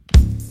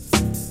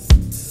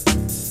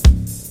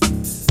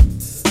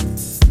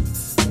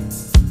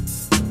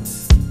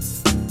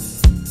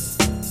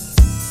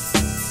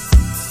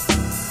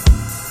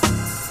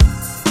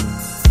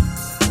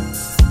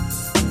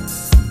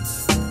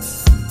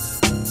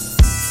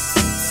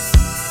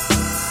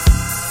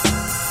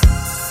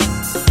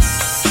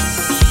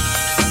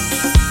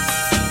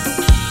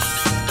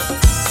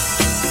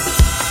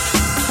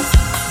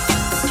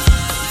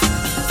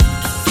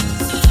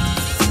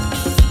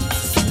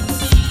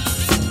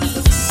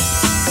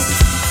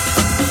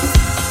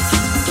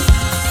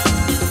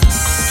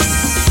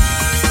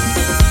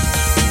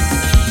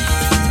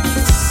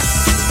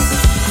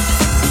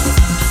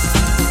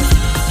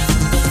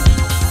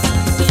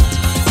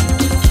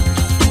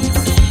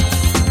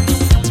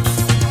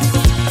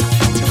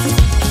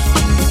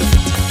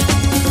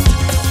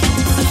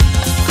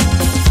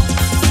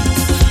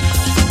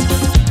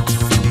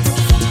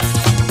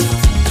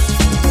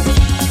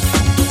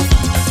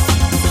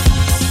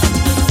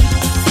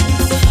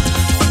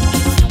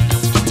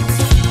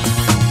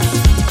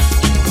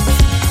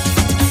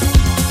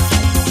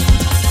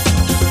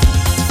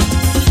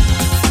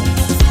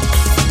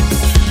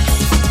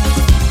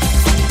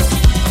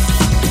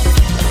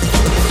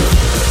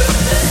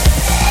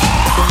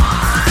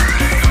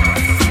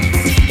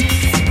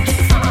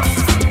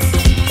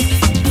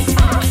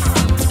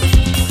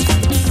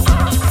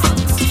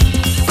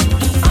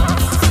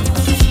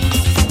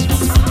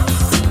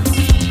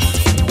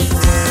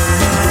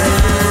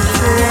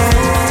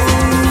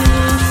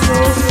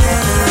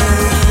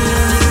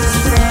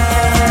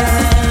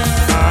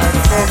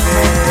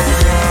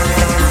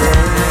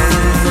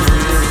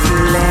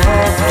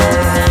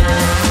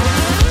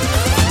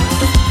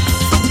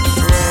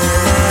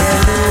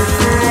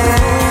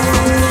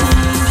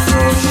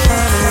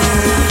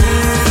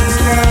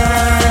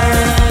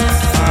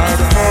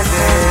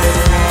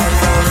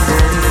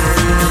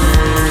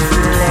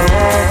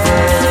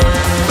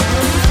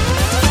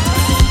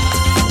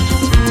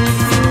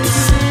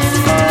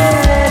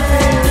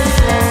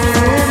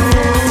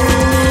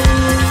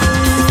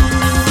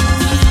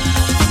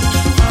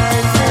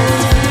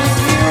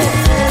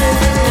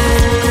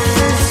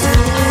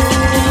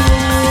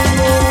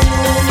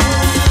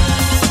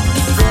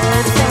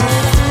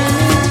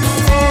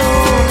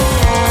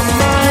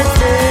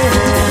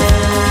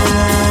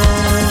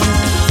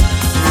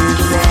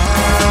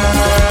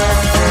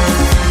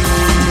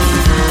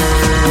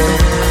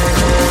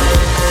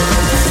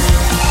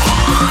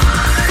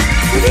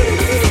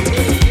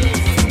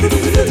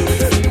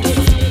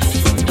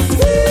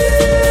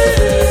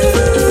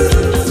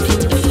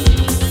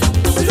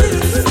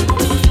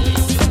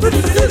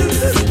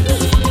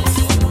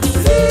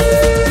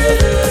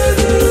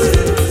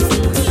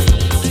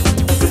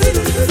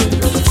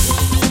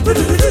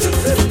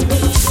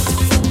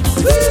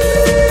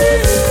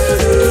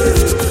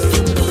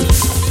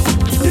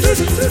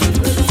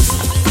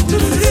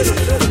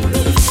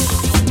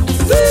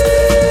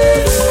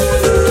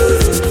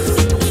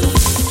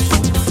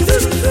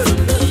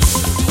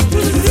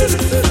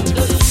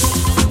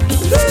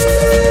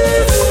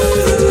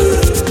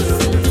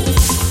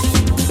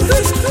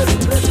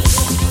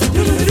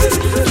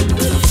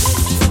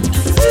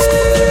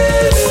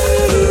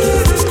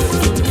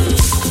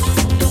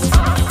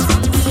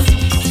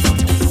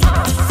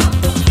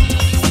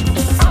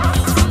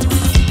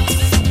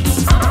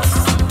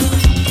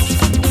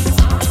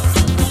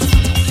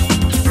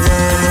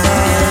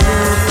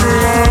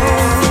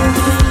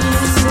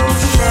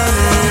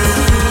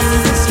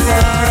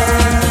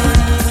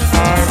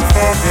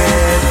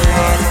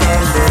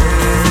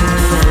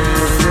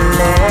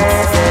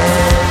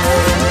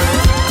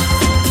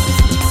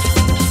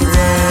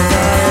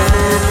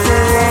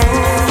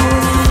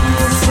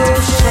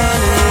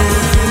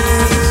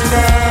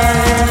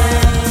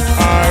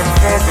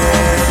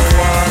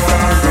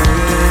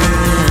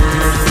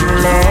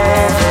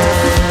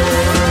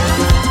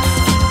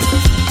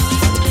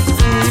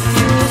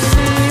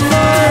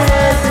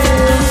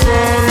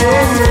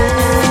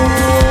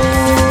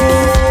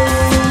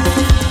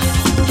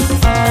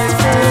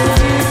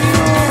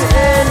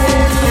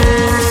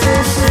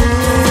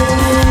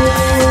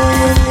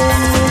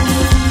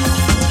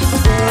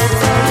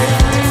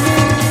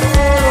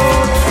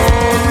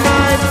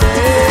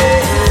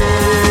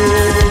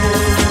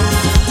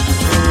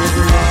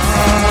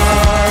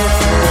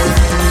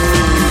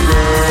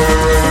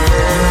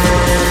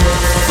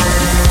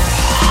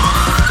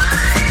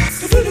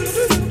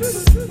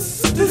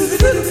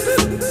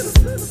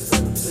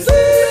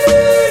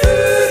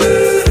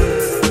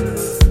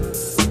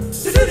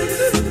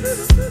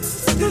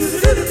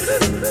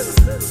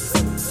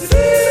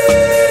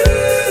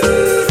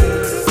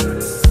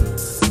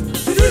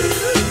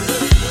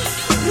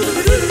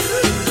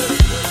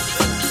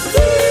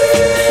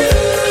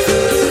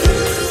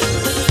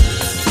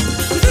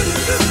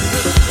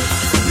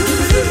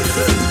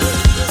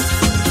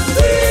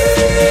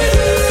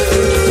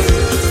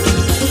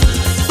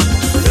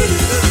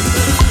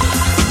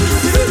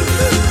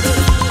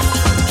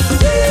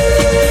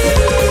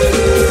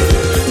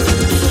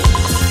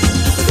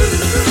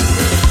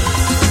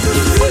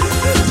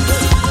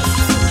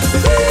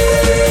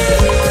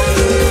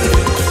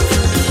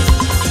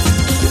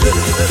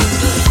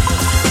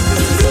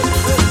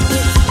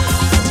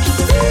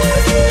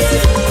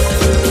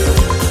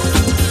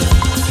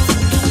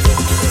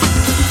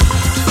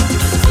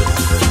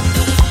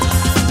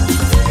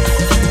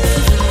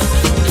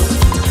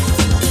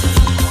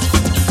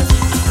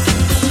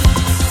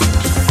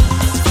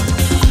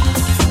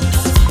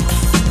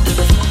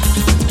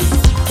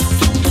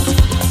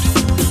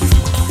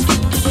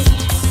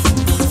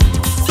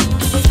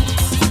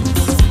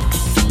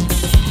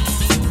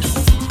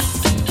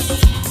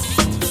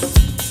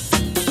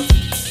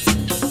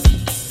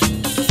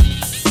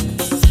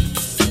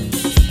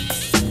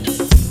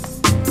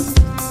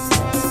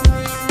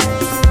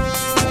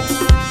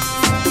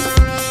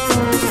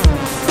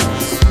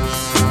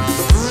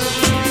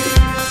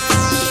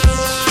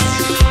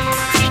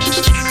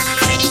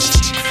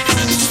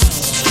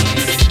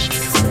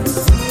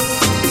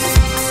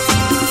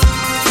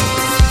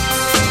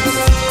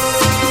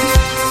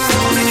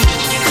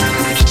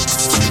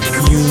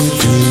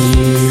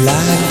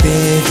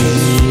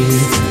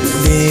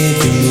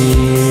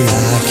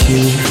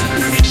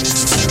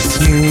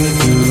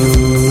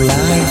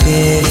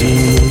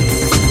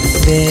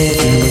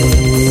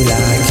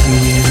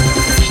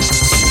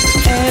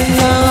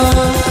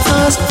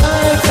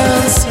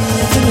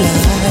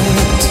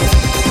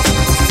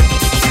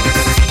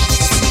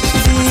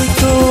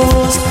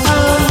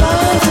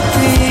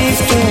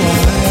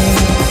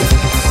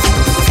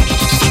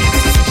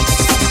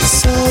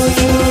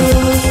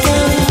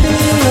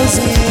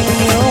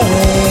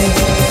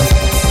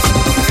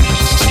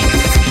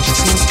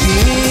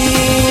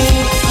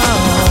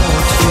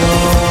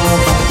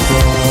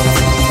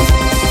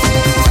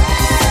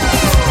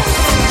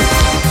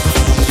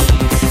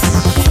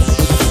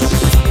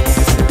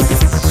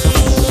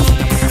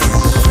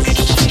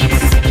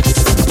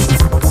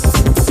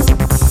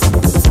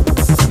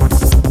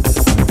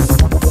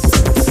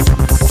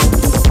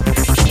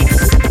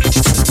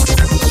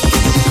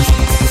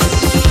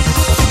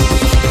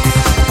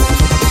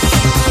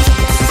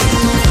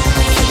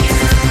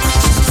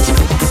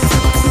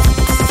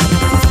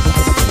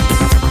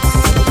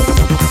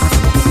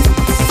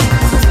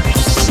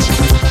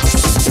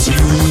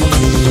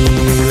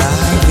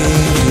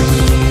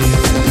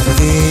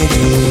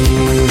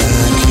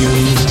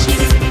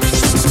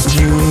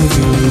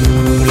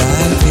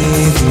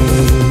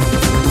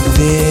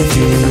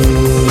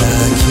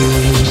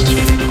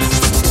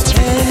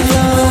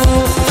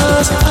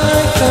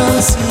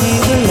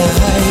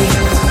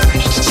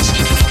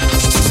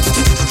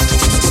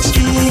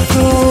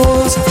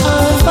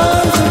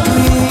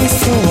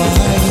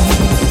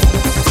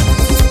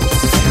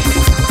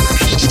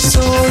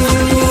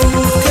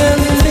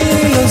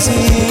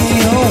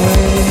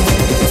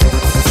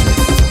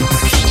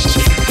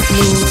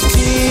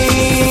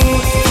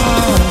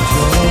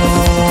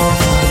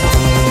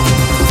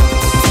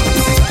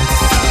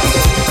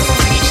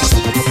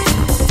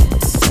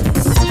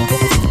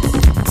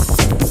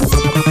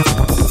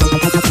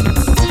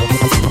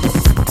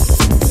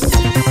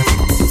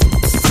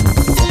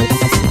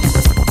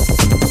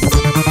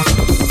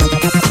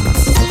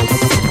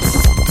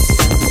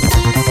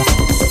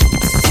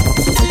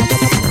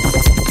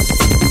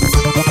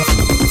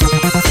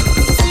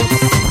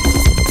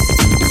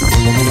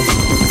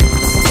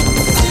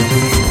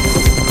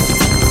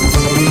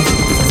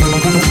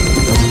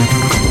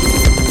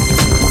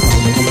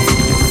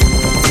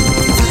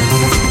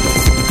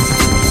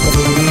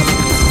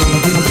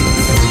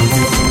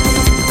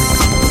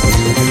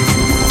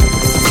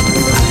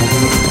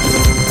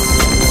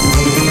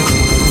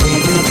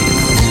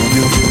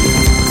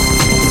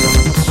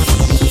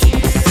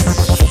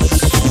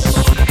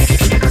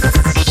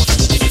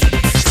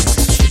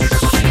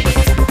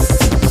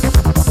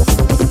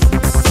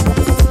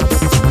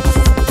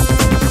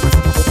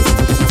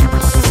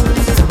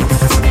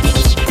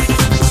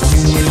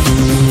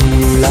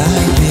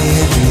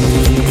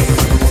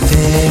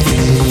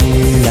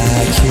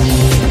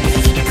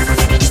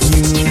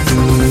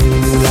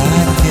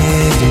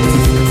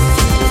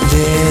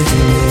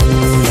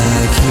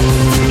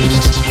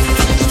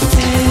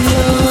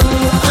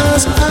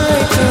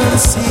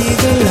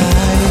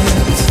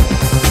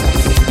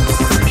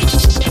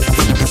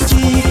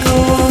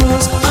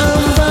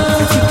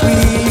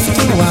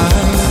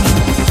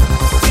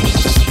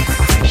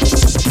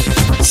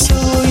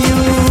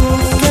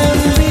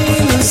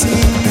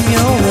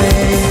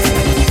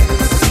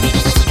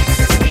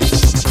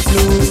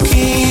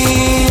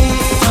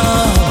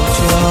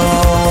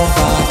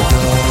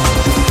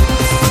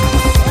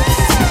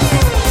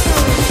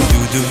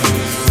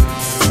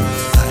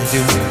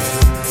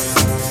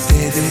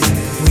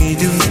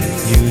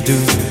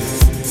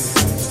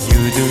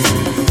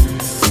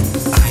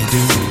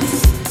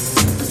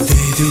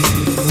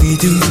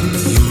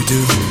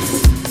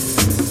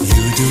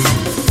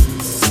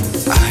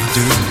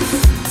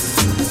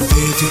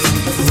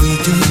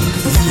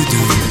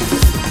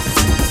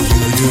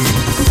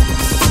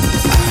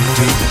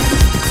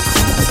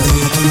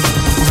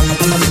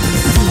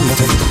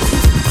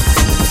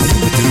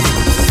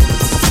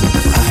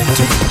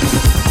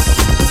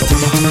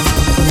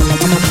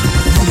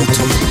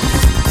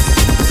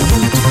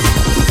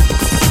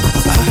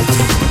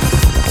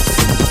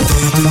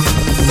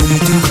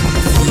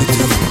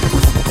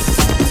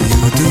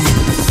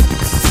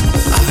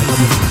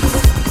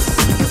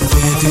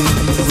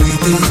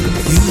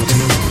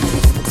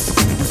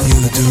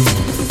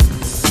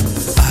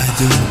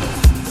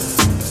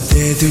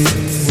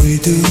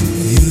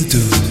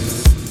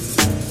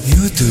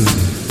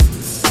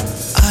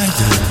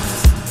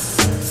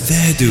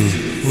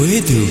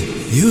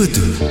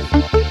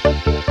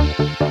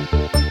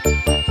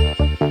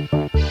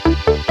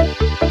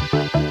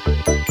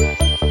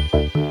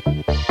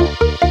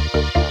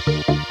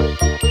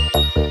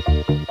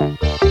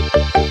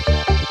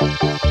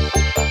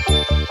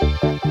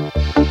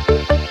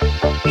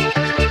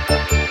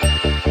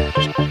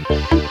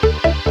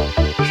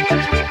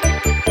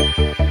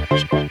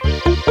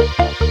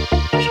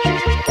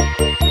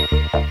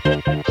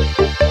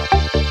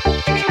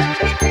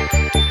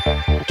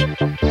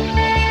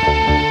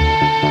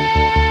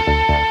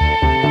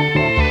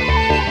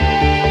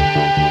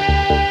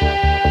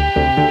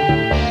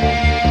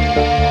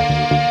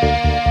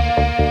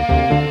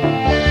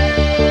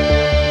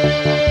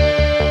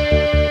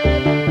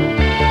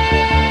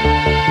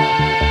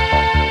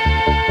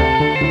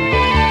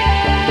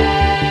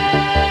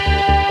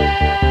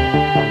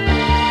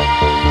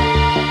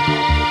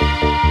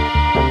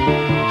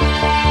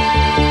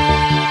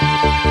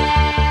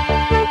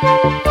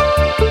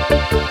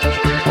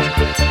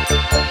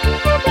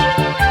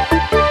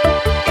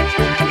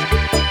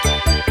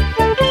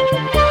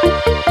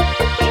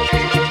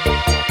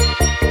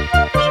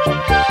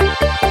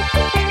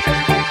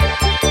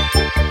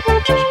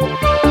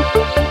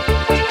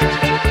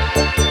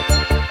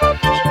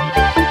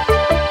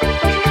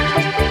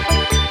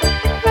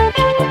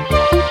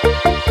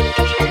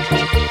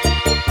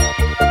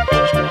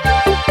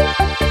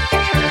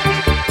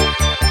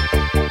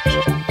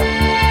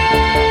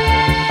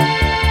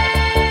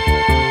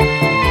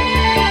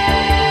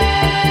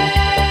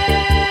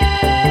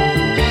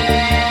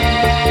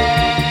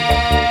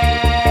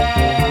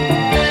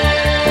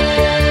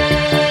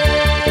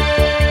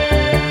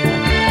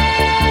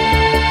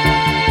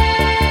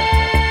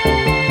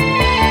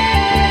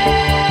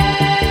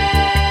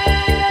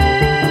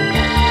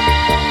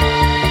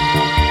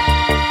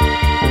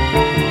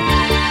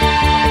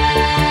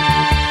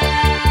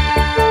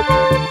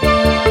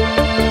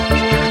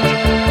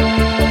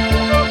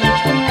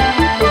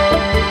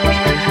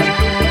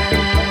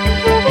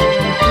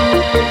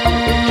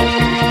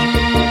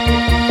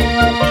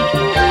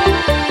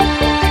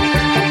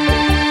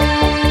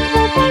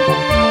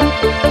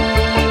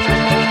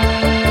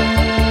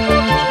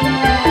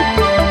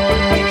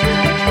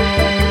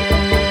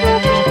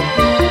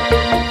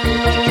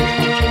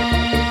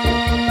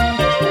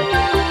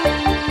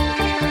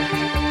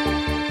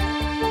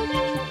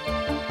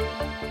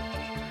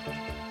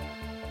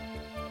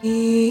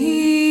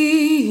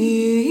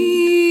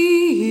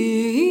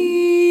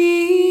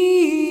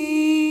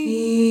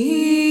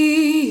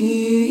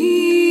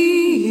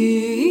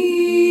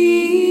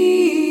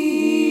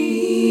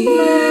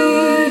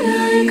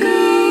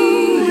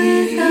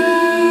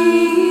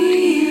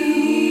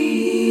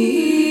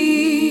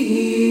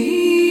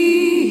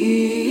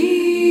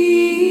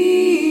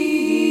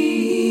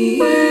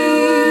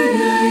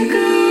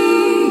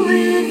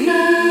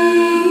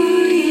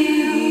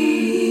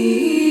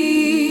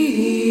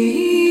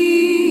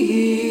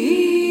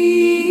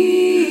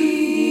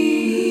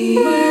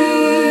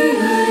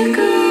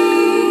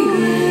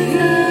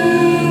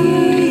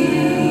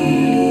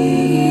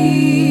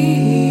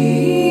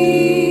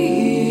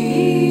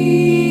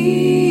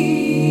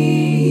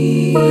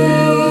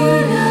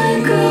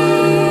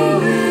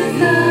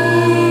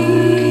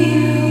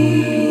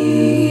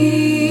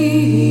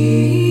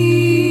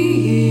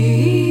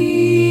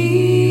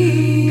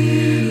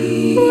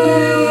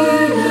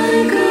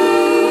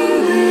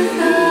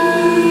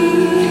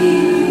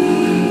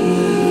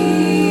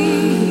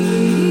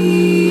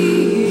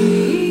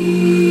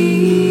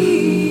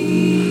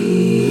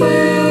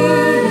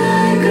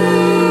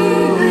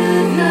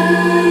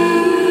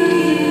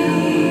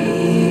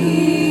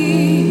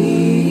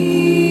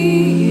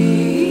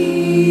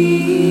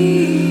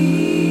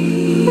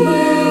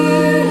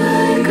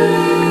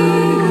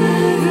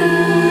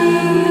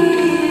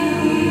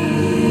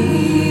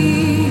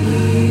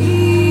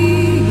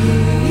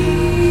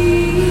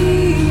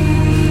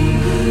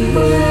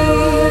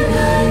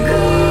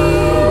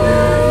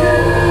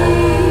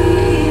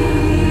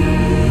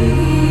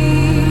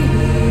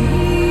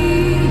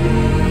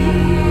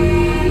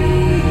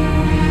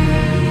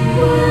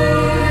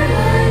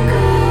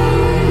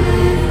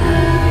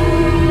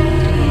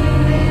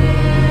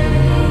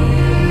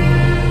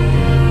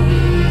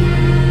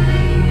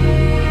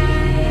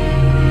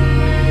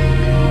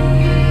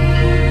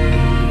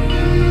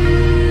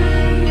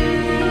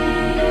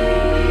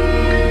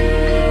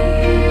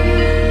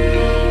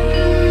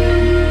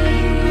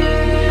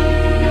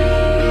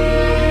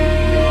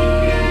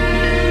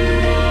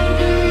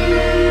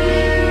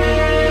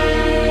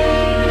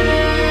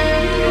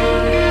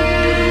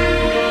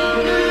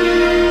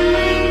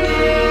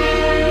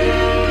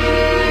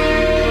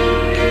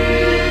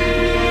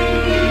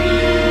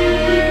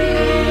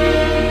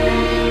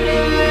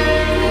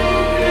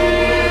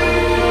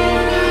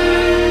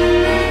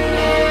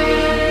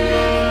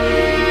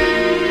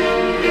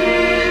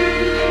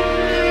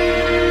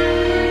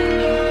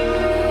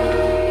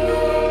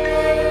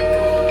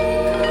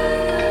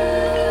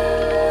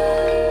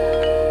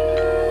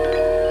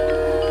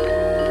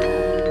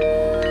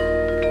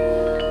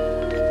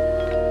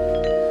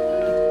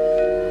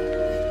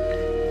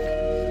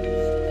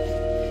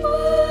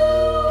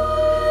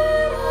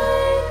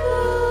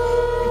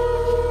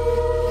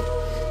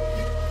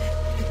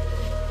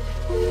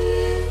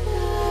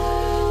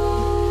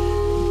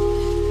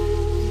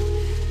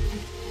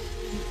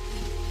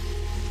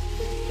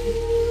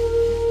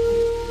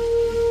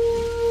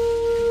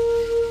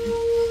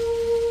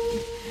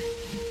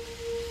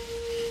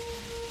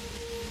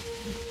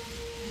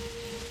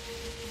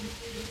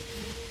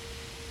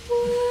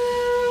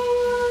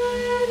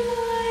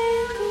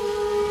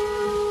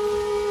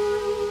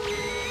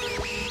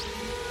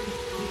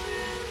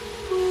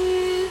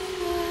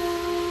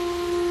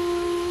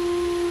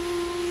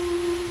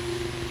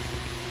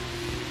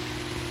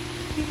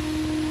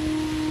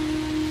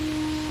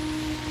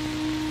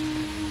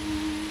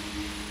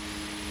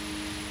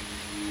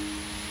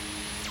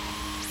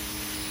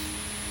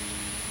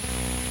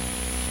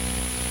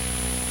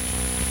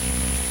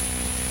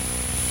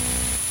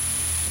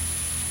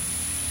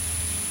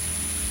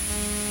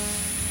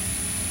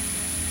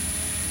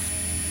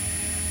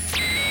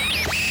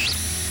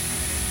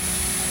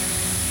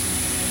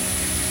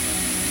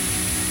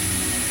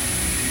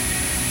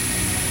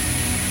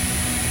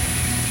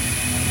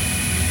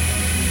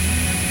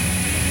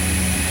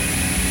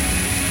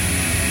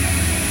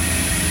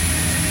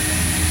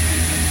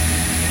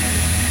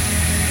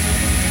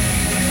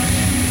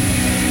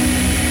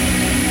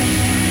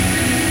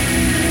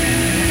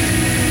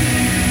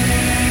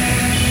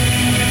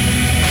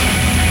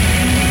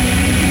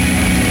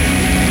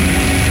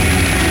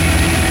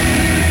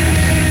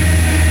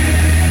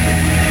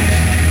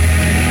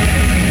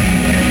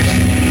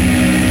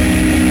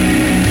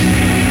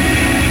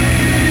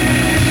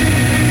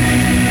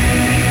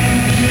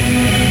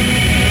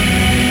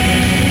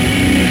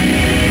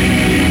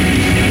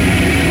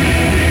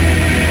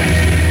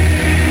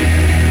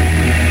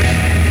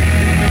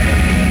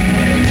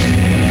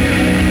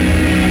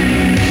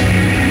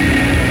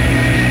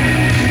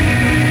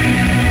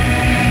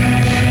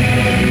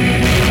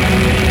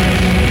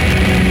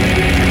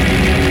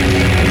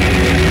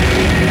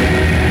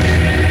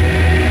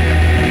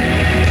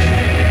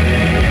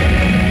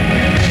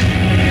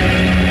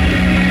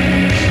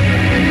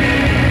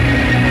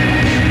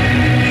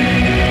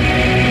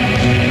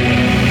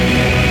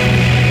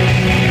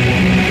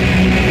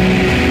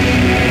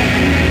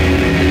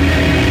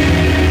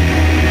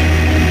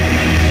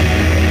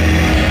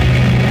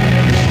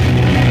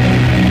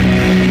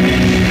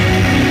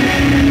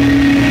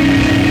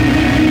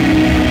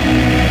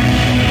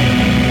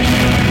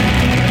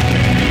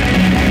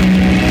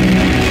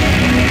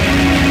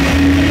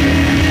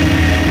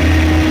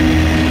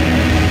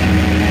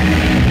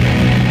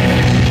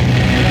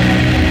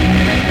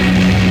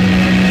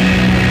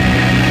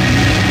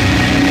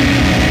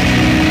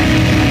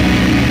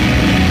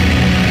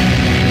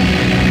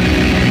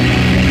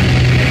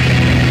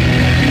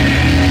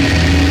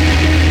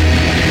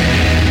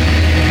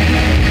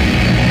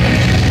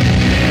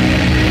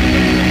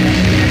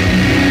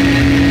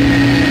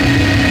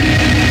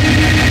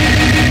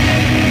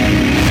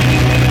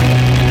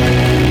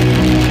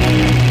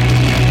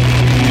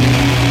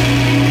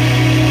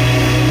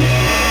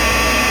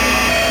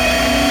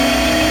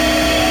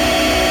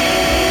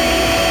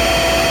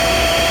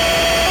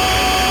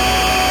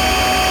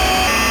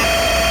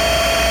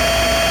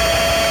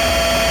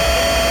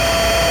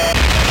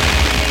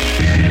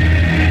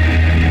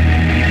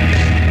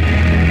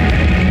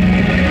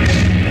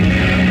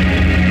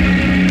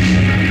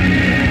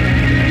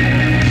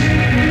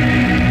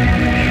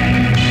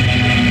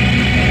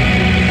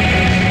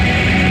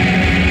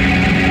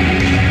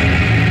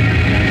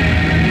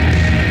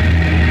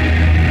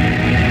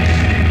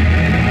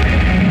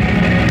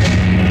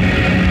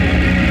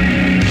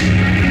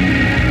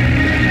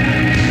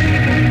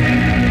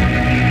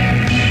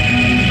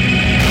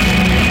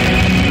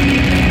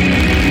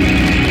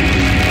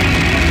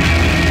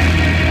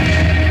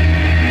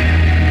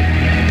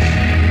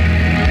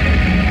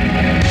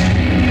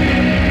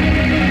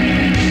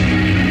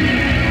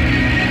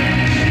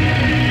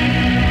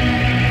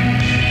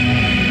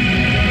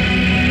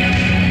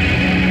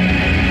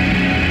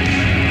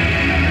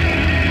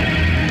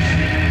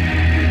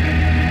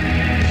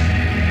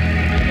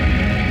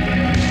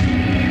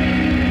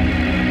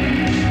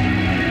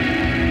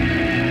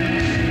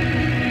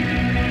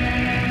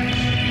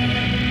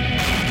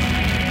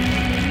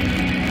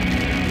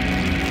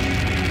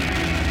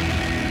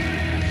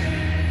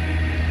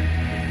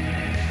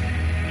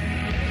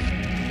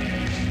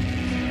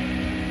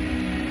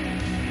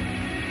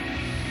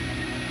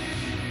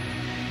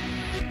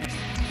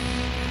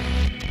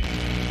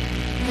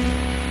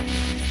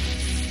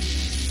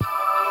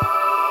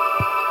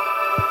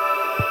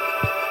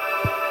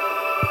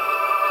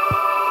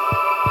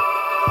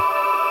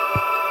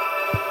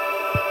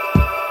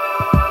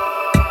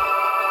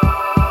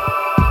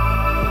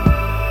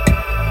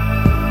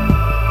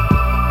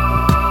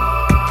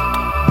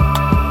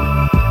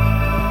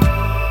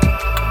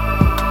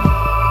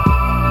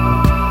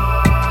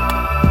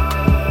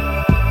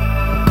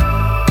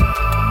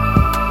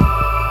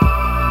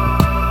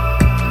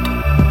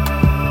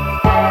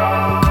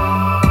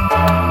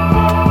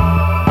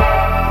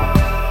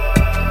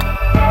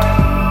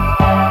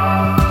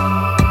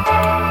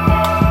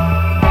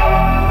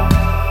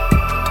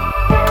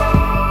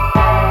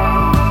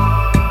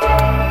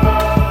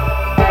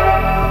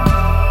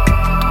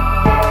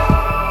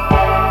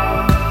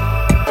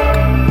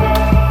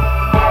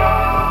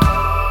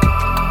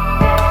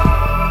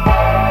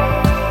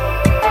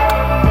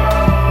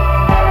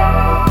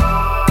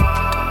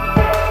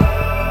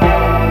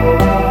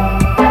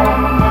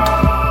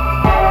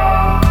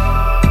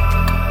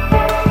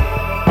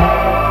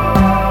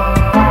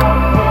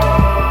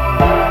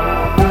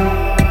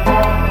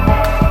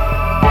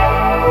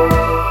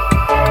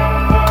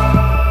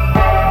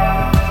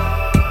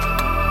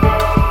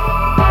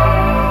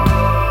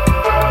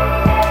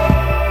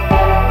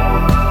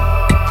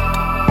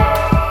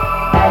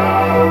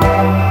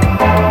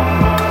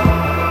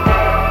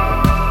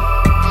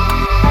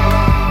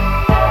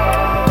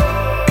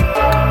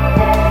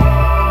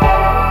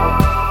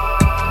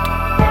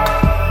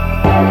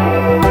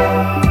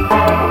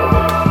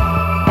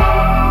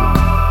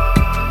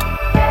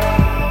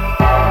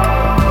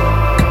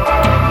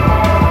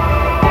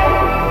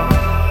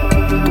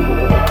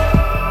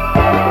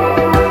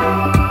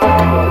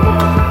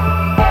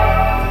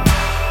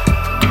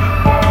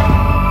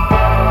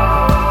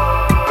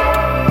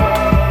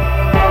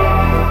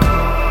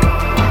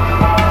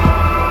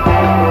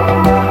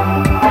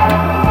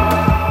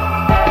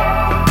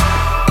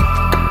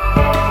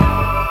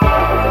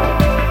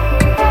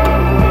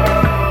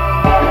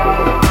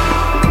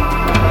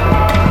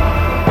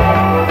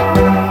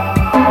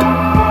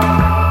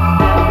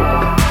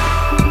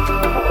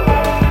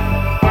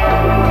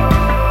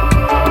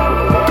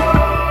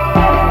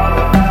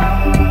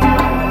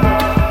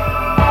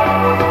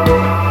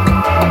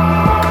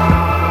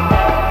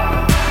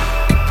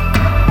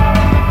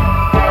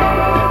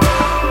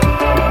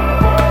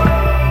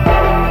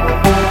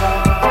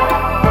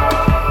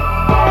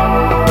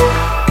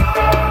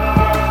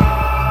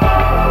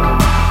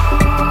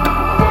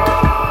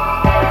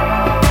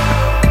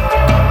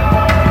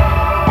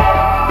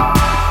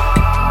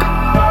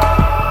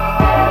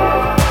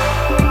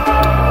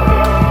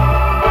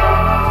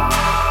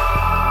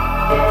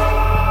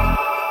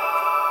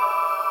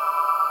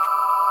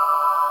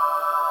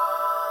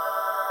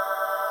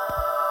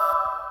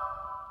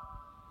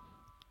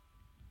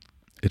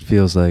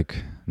 feels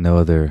like no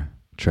other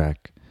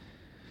track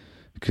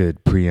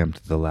could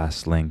preempt the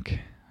last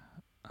link,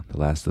 the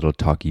last little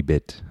talky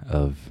bit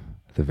of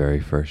the very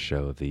first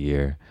show of the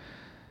year.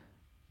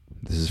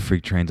 This is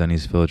Freak Trains on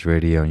East Village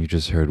Radio, and you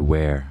just heard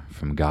Where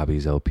from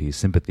Gabi's LP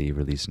Sympathy,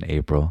 released in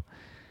April.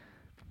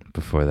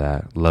 Before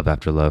that, Love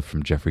After Love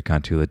from Jefre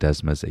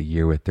Cantu-Ledesma's A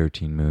Year with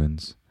 13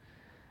 Moons,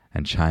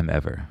 and Chime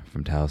Ever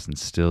from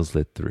Talison's Stills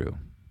Lit Through.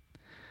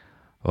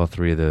 All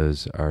three of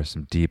those are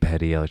some deep,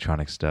 heady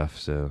electronic stuff,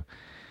 so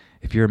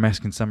if you're a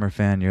Mexican Summer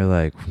fan, you're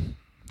like,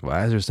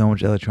 why is there so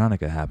much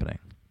electronica happening?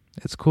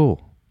 It's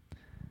cool.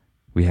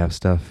 We have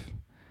stuff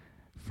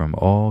from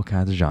all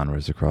kinds of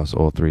genres across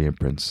all three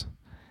imprints,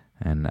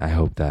 and I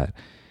hope that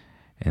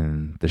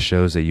in the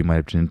shows that you might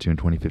have tuned into in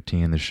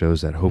 2015, the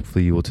shows that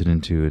hopefully you will tune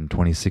into in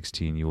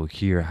 2016, you will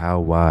hear how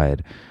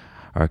wide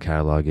our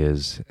catalog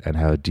is and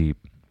how deep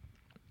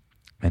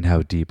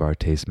our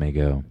taste may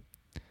go.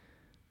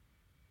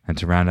 And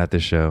to round out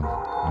this show,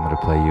 I'm going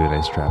to play you a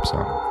nice trap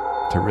song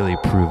to really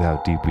prove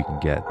how deep we can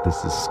get.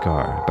 This is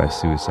Scar by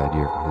Suicide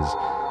Year from his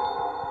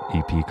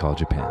EP called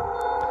Japan.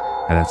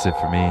 And that's it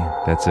for me.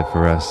 That's it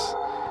for us.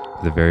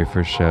 For the very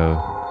first show,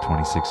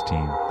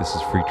 2016. This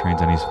is Freak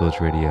Trains on East Village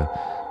Radio.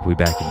 We'll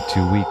be back in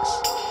 2 weeks.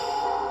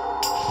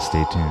 So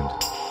stay tuned.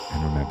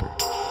 And remember,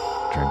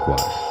 drink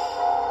water.